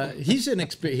 He's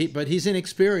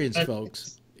inexperienced,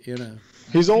 folks. You know.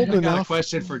 He's old I've got a enough.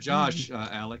 question for Josh,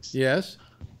 Alex. Yes.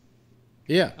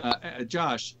 Yeah.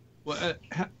 Josh,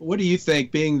 what do you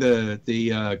think, being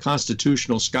the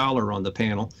constitutional scholar on the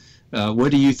panel, what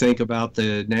do you think about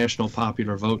the National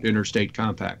Popular Vote Interstate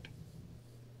Compact?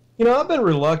 You know, I've been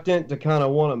reluctant to kind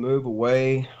of want to move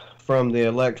away from the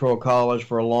Electoral College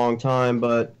for a long time,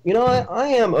 but, you know, I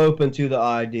am open to the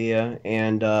idea,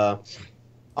 and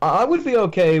I would be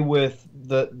okay with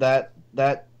that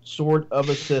sort of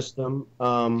a system.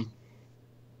 And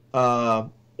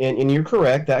you're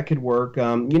correct, that could work.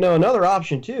 You know, another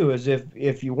option, too, is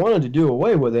if you wanted to do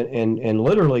away with it and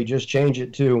literally just change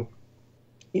it to,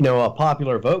 you know, a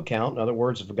popular vote count. In other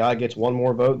words, if a guy gets one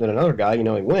more vote than another guy, you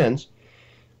know, he wins.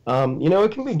 You know,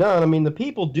 it can be done. I mean, the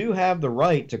people do have the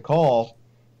right to call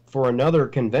for another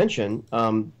convention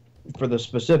for the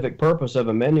specific purpose of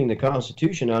amending the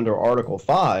Constitution under Article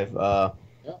 5.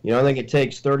 You know, I think it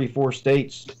takes 34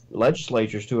 states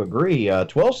legislatures to agree.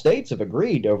 12 states have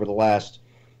agreed over the last,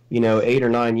 you know, 8 or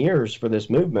 9 years for this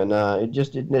movement.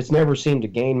 It's never seemed to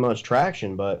gain much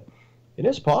traction, but it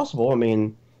is possible. I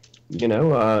mean, you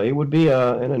know, it would be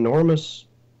an enormous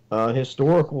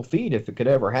historical feat if it could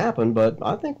ever happen, but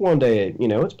I think one day, you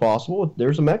know, it's possible.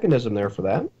 There's a mechanism there for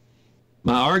that.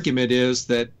 My argument is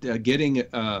that getting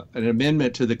an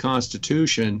amendment to the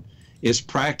Constitution is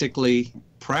practically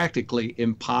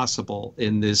impossible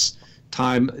in this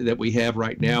time that we have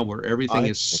right now, where everything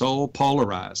is so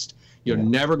polarized. You're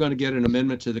never going to get an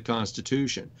amendment to the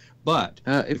Constitution. But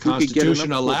the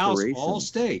Constitution allows all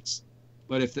states.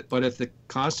 But if the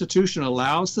Constitution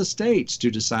allows the states to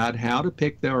decide how to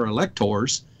pick their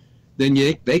electors, then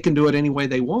they can do it any way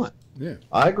they want. Yeah,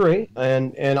 I agree,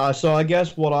 and so I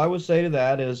guess what I would say to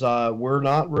that is we're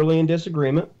not really in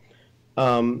disagreement,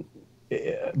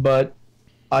 but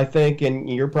I think, and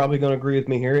you're probably going to agree with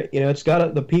me here, you know,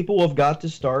 the people have got to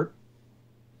start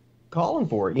calling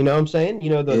for it. You know what I'm saying?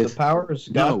 You know, the power has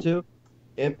got to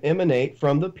emanate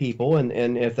from the people,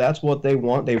 and if that's what they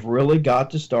want, they've really got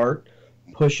to start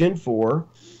pushing for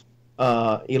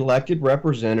elected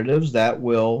representatives that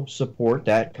will support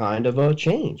that kind of a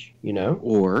change, you know?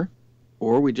 Or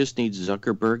we just need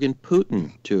Zuckerberg and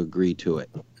Putin to agree to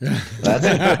it. That's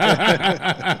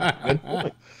a good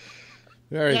point.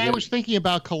 I was thinking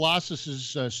about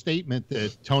Colossus's statement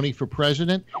that Tony for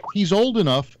president, he's old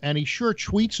enough and he sure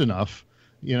tweets enough,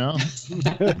 you know?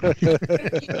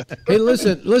 Hey,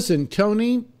 listen,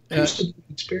 Tony.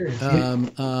 Experience.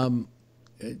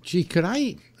 Gee, could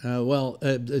I?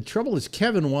 The trouble is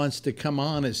Kevin wants to come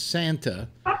on as Santa.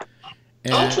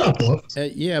 I'll drop off.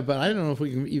 Yeah, but I don't know if we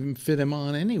can even fit him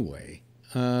on anyway.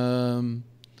 Oh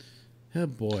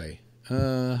boy,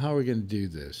 how are we going to do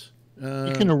this?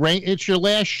 You can arrange. It's your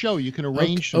last show. You can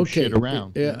arrange some shit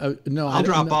around. Yeah, no, I'll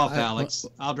drop off, Alex.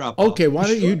 I'll drop off. Okay, why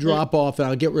don't you drop off, and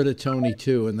I'll get rid of Tony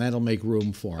too, and that'll make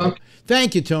room for him. Okay.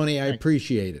 Thank you, Tony. I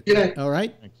appreciate it. Yeah. All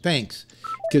right, thanks.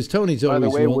 Because Tony's always. By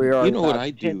the way, we are. You know what I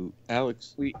do,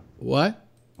 Alex? What?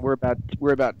 We're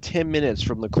about 10 minutes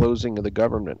from the closing of the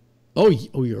government. Oh,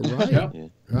 you're right. Yeah.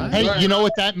 Right. Hey, you know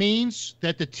what that means?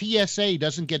 That the TSA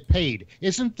doesn't get paid.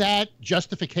 Isn't that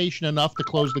justification enough to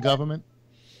close the government?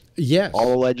 Yes.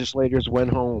 All the legislators went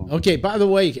home. Okay, by the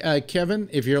way, Kevin,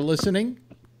 if you're listening,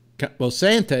 well,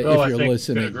 Santa, if you're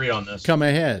listening, we can agree on this. Come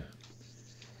ahead.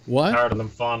 What? Tired of them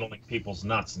fondling people's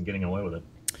nuts and getting away with it.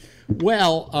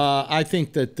 Well, I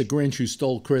think that the Grinch who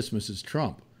stole Christmas is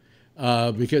Trump.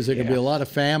 Because there could be a lot of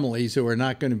families who are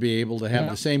not going to be able to have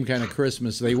the same kind of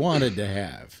Christmas they wanted to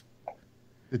have.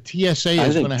 The TSA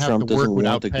is going to have to work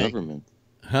without the pay. Government.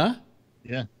 Huh?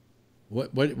 Yeah.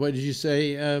 What did you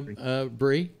say,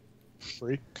 Bree?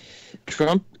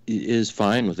 Trump is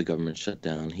fine with the government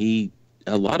shutdown. He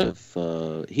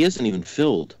hasn't even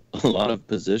filled a lot of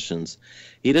positions.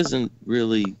 He doesn't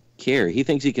really care. He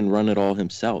thinks he can run it all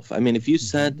himself. I mean, if you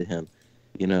said to him,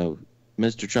 you know,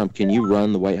 Mr. Trump, can you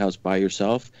run the White House by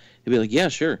yourself? He'd be like, yeah,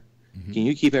 sure. Can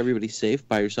you keep everybody safe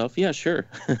by yourself? Yeah, sure.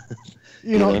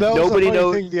 You know, that was the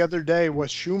funny thing the other day was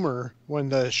Schumer, when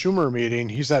the Schumer meeting,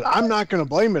 he said, I'm not going to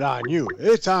blame it on you.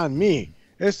 It's on me.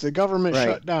 It's the government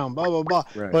shutdown, blah, blah, blah.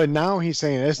 Right. But now he's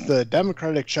saying it's the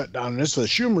Democratic shutdown, and it's the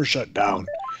Schumer shutdown.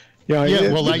 You know,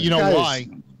 you know why?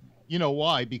 You know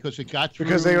why? Because it got through.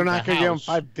 Because they were not going to give him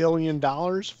 $5 billion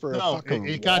for a fucking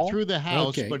it got through the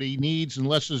House, but he needs,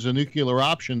 unless there's a nuclear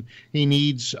option, he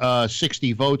needs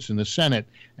 60 votes in the Senate.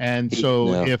 And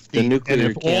so if the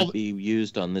nuclear can't be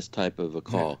used on this type of a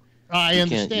call. I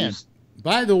understand.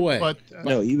 By the way,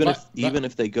 no, even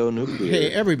if they go nuclear,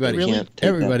 hey, everybody, they can't take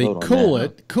everybody, that vote on cool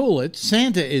that. it, cool it.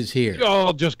 Santa is here.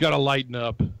 Y'all just gotta lighten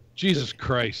up. Jesus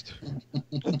Christ.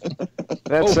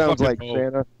 That sounds fucking like hope.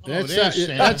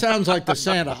 Santa. That sounds like the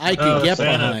Santa I can get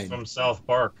Santa behind. from South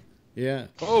Park. Yeah.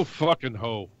 Oh, fucking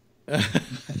ho. Here's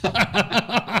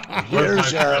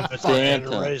your fucking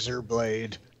Santa. razor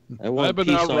blade. I've been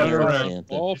out running around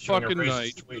all fucking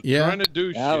night trying to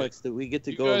do Alex, shit. that we get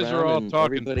to You go guys are around all and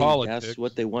talking everybody politics. asks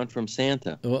what they want from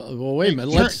Santa. Well, wait a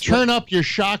minute. Turn up your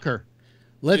shocker.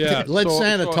 Let so-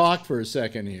 Santa so- talk for a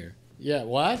second here. Yeah,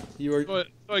 what? You were? So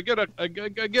I get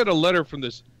a letter from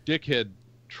this dickhead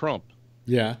Trump.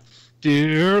 Yeah.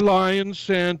 Dear Lion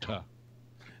Santa.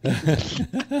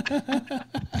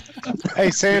 Hey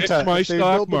Santa, my if they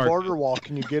stock build the market. border wall,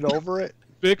 can you get over it?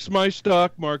 Fix my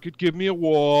stock market. Give me a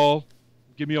wall.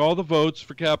 Give me all the votes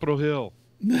for Capitol Hill.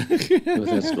 With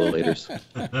escalators.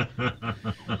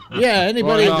 Yeah,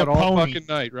 anybody? I'm out all pony. fucking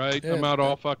night, right? Yeah. I'm out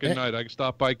all fucking night. I can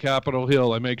stop by Capitol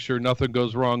Hill. I make sure nothing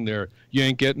goes wrong there. You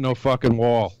ain't getting no fucking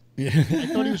wall. I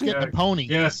thought he was getting a pony.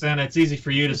 Yeah, Santa, it's easy for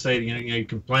you to say, you're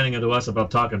complaining to us about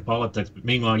talking politics, but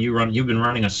meanwhile, you've been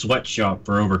running a sweatshop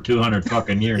for over 200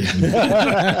 fucking years. You've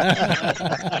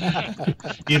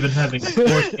been having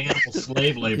forced animal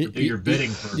slave labor do your bidding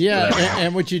for. Yeah,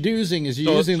 and what you're using is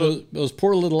those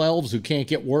poor little elves who can't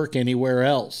get work anywhere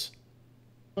else.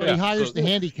 Well, he hires the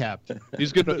handicapped.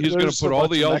 He's gonna There's put a all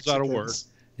bunch the of elves out of work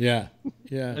Mexicans. Yeah,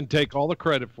 yeah, and take all the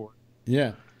credit for it.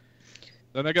 yeah.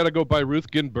 Then I got to go by Ruth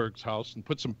Ginsburg's house and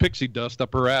put some pixie dust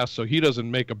up her ass so he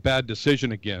doesn't make a bad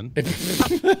decision again. Well,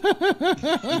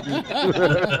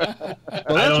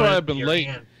 that's why I've been late,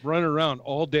 running around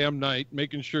all damn night,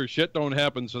 making sure shit don't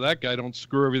happen so that guy don't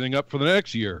screw everything up for the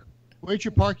next year. Where'd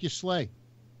you park your sleigh?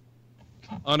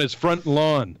 On his front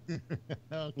lawn.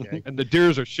 Okay. And the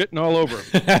deers are shitting all over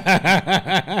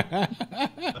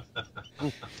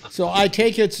him. So I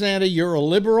take it, Santa, you're a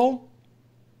liberal?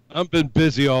 I've been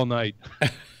busy all night.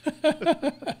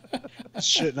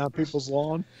 Shitting on people's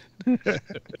lawn.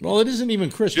 Well, it isn't even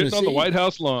Christmas Shitting on the Eve. White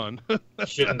House lawn.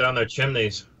 Shitting down their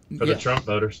chimneys for the Trump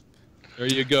voters. There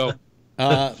you go.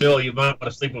 Phil, you might want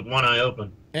to sleep with one eye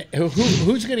open.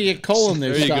 Who's going to get coal in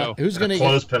their There you stock? go. Who's going to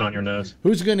Clothespin on your nose.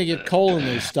 Who's going to get coal in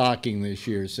their stocking this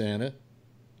year, Santa?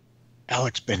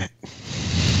 Alex Bennett.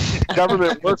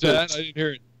 Government What's workers. that? I didn't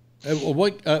hear it.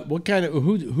 What kind of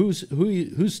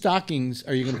whose stockings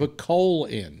are you going to put coal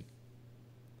in?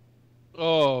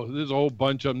 Oh, there's a whole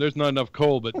bunch of them. There's not enough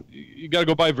coal, but you got to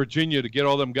go by Virginia to get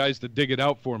all them guys to dig it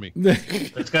out for me.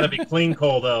 It's got to be clean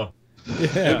coal, though.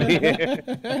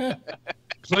 Yeah.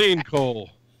 Clean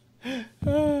coal.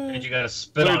 And you got to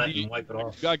spit on it and wipe it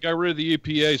off. Got rid of the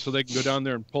EPA so they can go down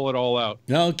there and pull it all out.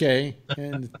 Okay.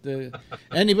 And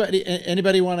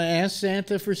anybody want to ask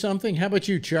Santa for something? How about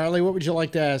you, Charlie? What would you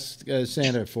like to ask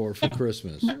Santa for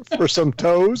Christmas? For some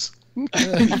toes?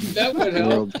 That would help.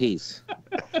 World peace.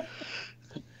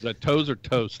 Is that toes or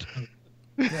toast?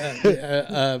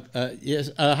 Yes.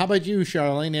 How about you,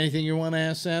 Charlene? Anything you want to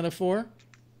ask Santa for?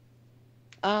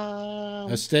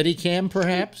 A steady cam,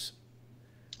 perhaps?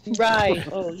 Right.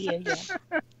 Oh, yeah.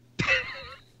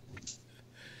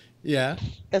 Yeah.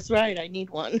 That's right. I need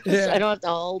one. Yeah. I don't have to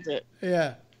hold it.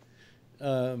 Yeah.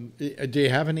 Do you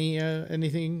have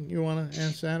anything you want to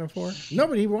ask Santa for?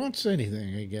 Nobody wants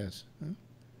anything, I guess. Huh?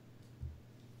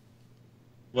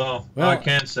 Well, I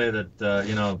can say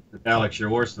that, Alex, you're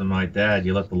worse than my dad.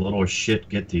 You let the little shit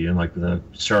get to you, like the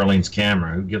Charlene's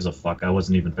camera. Who gives a fuck? I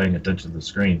wasn't even paying attention to the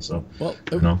screen, so,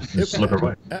 just slip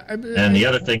away. And the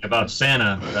other thing about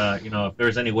Santa, if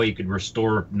there's any way you could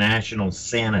restore national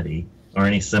sanity or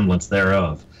any semblance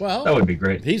thereof, that would be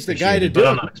great. He's the guy to do it. it. But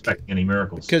I'm not expecting any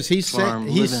miracles. Because he's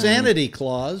Sanity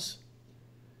Claus.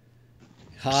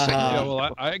 Ha ha. Yeah,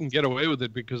 well, I can get away with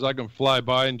it because I can fly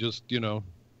by and just,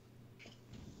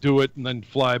 do it and then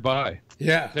fly by.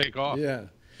 Yeah. Take off. Yeah.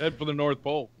 Head for the North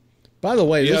Pole. By the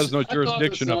way, he has no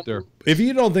jurisdiction up there. If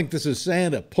you don't think this is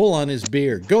Santa, pull on his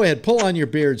beard. Go ahead, pull on your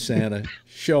beard, Santa.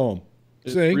 Show him.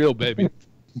 It's real, baby.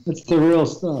 It's the real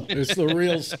stuff. It's the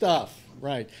real stuff.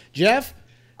 Right. Jeff,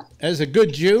 as a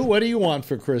good Jew, what do you want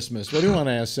for Christmas? What do you want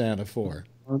to ask Santa for?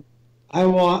 I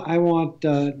want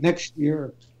next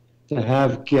year to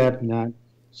have GabNet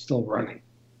still running.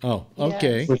 Oh,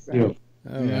 okay. With you.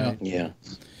 All right. Yeah.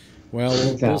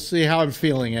 Well, we'll see how I'm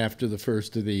feeling after the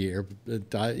first of the year.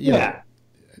 But,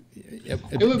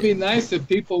 It would be nice if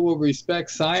people would respect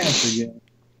science again.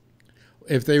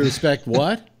 If they respect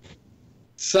what?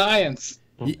 Science.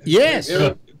 Yes.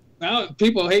 Now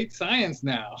people hate science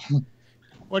now.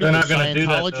 They're not going to do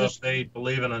that though, if they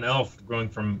believe in an elf going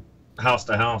from house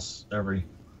to house every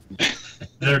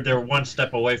They're one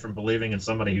step away from believing in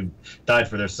somebody who died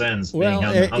for their sins being Well,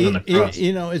 hung on the cross.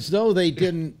 you know, as though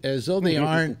they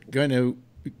aren't going to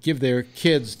give their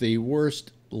kids the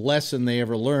worst lesson they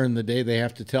ever learned the day they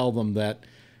have to tell them that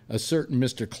a certain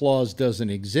Mr. Claus doesn't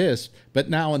exist. But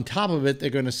now on top of it, they're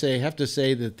going to have to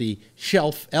say that the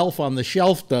elf on the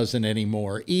shelf doesn't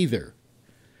anymore either.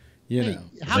 You know,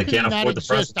 how they can can't it not afford the exist?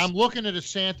 presents. I'm looking at a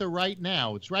Santa right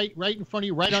now. It's right in front of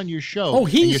you, right on your show. Oh,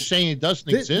 and you're saying it doesn't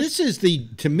exist? This is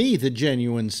to me the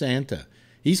genuine Santa.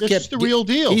 This is the real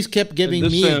deal. He's kept giving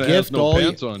And this me Santa a has gift no all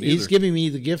pants year. on He's either. giving me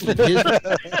the gift of his.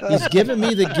 He's giving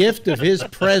me the gift of his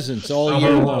presents all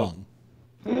year long.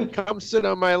 Come sit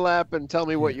on my lap and tell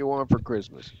me what you want for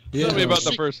Christmas. Tell me about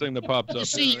the first thing that pops up.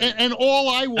 See, and all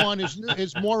I want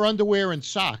is more underwear and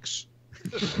socks.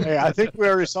 Hey, I think we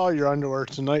already saw your underwear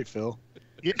tonight, Phil.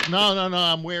 Yeah, no.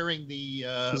 I'm wearing the.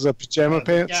 Is it pajama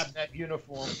pants? Gabnet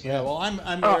uniform. Yeah, well, I'm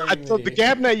Oh, wearing I thought the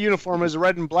Gabnet uniform is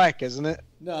red and black, isn't it?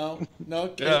 No. Yeah,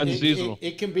 it's seasonal.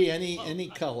 It can be any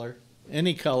color.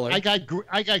 Any color. I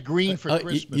got green for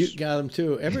Christmas. You got them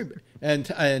too.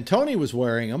 And Tony was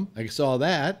wearing them. I saw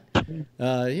that.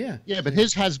 Yeah. Yeah, but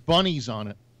his has bunnies on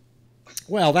it.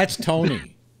 Well, that's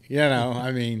Tony. You know,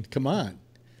 I mean, come on.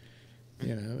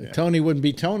 You know, Tony wouldn't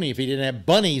be Tony if he didn't have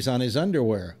bunnies on his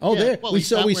underwear. Oh, Yeah, there well, we he's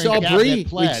saw not we wearing saw Gabnet Bree. We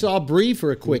plaid. saw Bree for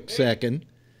a quick second.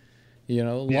 You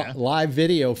know, live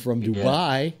video from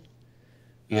Dubai.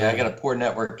 Yeah, I got a poor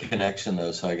network connection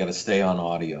though, so I got to stay on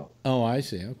audio. Oh, I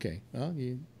see. Okay. Well,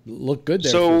 you look good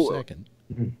there So- for a second.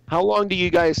 How long do you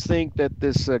guys think that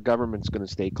this government's going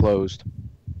to stay closed?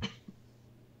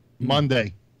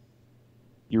 Monday.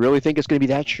 You really think it's going to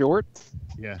be that short?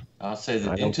 Yeah. I'll say I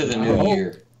that don't into the think new so.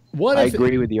 year. What I if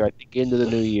agree with you. I think into the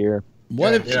new year.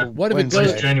 what if Yeah, what if it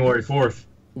Wednesday's goes January 4th.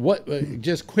 what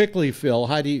just quickly, Phil,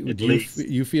 how do least.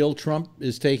 you feel Trump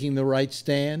is taking the right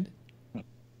stand?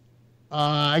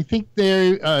 I think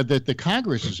that the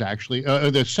Congress is actually,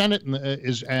 the Senate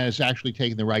is actually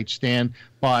taking the right stand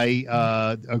by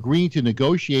agreeing to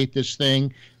negotiate this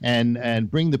thing and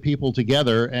bring the people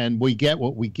together, and we get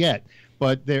what we get.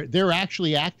 But they're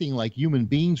actually acting like human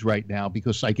beings right now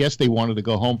because I guess they wanted to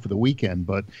go home for the weekend.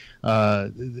 But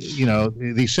you know,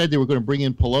 they said they were going to bring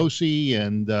in Pelosi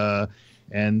and the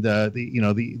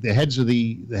heads of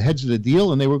the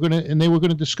deal, and they were going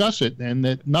to discuss it, and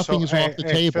that nothing is off the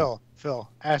table. Phil,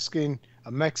 asking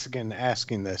a Mexican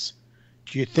asking this.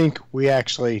 Do you think we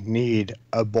actually need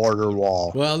a border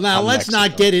wall? Well, now on let's not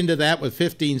Mexico? get into that with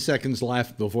 15 seconds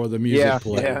left before the music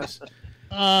plays.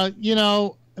 You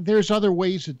know, there's other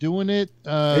ways of doing it.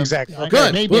 Exactly.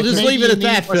 Good. Maybe- We'll just maybe leave it you at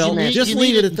that, need- Phil. you need- Just you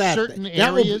leave need it at in that. certain That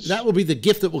areas. will be the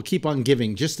gift that will keep on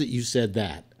giving, just that you said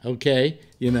that. Okay?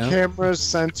 You know? Cameras,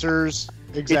 sensors,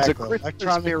 exactly. Christmas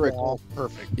Electronic miracle. wall,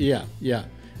 perfect. Yeah, yeah.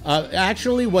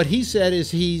 Actually, what he said is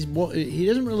he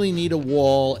doesn't really need a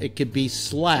wall. It could be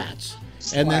slats.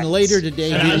 And then later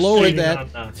today And he I'm lowered cheating that. on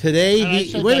that. Today And I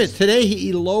he said wait a minute. that's- Today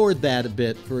he lowered that a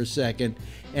bit for a second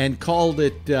and called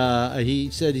it. He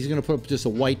said he's going to put up just a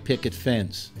white picket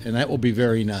fence, and that will be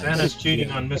very nice. Santa's cheating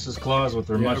on Mrs. Claus with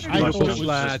her much I thought it was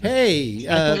younger Hey,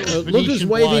 I thought it was Luke is Venetian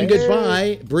waving blind.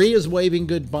 goodbye. Bree is waving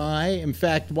goodbye. In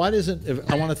fact, why doesn't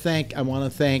I want to thank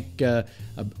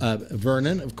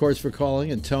Vernon, of course, for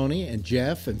calling, and Tony and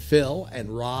Jeff and Phil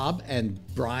and Rob and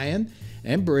Brian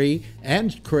and Bree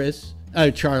and Chris,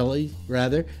 Charlie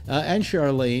rather, and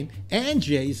Charlene and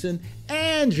Jason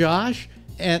and Josh,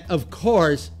 and of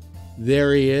course,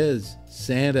 there he is,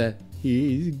 Santa.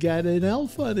 He's got an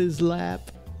elf on his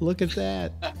lap. Look at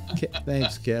that.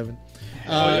 Thanks, Kevin.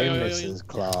 Hey, Mrs.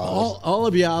 Claus. All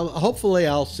of you, hopefully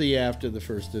I'll see you after the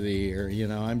first of the year. You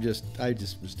know, I just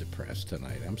was depressed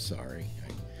tonight. I'm sorry.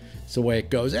 It's the way it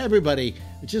goes. Everybody,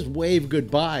 just wave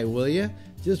goodbye, will you?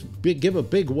 Just give a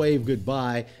big wave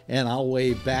goodbye, and I'll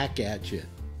wave back at you.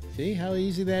 See how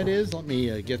easy that is? Let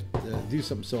me do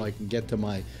something so I can get to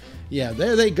my... Yeah,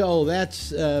 there they go.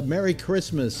 That's Merry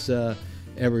Christmas,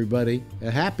 everybody.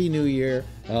 A Happy New Year.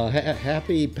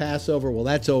 Happy Passover. Well,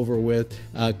 that's over with.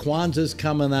 Kwanzaa's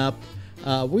coming up.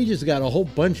 We just got a whole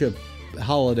bunch of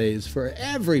holidays for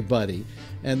everybody.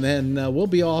 And then we'll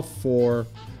be off for,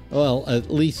 well, at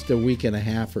least a week and a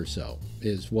half or so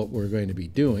is what we're going to be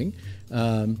doing.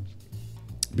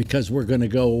 Because we're going to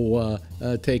go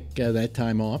take that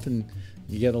time off and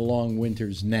you get a long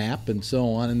winter's nap and so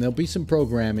on. And there'll be some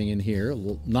programming in here,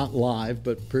 not live,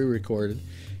 but pre-recorded,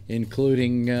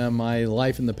 including my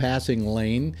Life in the Passing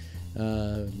Lane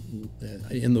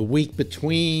in the week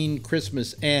between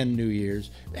Christmas and New Year's.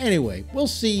 Anyway, we'll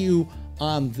see you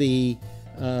on the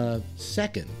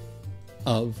 2nd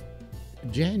of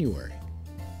January,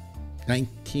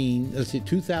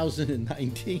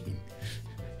 2019.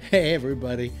 Hey,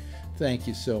 everybody. Thank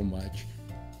you so much.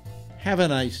 Have a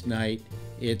nice night.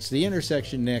 It's The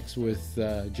Intersection next with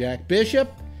Jack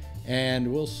Bishop,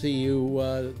 and we'll see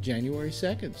you January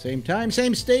 2nd. Same time,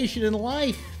 same station in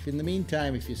life. In the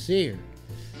meantime, if you see her,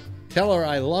 tell her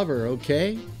I love her,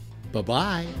 okay?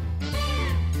 Bye-bye.